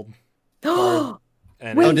shiny gold card,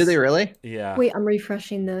 and Oh, did they really? yeah. Wait, I'm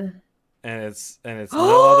refreshing the. And it's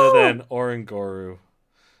no other than Oranguru,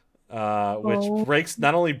 which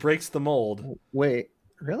not only breaks the mold. Wait,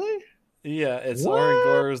 really? Yeah, it's What?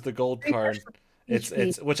 Oranguru's the gold card.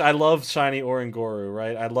 It's which I love shiny Oranguru,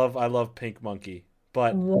 right? I love Pink Monkey,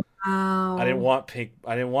 but Wow. I didn't want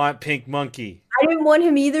Pink Monkey. I didn't want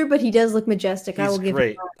him either, but he does look majestic. I He's will give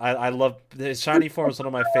great. him I love his shiny form is one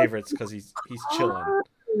of my favorites because he's chilling.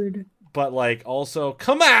 that. But like also,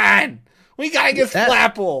 come on, we gotta get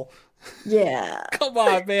Flapple. Yeah. Come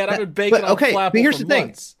on, man. I've been baking on Flapple but here's for the thing.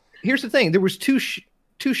 months. Here's the thing. There was two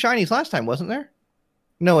shinies last time, wasn't there?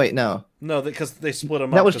 No, wait, no. No, because they split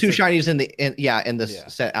them up. That was two shinies in the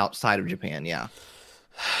set outside of Japan, yeah.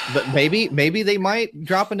 But maybe they might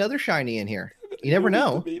drop another shiny in here. You never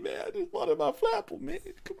know. Me, man. I just wanted my Flapple, man.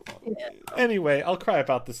 Come on. Man. Anyway, I'll cry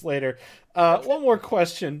about this later. One more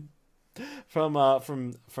question from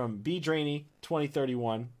B Drainy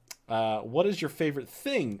 2031. What is your favorite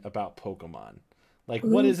thing about Pokemon? Like,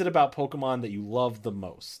 what is it about Pokemon that you love the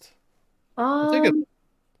most?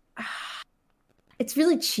 It's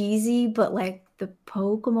really cheesy, but like the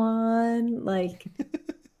Pokemon, like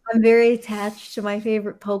I'm very attached to my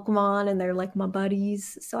favorite Pokemon, and they're like my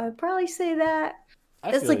buddies. So I'd probably say that.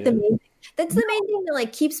 That's like the main. That's the main thing that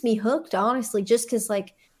like keeps me hooked, honestly. Just because,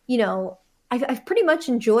 like, you know, I've pretty much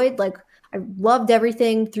enjoyed, like, I loved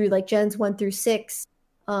everything through like Gens 1 through 6.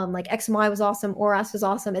 Like X and Y was awesome, Oras was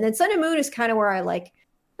awesome, and then Sun and Moon is kind of where I like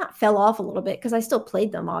not fell off a little bit because I still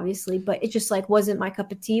played them, obviously, but it just like wasn't my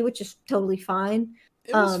cup of tea, which is totally fine.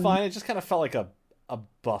 It was fine. It just kind of felt like a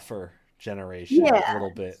buffer generation a little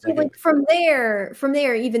bit. So like from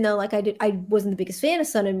there, even though like I wasn't the biggest fan of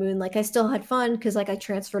Sun and Moon, like I still had fun because like I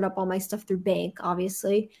transferred up all my stuff through Bank,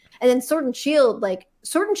 obviously. And then Sword and Shield,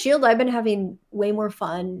 I've been having way more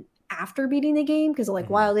fun after beating the game because of like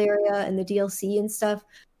Wild Area and the DLC and stuff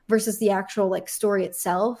versus the actual like story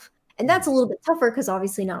itself. And that's a little bit tougher because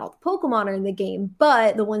obviously not all the Pokemon are in the game,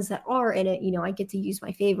 but the ones that are in it, you know, I get to use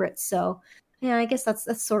my favorites. So yeah, I guess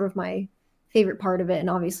that's sort of my favorite part of it, and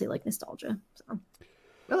obviously like nostalgia. So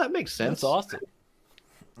well, that makes sense. That's awesome.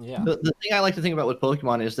 Yeah. The thing I like to think about with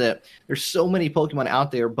Pokemon is that there's so many Pokemon out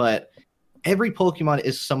there, but every Pokemon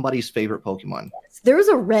is somebody's favorite Pokemon. There was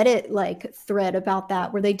a Reddit like thread about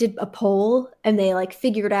that where they did a poll and they like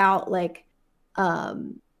figured out like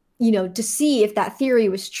you know, to see if that theory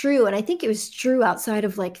was true. And I think it was true outside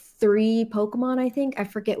of like 3 Pokemon, I think. I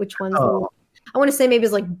forget which ones. I want to say maybe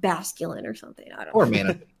it's like Basculin or something. I don't know. Or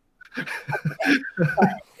Mana.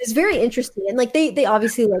 It's very interesting. And like they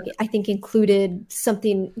obviously like I think included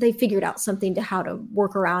something, they figured out something to how to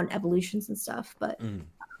work around evolutions and stuff. But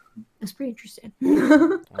it's pretty interesting.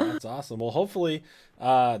 Well, that's awesome. Well, hopefully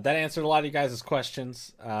that answered a lot of you guys'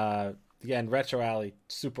 questions. Again, Retro Alley,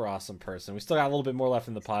 super awesome person. We still got a little bit more left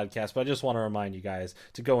in the podcast, but I just want to remind you guys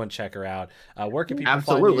to go and check her out. Where can people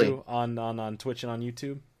find you on Twitch and on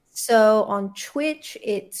YouTube? So on Twitch,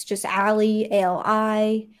 it's just Alley,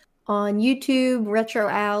 Ali. On YouTube, Retro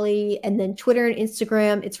Alley, and then Twitter and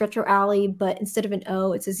Instagram, it's Retro Alley, but instead of an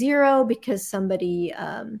O, it's a 0 because somebody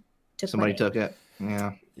took it.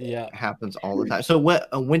 Yeah, it happens all the time. So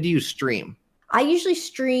when do you stream? I usually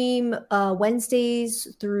stream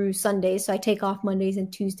Wednesdays through Sundays, so I take off Mondays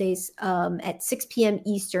and Tuesdays at 6 p.m.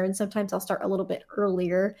 Eastern. Sometimes I'll start a little bit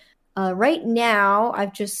earlier. Right now, I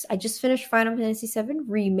just finished Final Fantasy VII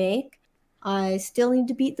Remake. I still need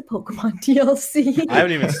to beat the Pokemon DLC. I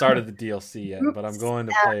haven't even started the DLC yet, but I'm going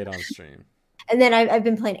to play it on stream. And then I've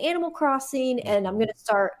been playing Animal Crossing, and I'm going to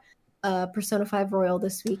start Persona 5 Royal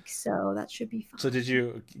this week, so that should be fun. So did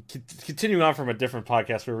you, continuing on from a different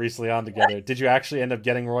podcast we were recently on together, did you actually end up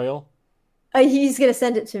getting Royal? He's going to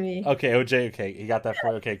send it to me. Okay, OJ, okay, he got that for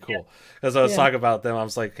okay, cool. Because I was talking about them, I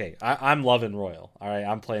was like, okay, I'm loving Royal. All right,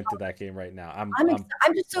 I'm playing through that game right now. I'm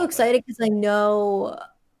just so excited because I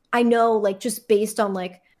know, like, just based on,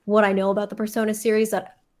 like, what I know about the Persona series,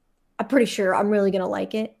 that I'm pretty sure I'm really going to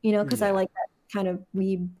like it, you know, because I like that kind of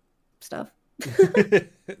weeb stuff.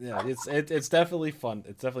 Yeah, it's definitely fun.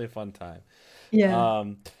 It's definitely a fun time. Yeah.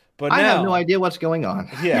 But I have no idea what's going on.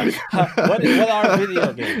 Yeah. What are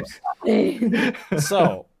video games?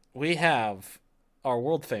 So we have our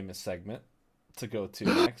world famous segment to go to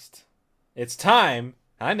next. It's time.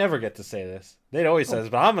 I never get to say this. Nate always says,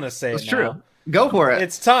 but I'm going to say it now. True. Go for it.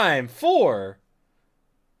 It's time for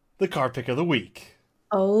the card pick of the week.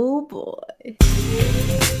 Oh boy. Card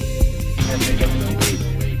pick of the week.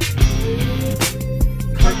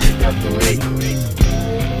 Card pick of the week.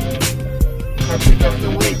 Card pick of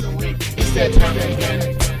the week. It's that time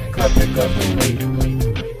again. Card pick of the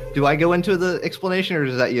week. Do I go into the explanation, or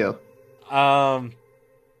is that you? I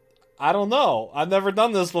don't know. I've never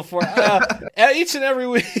done this before. Each and every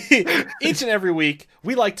week,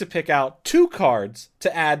 we like to pick out 2 cards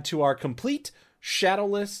to add to our complete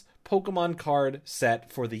shadowless Pokemon card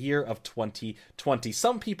set for the year of 2020.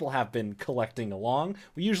 Some people have been collecting along.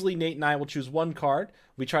 Nate and I will choose 1 card.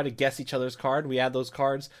 We try to guess each other's card. We add those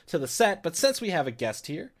cards to the set. But since we have a guest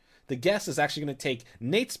here, the guest is actually going to take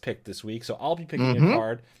Nate's pick this week. So I'll be picking a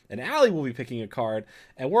card, and Allie will be picking a card,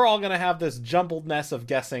 and we're all going to have this jumbled mess of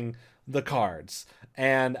guessing the cards.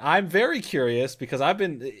 And I'm very curious because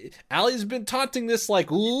Allie's been taunting this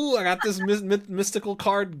like, ooh, I got this mystical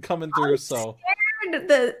card coming through. So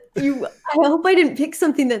I hope I didn't pick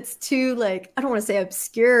something that's too, like, I don't want to say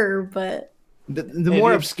obscure, but The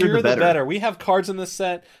more obscure, the better. We have cards in this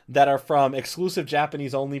set that are from exclusive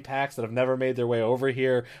Japanese only packs that have never made their way over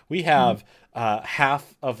here. We have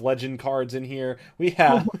half of Legend cards in here. We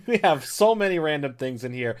have so many random things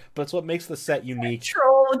in here, but it's what makes the set unique.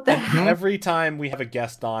 Every time we have a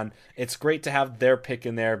guest on, it's great to have their pick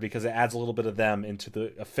in there because it adds a little bit of them into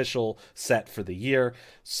the official set for the year.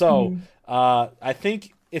 So I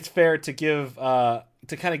think it's fair to give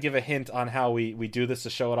to kind of give a hint on how we do this to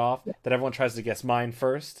show it off, that everyone tries to guess mine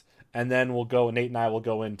first, and then Nate and I will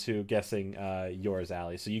go into guessing yours,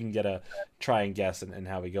 Allie. So you can get a try and guess and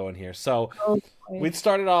how we go in here. So we'd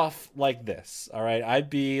start it off like this. All right. I'd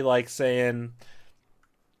be like saying,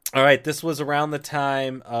 all right, this was around the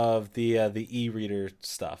time of the e-reader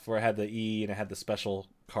stuff where it had the E and it had the special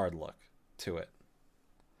card look to it.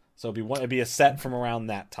 So it'd be a set from around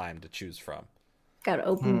that time to choose from. Got to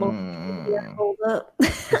open both. Hold up.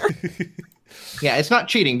 Yeah, it's not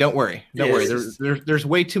cheating. Don't worry. Don't worry. There's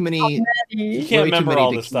way too many. You can't remember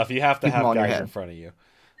all this stuff. You have to have guys in front of you.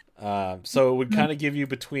 So it would kind of give you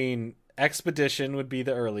between Expedition would be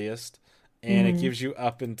the earliest, and it gives you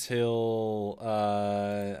up until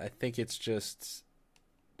I think it's just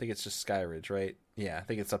Skyridge, right? Yeah, I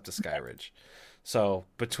think it's up to Skyridge. So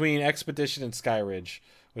between Expedition and Skyridge,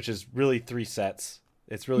 which is really 3 sets,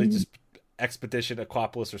 it's really just Expedition,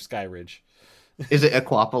 Aquapolis, or Skyridge. Is it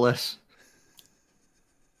Aquapolis?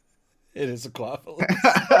 It is Aquapolis.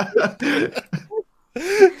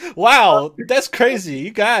 Wow, that's crazy. You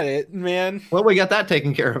got it, man. Well, we got that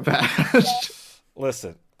taken care of fast.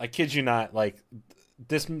 Listen, I kid you not. Like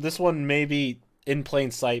this one may be in plain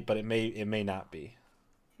sight, but it may not be.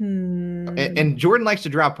 And Jordan likes to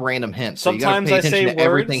drop random hints. Sometimes so you I say words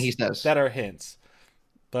everything he says that are hints.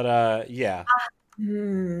 But yeah.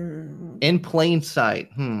 In plain sight.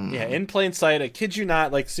 Yeah, in plain sight. I kid you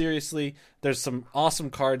not. Like seriously, there's some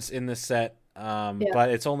awesome cards in this set. But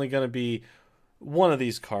it's only going to be one of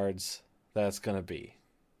these cards that's going to be,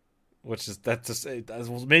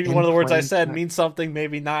 maybe one of the words I said means something,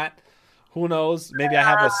 maybe not. Who knows? Maybe I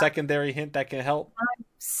have a secondary hint that can help. I'm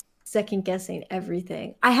second guessing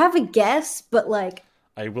everything. I have a guess, but like,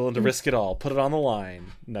 are you willing to risk it all? Put it on the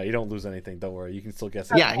line. No, you don't lose anything. Don't worry. You can still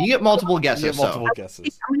guess it. Yeah, you get multiple guesses. I'm going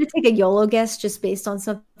to take a YOLO guess just based on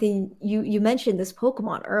something you mentioned this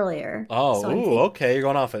Pokemon earlier. Oh, so okay. You're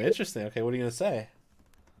going off an interesting. Okay, what are you going to say?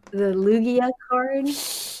 The Lugia card.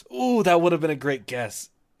 Ooh, that would have been a great guess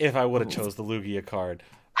if I would have chose the Lugia card.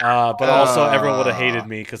 But also, everyone would have hated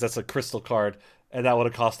me because that's a crystal card, and that would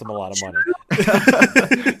have cost them a lot of money.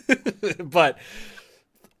 But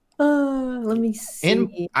let me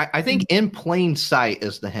see. I think in plain sight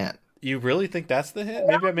is the hint. You really think that's the hint?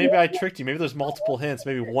 Maybe I tricked you. Maybe there's multiple hints.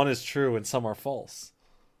 Maybe one is true and some are false.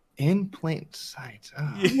 In plain sight.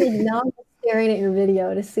 Oh. Now I'm staring at your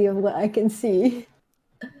video to see what I can see.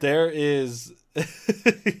 There is.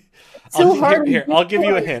 Hard. Here, I'll give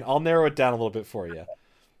you a hint. I'll narrow it down a little bit for you.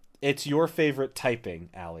 It's your favorite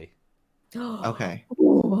typing, Allie. Okay.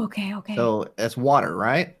 Ooh, okay. So it's water,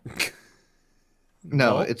 right?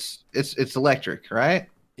 No, it's electric, right?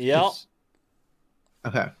 Yep.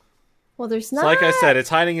 Okay. Well, there's not. So like I said, it's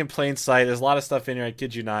hiding in plain sight. There's a lot of stuff in here. I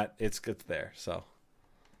kid you not. It's there. So.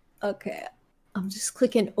 Okay. I'm just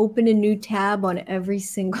clicking open a new tab on every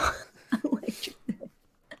single electric.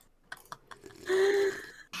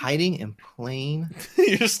 Hiding in plain.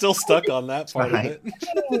 You're still stuck on that part of it.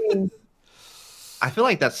 I feel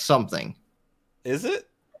like that's something. Is it?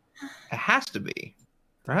 It has to be,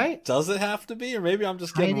 right? Does it have to be, or maybe I'm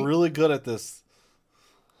just getting really good at this?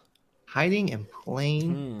 Hiding in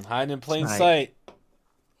plain. Hiding in plain sight,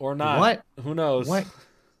 or not? What? Who knows? What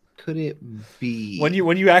could it be? When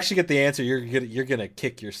you actually get the answer, you're gonna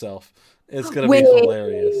kick yourself. It's gonna Wait. be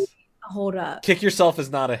hilarious. Hold up. Kick yourself is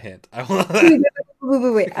not a hint.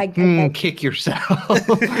 Wait. I get that. Kick yourself.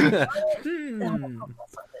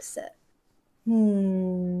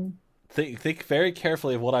 Think very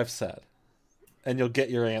carefully of what I've said, and you'll get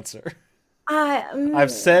your answer.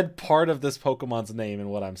 I've said part of this Pokemon's name in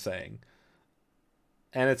what I'm saying,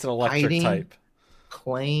 and it's an electric Hiding. type.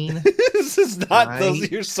 Plane. This is not Right.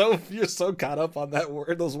 those. You're so caught up on that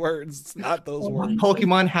word. Those words. It's not those words.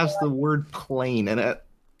 Pokemon has the word plane in it.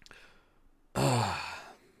 I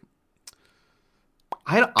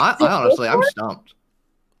honestly, I'm stumped.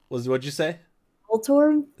 What'd you say?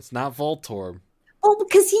 Voltorb? It's not Voltorb. Oh,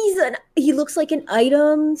 because he looks like an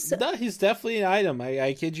item. So... No, he's definitely an item.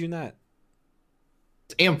 I kid you not.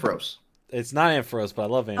 It's Ampharos. It's not Ampharos, but I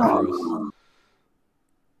love Ampharos.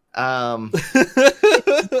 Oh.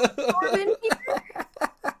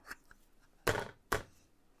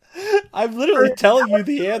 I'm literally telling you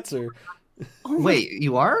the answer. Wait,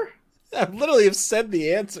 you are? I literally have said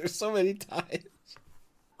the answer so many times.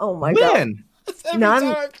 Oh my god. Man, That's every None-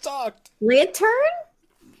 time I've talked. Lantern?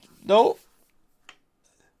 Nope.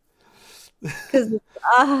 Because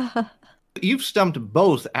you've stumped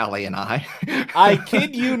both Allie and I. I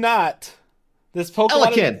kid you not. This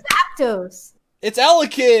Pokemon. Elekid. Zapdos. It's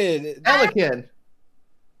Elekid. Elekid.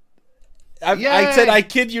 I said I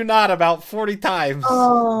kid you not about 40 times.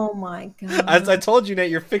 Oh my god. As I told you, Nate,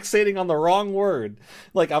 you're fixating on the wrong word.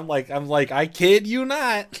 I'm like, I kid you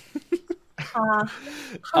not.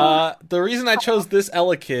 The reason I chose this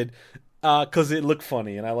Elekid, because it looked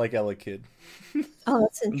funny, and I like Elekid. Oh,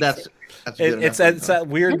 that's interesting. That's good It's enough. that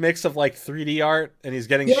weird mix of like 3D art, and he's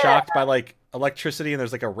getting shocked by like electricity, and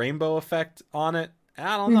there's like a rainbow effect on it.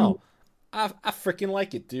 I don't know. I freaking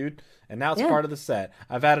like it, dude. And now it's part of the set.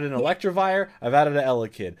 I've added an Electivire. I've added an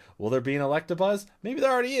Elekid. Will there be an Electabuzz? Maybe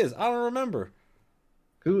there already is. I don't remember.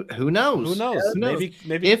 Who knows? Who knows? Maybe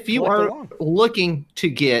if you collect are along. looking to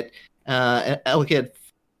get an Elekid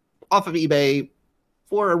off of eBay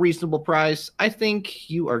for a reasonable price, I think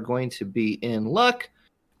you are going to be in luck.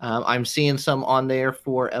 I'm seeing some on there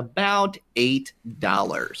for about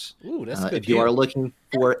 $8. Ooh, that's a good if you deal. are looking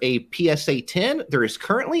for a PSA 10, there is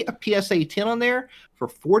currently a PSA 10 on there for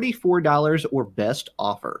 $44 or best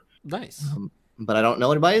offer. Nice. But I don't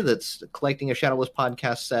know anybody that's collecting a Shadowless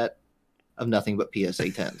podcast set of nothing but PSA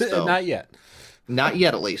 10. So Not yet. not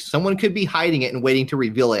yet, at least. Someone could be hiding it and waiting to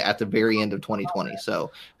reveal it at the very end of 2020.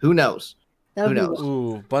 So who knows? That'd Who be- knows?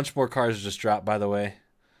 Ooh, bunch more cards just dropped, by the way.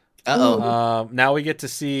 Uh-oh. Now we get to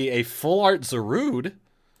see a full art Zarude.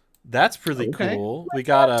 That's pretty Okay. cool. We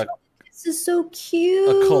got a This is so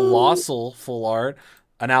cute. Colossal full art,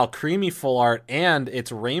 an Alcremie full art, and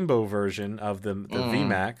its rainbow version of the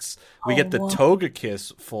VMAX. We get the wow.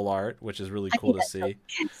 Togekiss full art, which is really cool to see.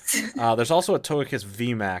 There's also a Togekiss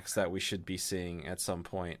VMAX that we should be seeing at some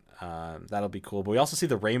point. That'll be cool. But we also see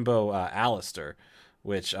the rainbow Alistair,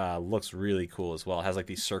 which looks really cool as well. It has like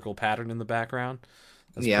the circle pattern in the background.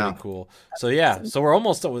 That's pretty cool. So yeah, so we're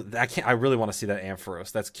almost done with, I really want to see that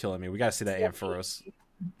Ampharos. That's killing me. We got to see that Ampharos.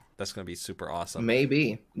 That's going to be super awesome.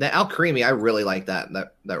 Maybe. The Alcremie, I really like that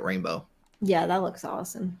rainbow. Yeah, that looks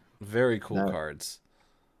awesome. Very cool No. cards.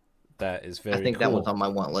 That is very I think cool. that one's on my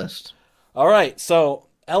want list. All right, so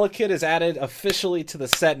Elekid is added officially to the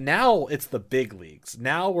set. Now it's the big leagues.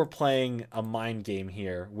 Now we're playing a mind game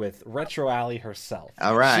here with Retro Alley herself.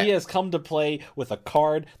 All right. She has come to play with a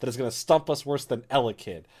card that is going to stump us worse than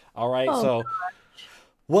Elekid. All right, so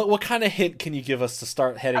what kind of hint can you give us to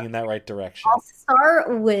start heading in that right direction? I'll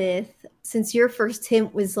start with, since your first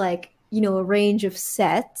hint was like, a range of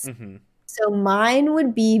sets. Mm-hmm. So mine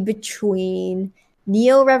would be between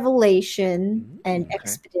Neo Revelation and okay.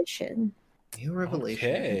 Expedition. New Revelation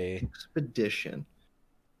Okay. Expedition.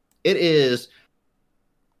 It is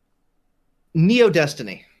Neo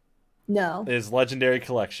Destiny. No. It is Legendary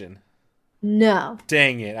Collection. No.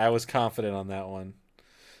 Dang it, I was confident on that one.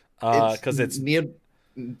 Because it's Neo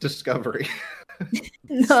Discovery.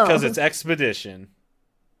 No. because it's Expedition.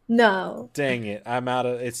 No. Dang it, I'm out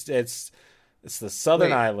of it's the Southern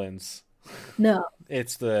Wait. Islands. No.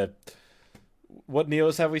 It's the what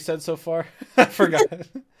Neos have we said so far? I forgot.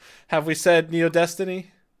 Have we said Neo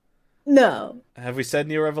Destiny? No. Have we said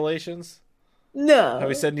Neo Revelations? No. Have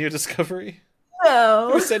we said Neo Discovery? Have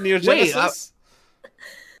No. we said Neo Wait, Genesis?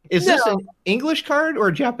 Is this No. an English card or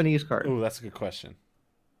a Japanese card? Ooh, that's a good question.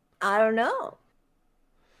 I don't know.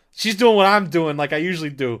 She's doing what I'm doing, like I usually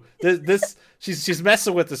do. She's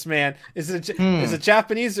messing with this, man. Is it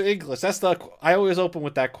Japanese or English? I always open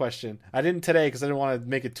with that question. I didn't today because I didn't want to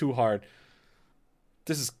make it too hard.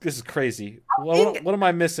 This is crazy. What am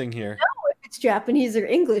I missing here? If it's Japanese or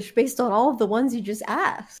English based on all of the ones you just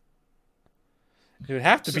asked. It would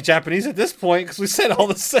have to be Japanese at this point because we said all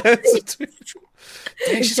the sets.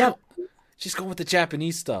 Dang, she's going with the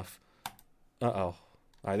Japanese stuff. Uh-oh. All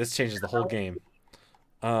right, this changes the whole game.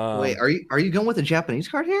 Wait, are you going with a Japanese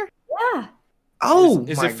card here? Yeah. Oh,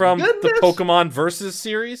 is it from the Pokemon Versus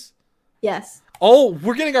series? Yes. Oh,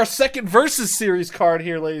 we're getting our second Versus series card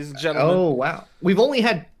here, ladies and gentlemen. Oh, wow. We've only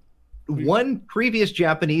had one previous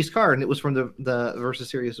Japanese card, and it was from the Versus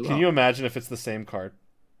series as well. Can you imagine if it's the same card?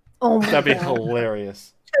 Oh my That'd be God.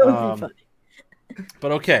 hilarious. That would be funny.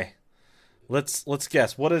 But okay, let's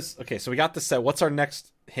guess. What is okay? So we got the set. What's our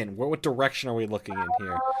next hint? What direction are we looking in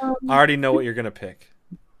here? I already know what you're gonna pick.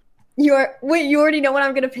 You already know what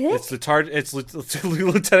I'm gonna pick? It's It's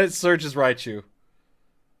Lieutenant Surge's Raichu.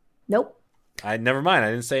 Nope. Never mind.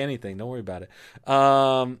 I didn't say anything. Don't worry about it.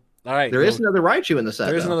 All right. There is another Raichu in the set.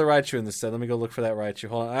 There is though. another Raichu in the set. Let me go look for that Raichu.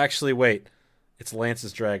 Hold on. Actually, wait. It's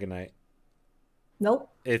Lance's Dragonite. Nope.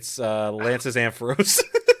 It's Lance's Ampharos.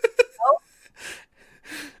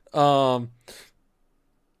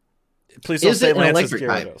 Please don't Is say it an Lance's electric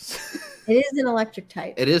type? Gyarados. It is an electric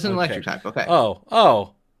type. It is an Okay. electric type. Okay.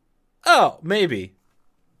 Oh, maybe.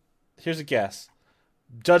 Here's a guess.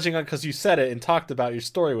 Judging on because you said it and talked about your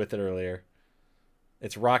story with it earlier,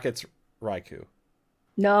 it's Rocket's Raikou.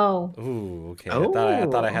 No. Ooh, okay. I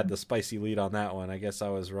thought I had the spicy lead on that one. I guess I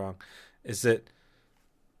was wrong. Is it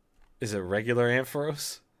regular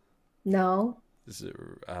Ampharos? No. Is it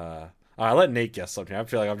I'll let Nate guess something. I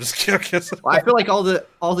feel like I'm just guessing. Well, I feel like all the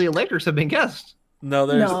electrics have been guessed. No,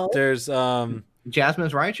 there's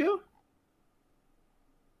Jasmine's Raichu.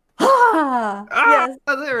 Ah! Yes.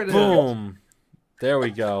 There it is. boom. There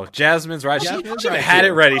we go. Jasmine's right. She Jasmine's should have Raichu. had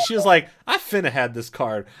it ready. She was like, I finna had this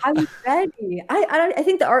card. I was ready. I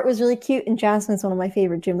think the art was really cute, and Jasmine's one of my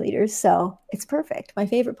favorite gym leaders, so it's perfect. My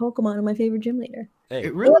favorite Pokemon and my favorite gym leader. Hey,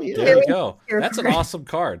 It really is. there you go. Here That's an for it. awesome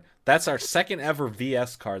card. That's our second ever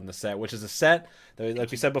VS card in the set, which is a set that,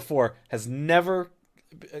 like we said before, has never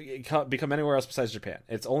become anywhere else besides Japan.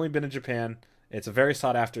 It's only been in Japan. It's a very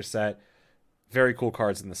sought after set. Very cool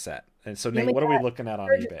cards in the set. And so, Nate, what are we looking at on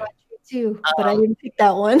eBay? Too, but I didn't pick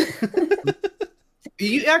that one.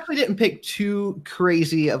 You actually didn't pick too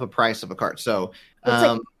crazy of a price of a card. So, It's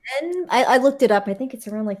like 10. I looked it up. I think it's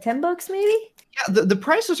around like $10 maybe. yeah, the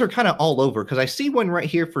prices are kind of all over because I see one right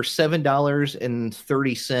here for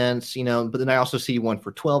 $7.30, but then I also see one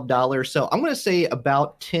for $12. So I'm going to say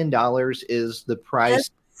about $10 is the price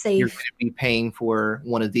Safe. you're going to be paying for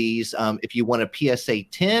one of these. If you want a PSA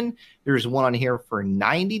 10, there's one on here for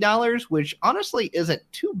 $90, which honestly isn't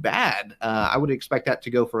too bad. I would expect that to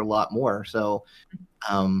go for a lot more. So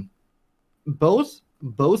both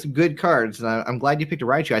good cards, and I'm glad you picked a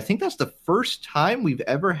Raichu. I think that's the first time we've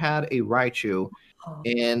ever had a Raichu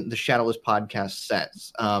in the Shadowless podcast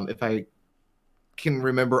sets. If I can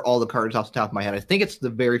remember all the cards off the top of my head, I think it's the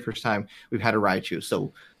very first time we've had a Raichu.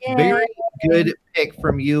 So very good pick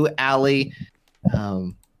from you, Allie.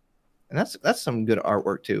 And that's some good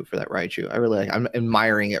artwork too for that Raichu. I really like. I'm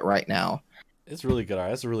admiring it right now. It's really good art.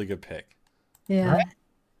 That's a really good pick. Yeah.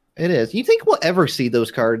 It is. You think we'll ever see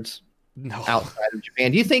those cards No. outside of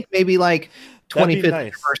Japan? Do you think maybe like That'd be 25th nice.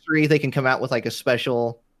 anniversary they can come out with like a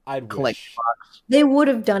special I'd collect wish. box? They would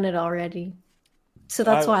have done it already. So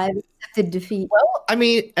that's why I accepted defeat. Well, I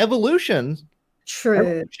mean, Evolution.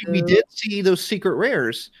 True. We did see those secret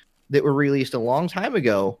rares that were released a long time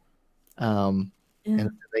ago. Yeah.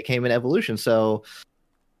 And they came in Evolution. So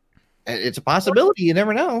it's a possibility. You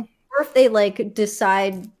never know. Or if they like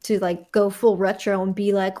decide to like go full retro and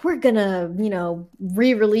be like, we're gonna,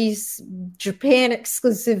 re-release Japan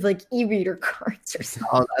exclusive like e-reader cards or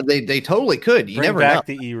something. They totally could. You Bring never back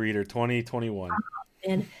know. the e-reader 2021.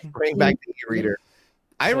 And Bring back the e-reader.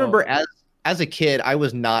 I So- remember as a kid, I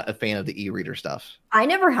was not a fan of the e-reader stuff. I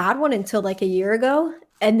never had one until like a year ago.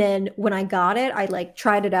 And then when I got it, I like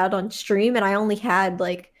tried it out on stream, and I only had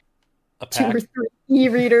like A 2 pack. or 3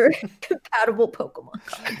 e-reader compatible Pokemon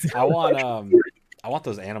cards. I want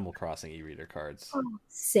those Animal Crossing e-reader cards. I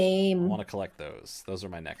Same. want to collect those. Those are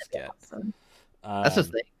my next get. Awesome. That's the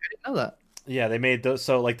thing. I didn't know that. Yeah, they made those.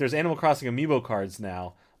 So like, there's Animal Crossing Amiibo cards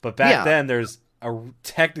now, but back then there's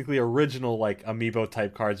technically original like Amiibo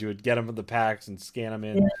type cards. You would get them in the packs and scan them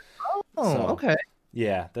in. Oh, So- okay.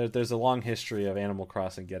 Yeah, there's a long history of Animal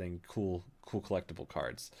Crossing getting cool collectible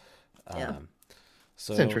cards. Yeah.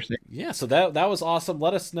 So That's interesting. Yeah, so that was awesome.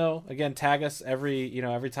 Let us know again. Tag us every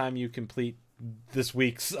time you complete this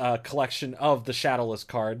week's collection of the Shadowless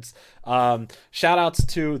cards. Shout outs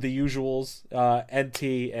to the usuals,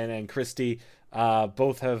 NT and Christy.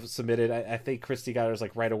 Both have submitted. I think Christy got hers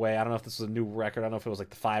like right away. I don't know if this was a new record. I don't know if it was like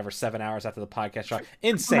the 5 or 7 hours after the podcast shot.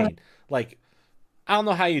 Insane. Like, I don't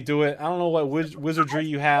know how you do it. I don't know what wizardry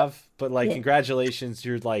you have, but like, congratulations.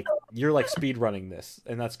 You're like speed running this,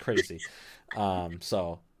 and that's crazy.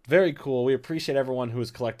 So very cool. We appreciate everyone who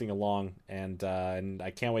is collecting along, and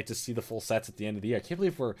I can't wait to see the full sets at the end of the year. I can't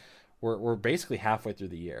believe we're basically halfway through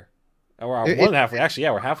the year. Or more than halfway. Actually,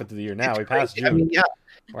 yeah, we're halfway through the year now. We passed June. I mean, yeah,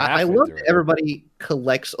 I love that everybody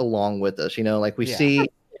collects along with us. You know, like we see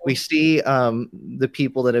the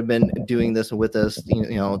people that have been doing this with us,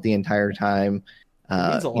 you know, the entire time.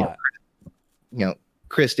 It means a lot. You know,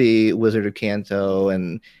 Christy, Wizard of Kanto,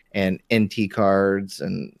 and NT cards,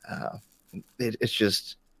 and it's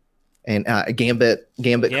just. And Gambit.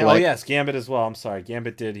 Oh yes, Gambit as well. I'm sorry,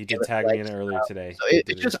 Gambit did. He did tag me in earlier today. So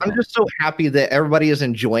I'm just so happy that everybody is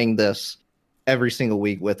enjoying this every single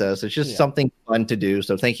week with us. It's just something fun to do.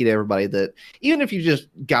 So thank you to everybody that, even if you just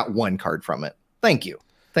got one card from it, thank you.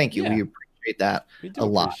 Yeah. We appreciate that a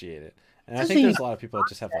lot. Appreciate it, and I think there's a lot of people that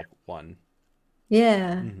just have like one.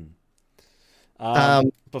 Yeah. Mm-hmm.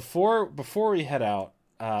 Before we head out,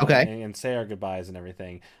 and say our goodbyes and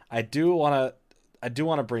everything, I do want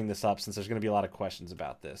to bring this up since there's going to be a lot of questions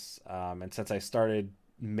about this, and since I started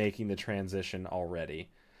making the transition already.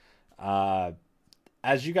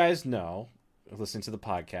 As you guys know, listening to the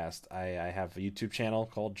podcast, I have a YouTube channel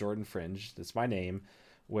called Jordan Fringe. That's my name,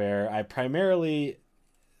 where I primarily,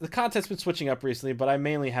 the content's been switching up recently, but I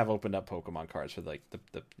mainly have opened up Pokemon cards for like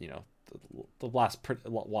the last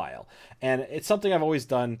while, and it's something I've always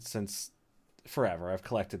done since forever. I've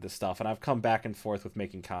collected this stuff, and I've come back and forth with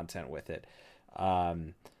making content with it.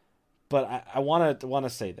 But I want to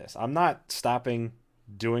say this. I'm not stopping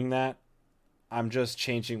doing that. I'm just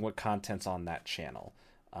changing what content's on that channel.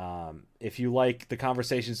 If you like the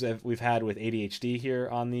conversations that we've had with ADHD here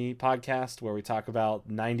on the podcast, where we talk about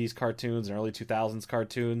 90s cartoons and early 2000s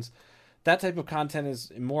cartoons, that type of content is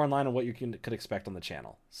more in line with what you could expect on the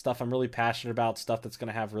channel. Stuff I'm really passionate about, stuff that's going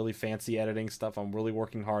to have really fancy editing, stuff I'm really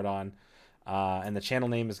working hard on. And the channel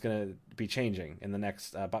name is going to be changing in the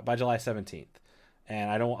next by July 17th.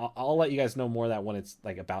 And I'll let you guys know more of that when it's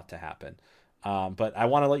like about to happen. But I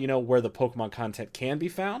want to let you know where the Pokemon content can be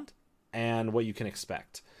found and what you can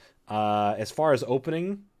expect. As far as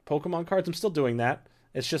opening Pokemon cards, I'm still doing that.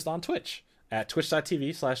 It's just on Twitch at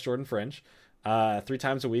twitch.tv/JordanFringe, 3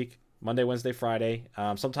 times a week, Monday, Wednesday, Friday.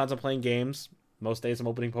 Sometimes I'm playing games. Most days I'm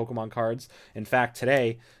opening Pokemon cards. In fact,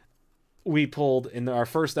 today we pulled in our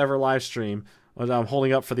first ever live stream. I'm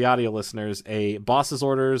holding up for the audio listeners a Boss's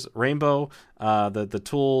Orders Rainbow, the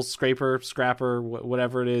Tools Scrapper,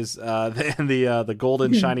 whatever it is, and the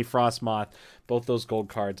Golden Shiny Frostmoth, both those gold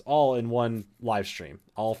cards, all in one live stream.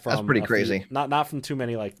 All from That's pretty crazy. Not from too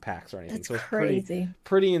many like packs or anything. That's so it's crazy.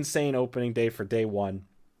 Pretty insane opening day for day one,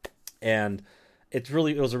 and it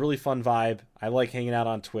was a really fun vibe. I like hanging out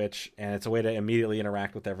on Twitch, and it's a way to immediately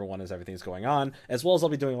interact with everyone as everything's going on, as well as I'll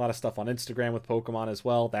be doing a lot of stuff on Instagram with Pokemon as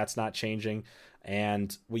well. That's not changing.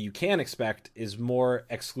 And what you can expect is more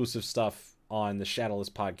exclusive stuff on the Shadowless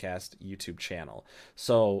Podcast YouTube channel.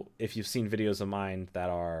 So if you've seen videos of mine that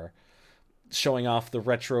are showing off the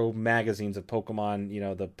retro magazines of Pokemon,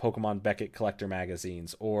 the Pokemon Beckett collector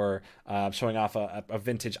magazines, or showing off a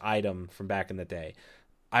vintage item from back in the day,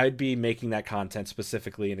 I'd be making that content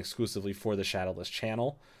specifically and exclusively for the Shadowless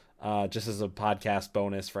channel, just as a podcast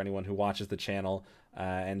bonus for anyone who watches the channel,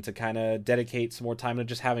 and to kind of dedicate some more time to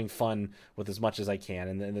just having fun with as much as I can.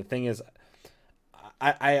 And the thing is,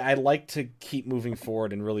 I like to keep moving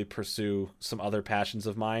forward and really pursue some other passions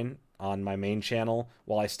of mine on my main channel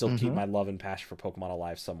while I still keep my love and passion for Pokemon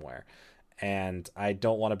alive somewhere. And I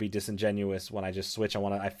don't want to be disingenuous when I just switch.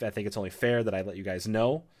 I think it's only fair that I let you guys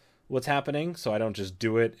know what's happening, so I don't just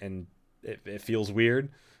do it and it feels weird,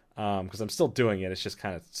 because I'm still doing it. It's just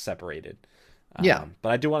kind of separated. But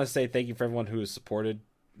I do want to say thank you for everyone who has supported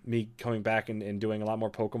me coming back and doing a lot more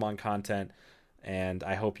Pokemon content, and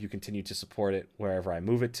I hope you continue to support it wherever I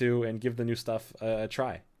move it to and give the new stuff a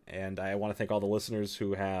try. And I want to thank all the listeners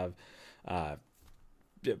who have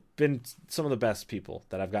been some of the best people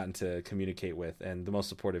that I've gotten to communicate with and the most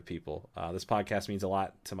supportive people. This podcast means a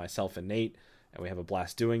lot to myself and Nate, and we have a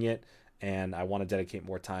blast doing it. And I want to dedicate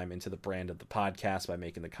more time into the brand of the podcast by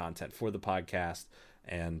making the content for the podcast,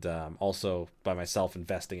 and also by myself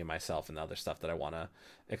investing in myself and the other stuff that I want to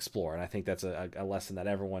explore. And I think that's a lesson that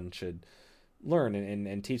everyone should learn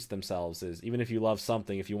and teach themselves, is even if you love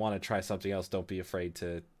something, if you want to try something else, don't be afraid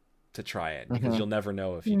to try it, because you'll never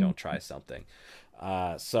know if you don't try something.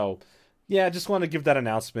 So yeah, I just wanted to give that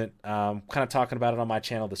announcement. Kind of talking about it on my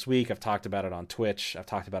channel this week. I've talked about it on Twitch. I've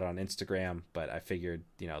talked about it on Instagram, but I figured,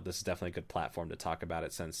 this is definitely a good platform to talk about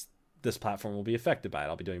it since this platform will be affected by it.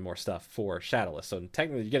 I'll be doing more stuff for Shadowless. So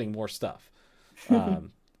technically you're getting more stuff,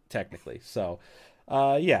 technically. So,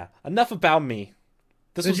 yeah, enough about me.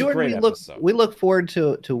 This was a great episode. We look forward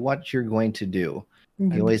to what you're going to do.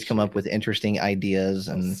 You always come up with interesting ideas,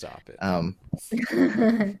 and stop it.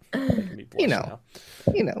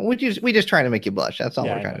 We just trying to make you blush. That's all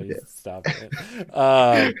we're trying to do. Stop it.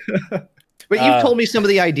 But you've told me some of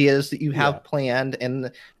the ideas that you have planned,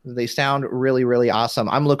 and they sound really, really awesome.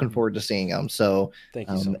 I'm looking forward to seeing them. So, thank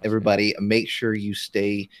you so much, everybody, make sure you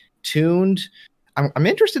stay tuned. I'm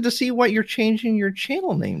interested to see what you're changing your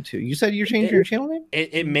channel name to. You said you're changing your channel name?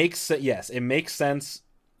 It makes it makes sense.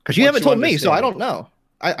 Because you haven't told me, so I don't know.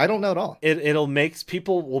 I don't know at all. It'll make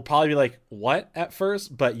people will probably be like, what at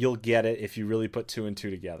first, but you'll get it if you really put 2 and 2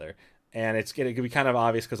 together. And it could be kind of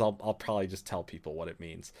obvious because I'll probably just tell people what it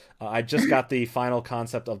means. I just got the final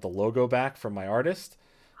concept of the logo back from my artist,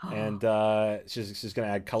 and she's going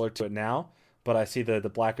to add color to it now. But I see the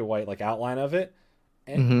black and white like outline of it,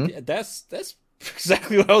 and that's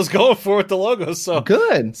exactly what I was going for with the logo. So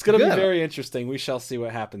good. It's going to be very interesting. We shall see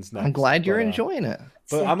what happens next. I'm glad you're enjoying it.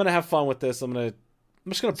 But I'm going to have fun with this. I'm just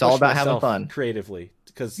going to push all about having myself fun creatively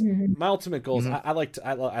because my ultimate goal is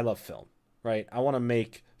I love film, right? I want to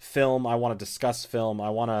make film. I want to discuss film. I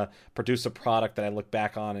want to produce a product that I look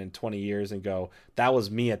back on in 20 years and go, that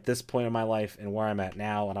was me at this point in my life and where I'm at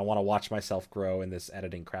now. And I want to watch myself grow in this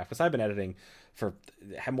editing craft because I've been editing for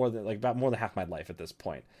more than half my life at this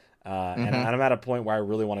point. And I'm at a point where I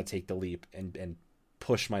really want to take the leap and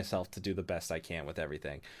push myself to do the best I can with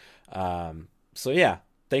everything. So yeah,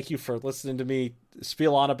 thank you for listening to me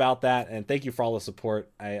spiel on about that. And thank you for all the support.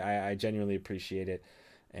 I genuinely appreciate it.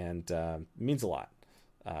 And it means a lot.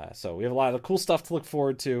 So we have a lot of cool stuff to look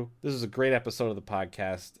forward to. This is a great episode of the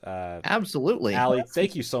podcast. Absolutely. Allie,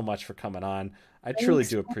 thank you so much for coming on. I truly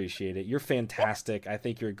do appreciate it. You're fantastic. I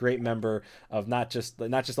think you're a great member of not just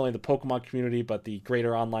only the Pokemon community, but the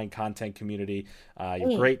greater online content community. You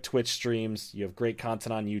have great Twitch streams. You have great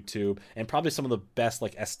content on YouTube, and probably some of the best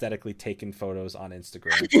like aesthetically taken photos on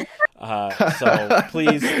Instagram. So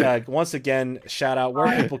please, once again, shout out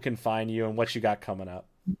where people can find you and what you got coming up.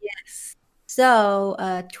 Yes.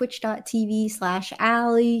 So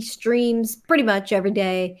twitch.tv/Allie streams pretty much every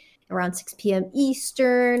day around 6 p.m.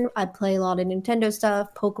 Eastern. I play a lot of Nintendo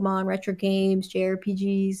stuff, Pokemon, retro games,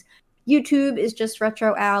 JRPGs. YouTube is just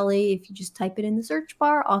Retro Allie. If you just type it in the search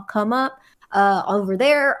bar, I'll come up. Over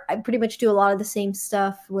there, I pretty much do a lot of the same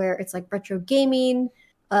stuff where it's like retro gaming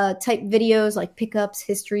type videos, like pickups,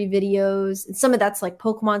 history videos. And some of that's like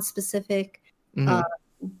Pokemon specific.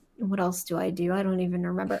 What else do I do? I don't even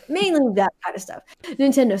remember. Mainly that kind of stuff,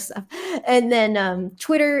 Nintendo stuff. And then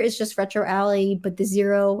Twitter is just Retro Allie, but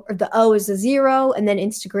the O is a 0. And then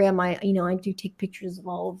Instagram, I do take pictures of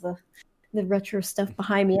all of the retro stuff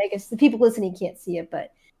behind me. I guess the people listening can't see it,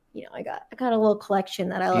 but I got a little collection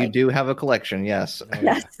that I like. You do have a collection, yes.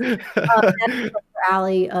 Yes. That's Retro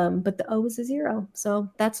Allie, but the O is a 0.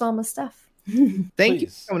 So that's all my stuff. Thank you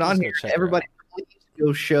for coming on here, everybody.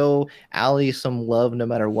 Go show Allie some love no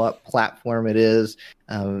matter what platform it is.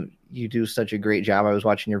 You do such a great job. I was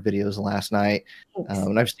watching your videos last night,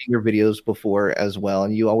 and I've seen your videos before as well,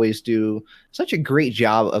 and you always do such a great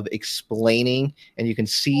job of explaining, and you can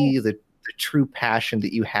see the true passion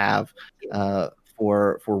that you have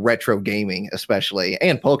for retro gaming, especially,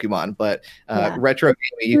 and Pokemon, but retro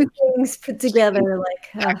gaming. Two things put together, like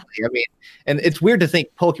exactly. I mean, and it's weird to think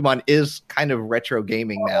Pokemon is kind of retro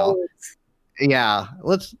gaming now. Yeah,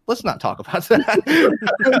 let's not talk about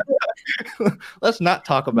that. Let's not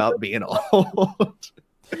talk about being old.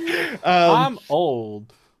 I'm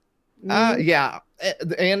old. Yeah,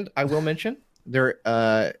 and I will mention there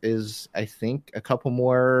is, I think, a couple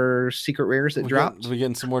more secret rares that dropped. We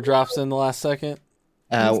getting some more drops in the last second.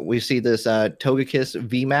 We see this Togekiss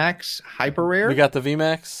VMAX Hyper Rare. We got the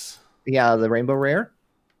VMAX. Yeah, the Rainbow Rare.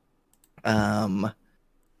 We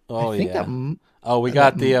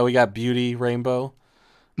got we got Beauty Rainbow.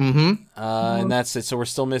 And that's it. So we're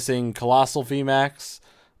still missing Colossal VMAX,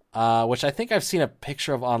 which I think I've seen a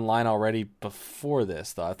picture of online already before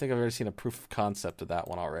this, though. I think I've already seen a proof of concept of that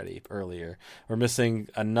one already earlier. We're missing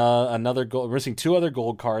another gold. We're missing 2 other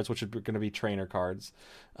gold cards, which are going to be trainer cards,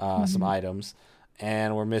 some items,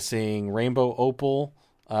 and we're missing Rainbow Opal.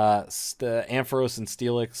 The Ampharos and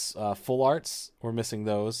Steelix full arts, we're missing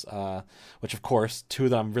those, which of course 2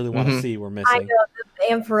 that I really want to see we're missing. I know,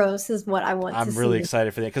 the Ampharos is what I want to see. I'm really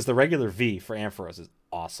excited for that because the regular V for Ampharos is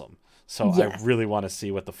awesome. So Yes. I really want to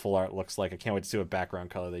see what the full art looks like. I can't wait to see what background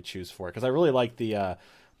color they choose for it, because I really like the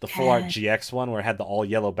full art GX one where it had the all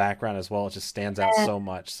yellow background as well. It just stands out so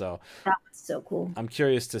much. So That was so cool. I'm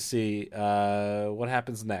curious to see what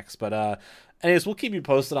happens next. But anyways, we'll keep you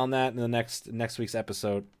posted on that in the next week's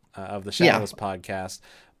episode of the Shadowless podcast.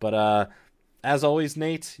 But as always,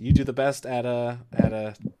 Nate, you do the best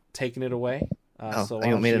at taking it away. So why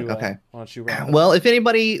don't you wrap up? Well, if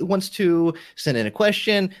anybody wants to send in a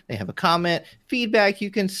question, they have a comment, feedback, you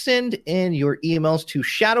can send in your emails to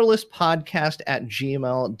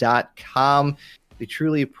shadowlesspodcast@gmail.com. We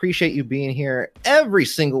truly appreciate you being here every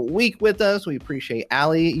single week with us. We appreciate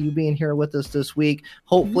Allie, you being here with us this week.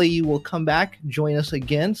 Hopefully you will come back, join us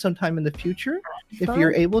again sometime in the future if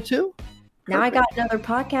you're able to. Now I got another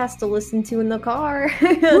podcast to listen to in the car.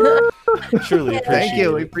 Truly appreciate Thank you.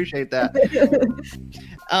 it. We appreciate that.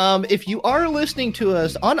 If you are listening to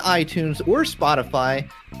us on iTunes or Spotify,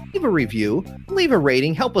 leave a review, leave a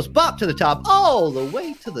rating, help us bop to the top, all the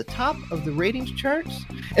way to the top of the ratings charts.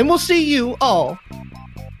 And we'll see you all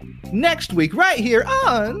next week right here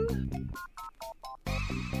on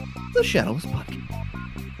the Shadowless Podcast.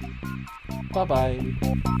 Bye-bye.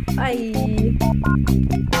 Bye.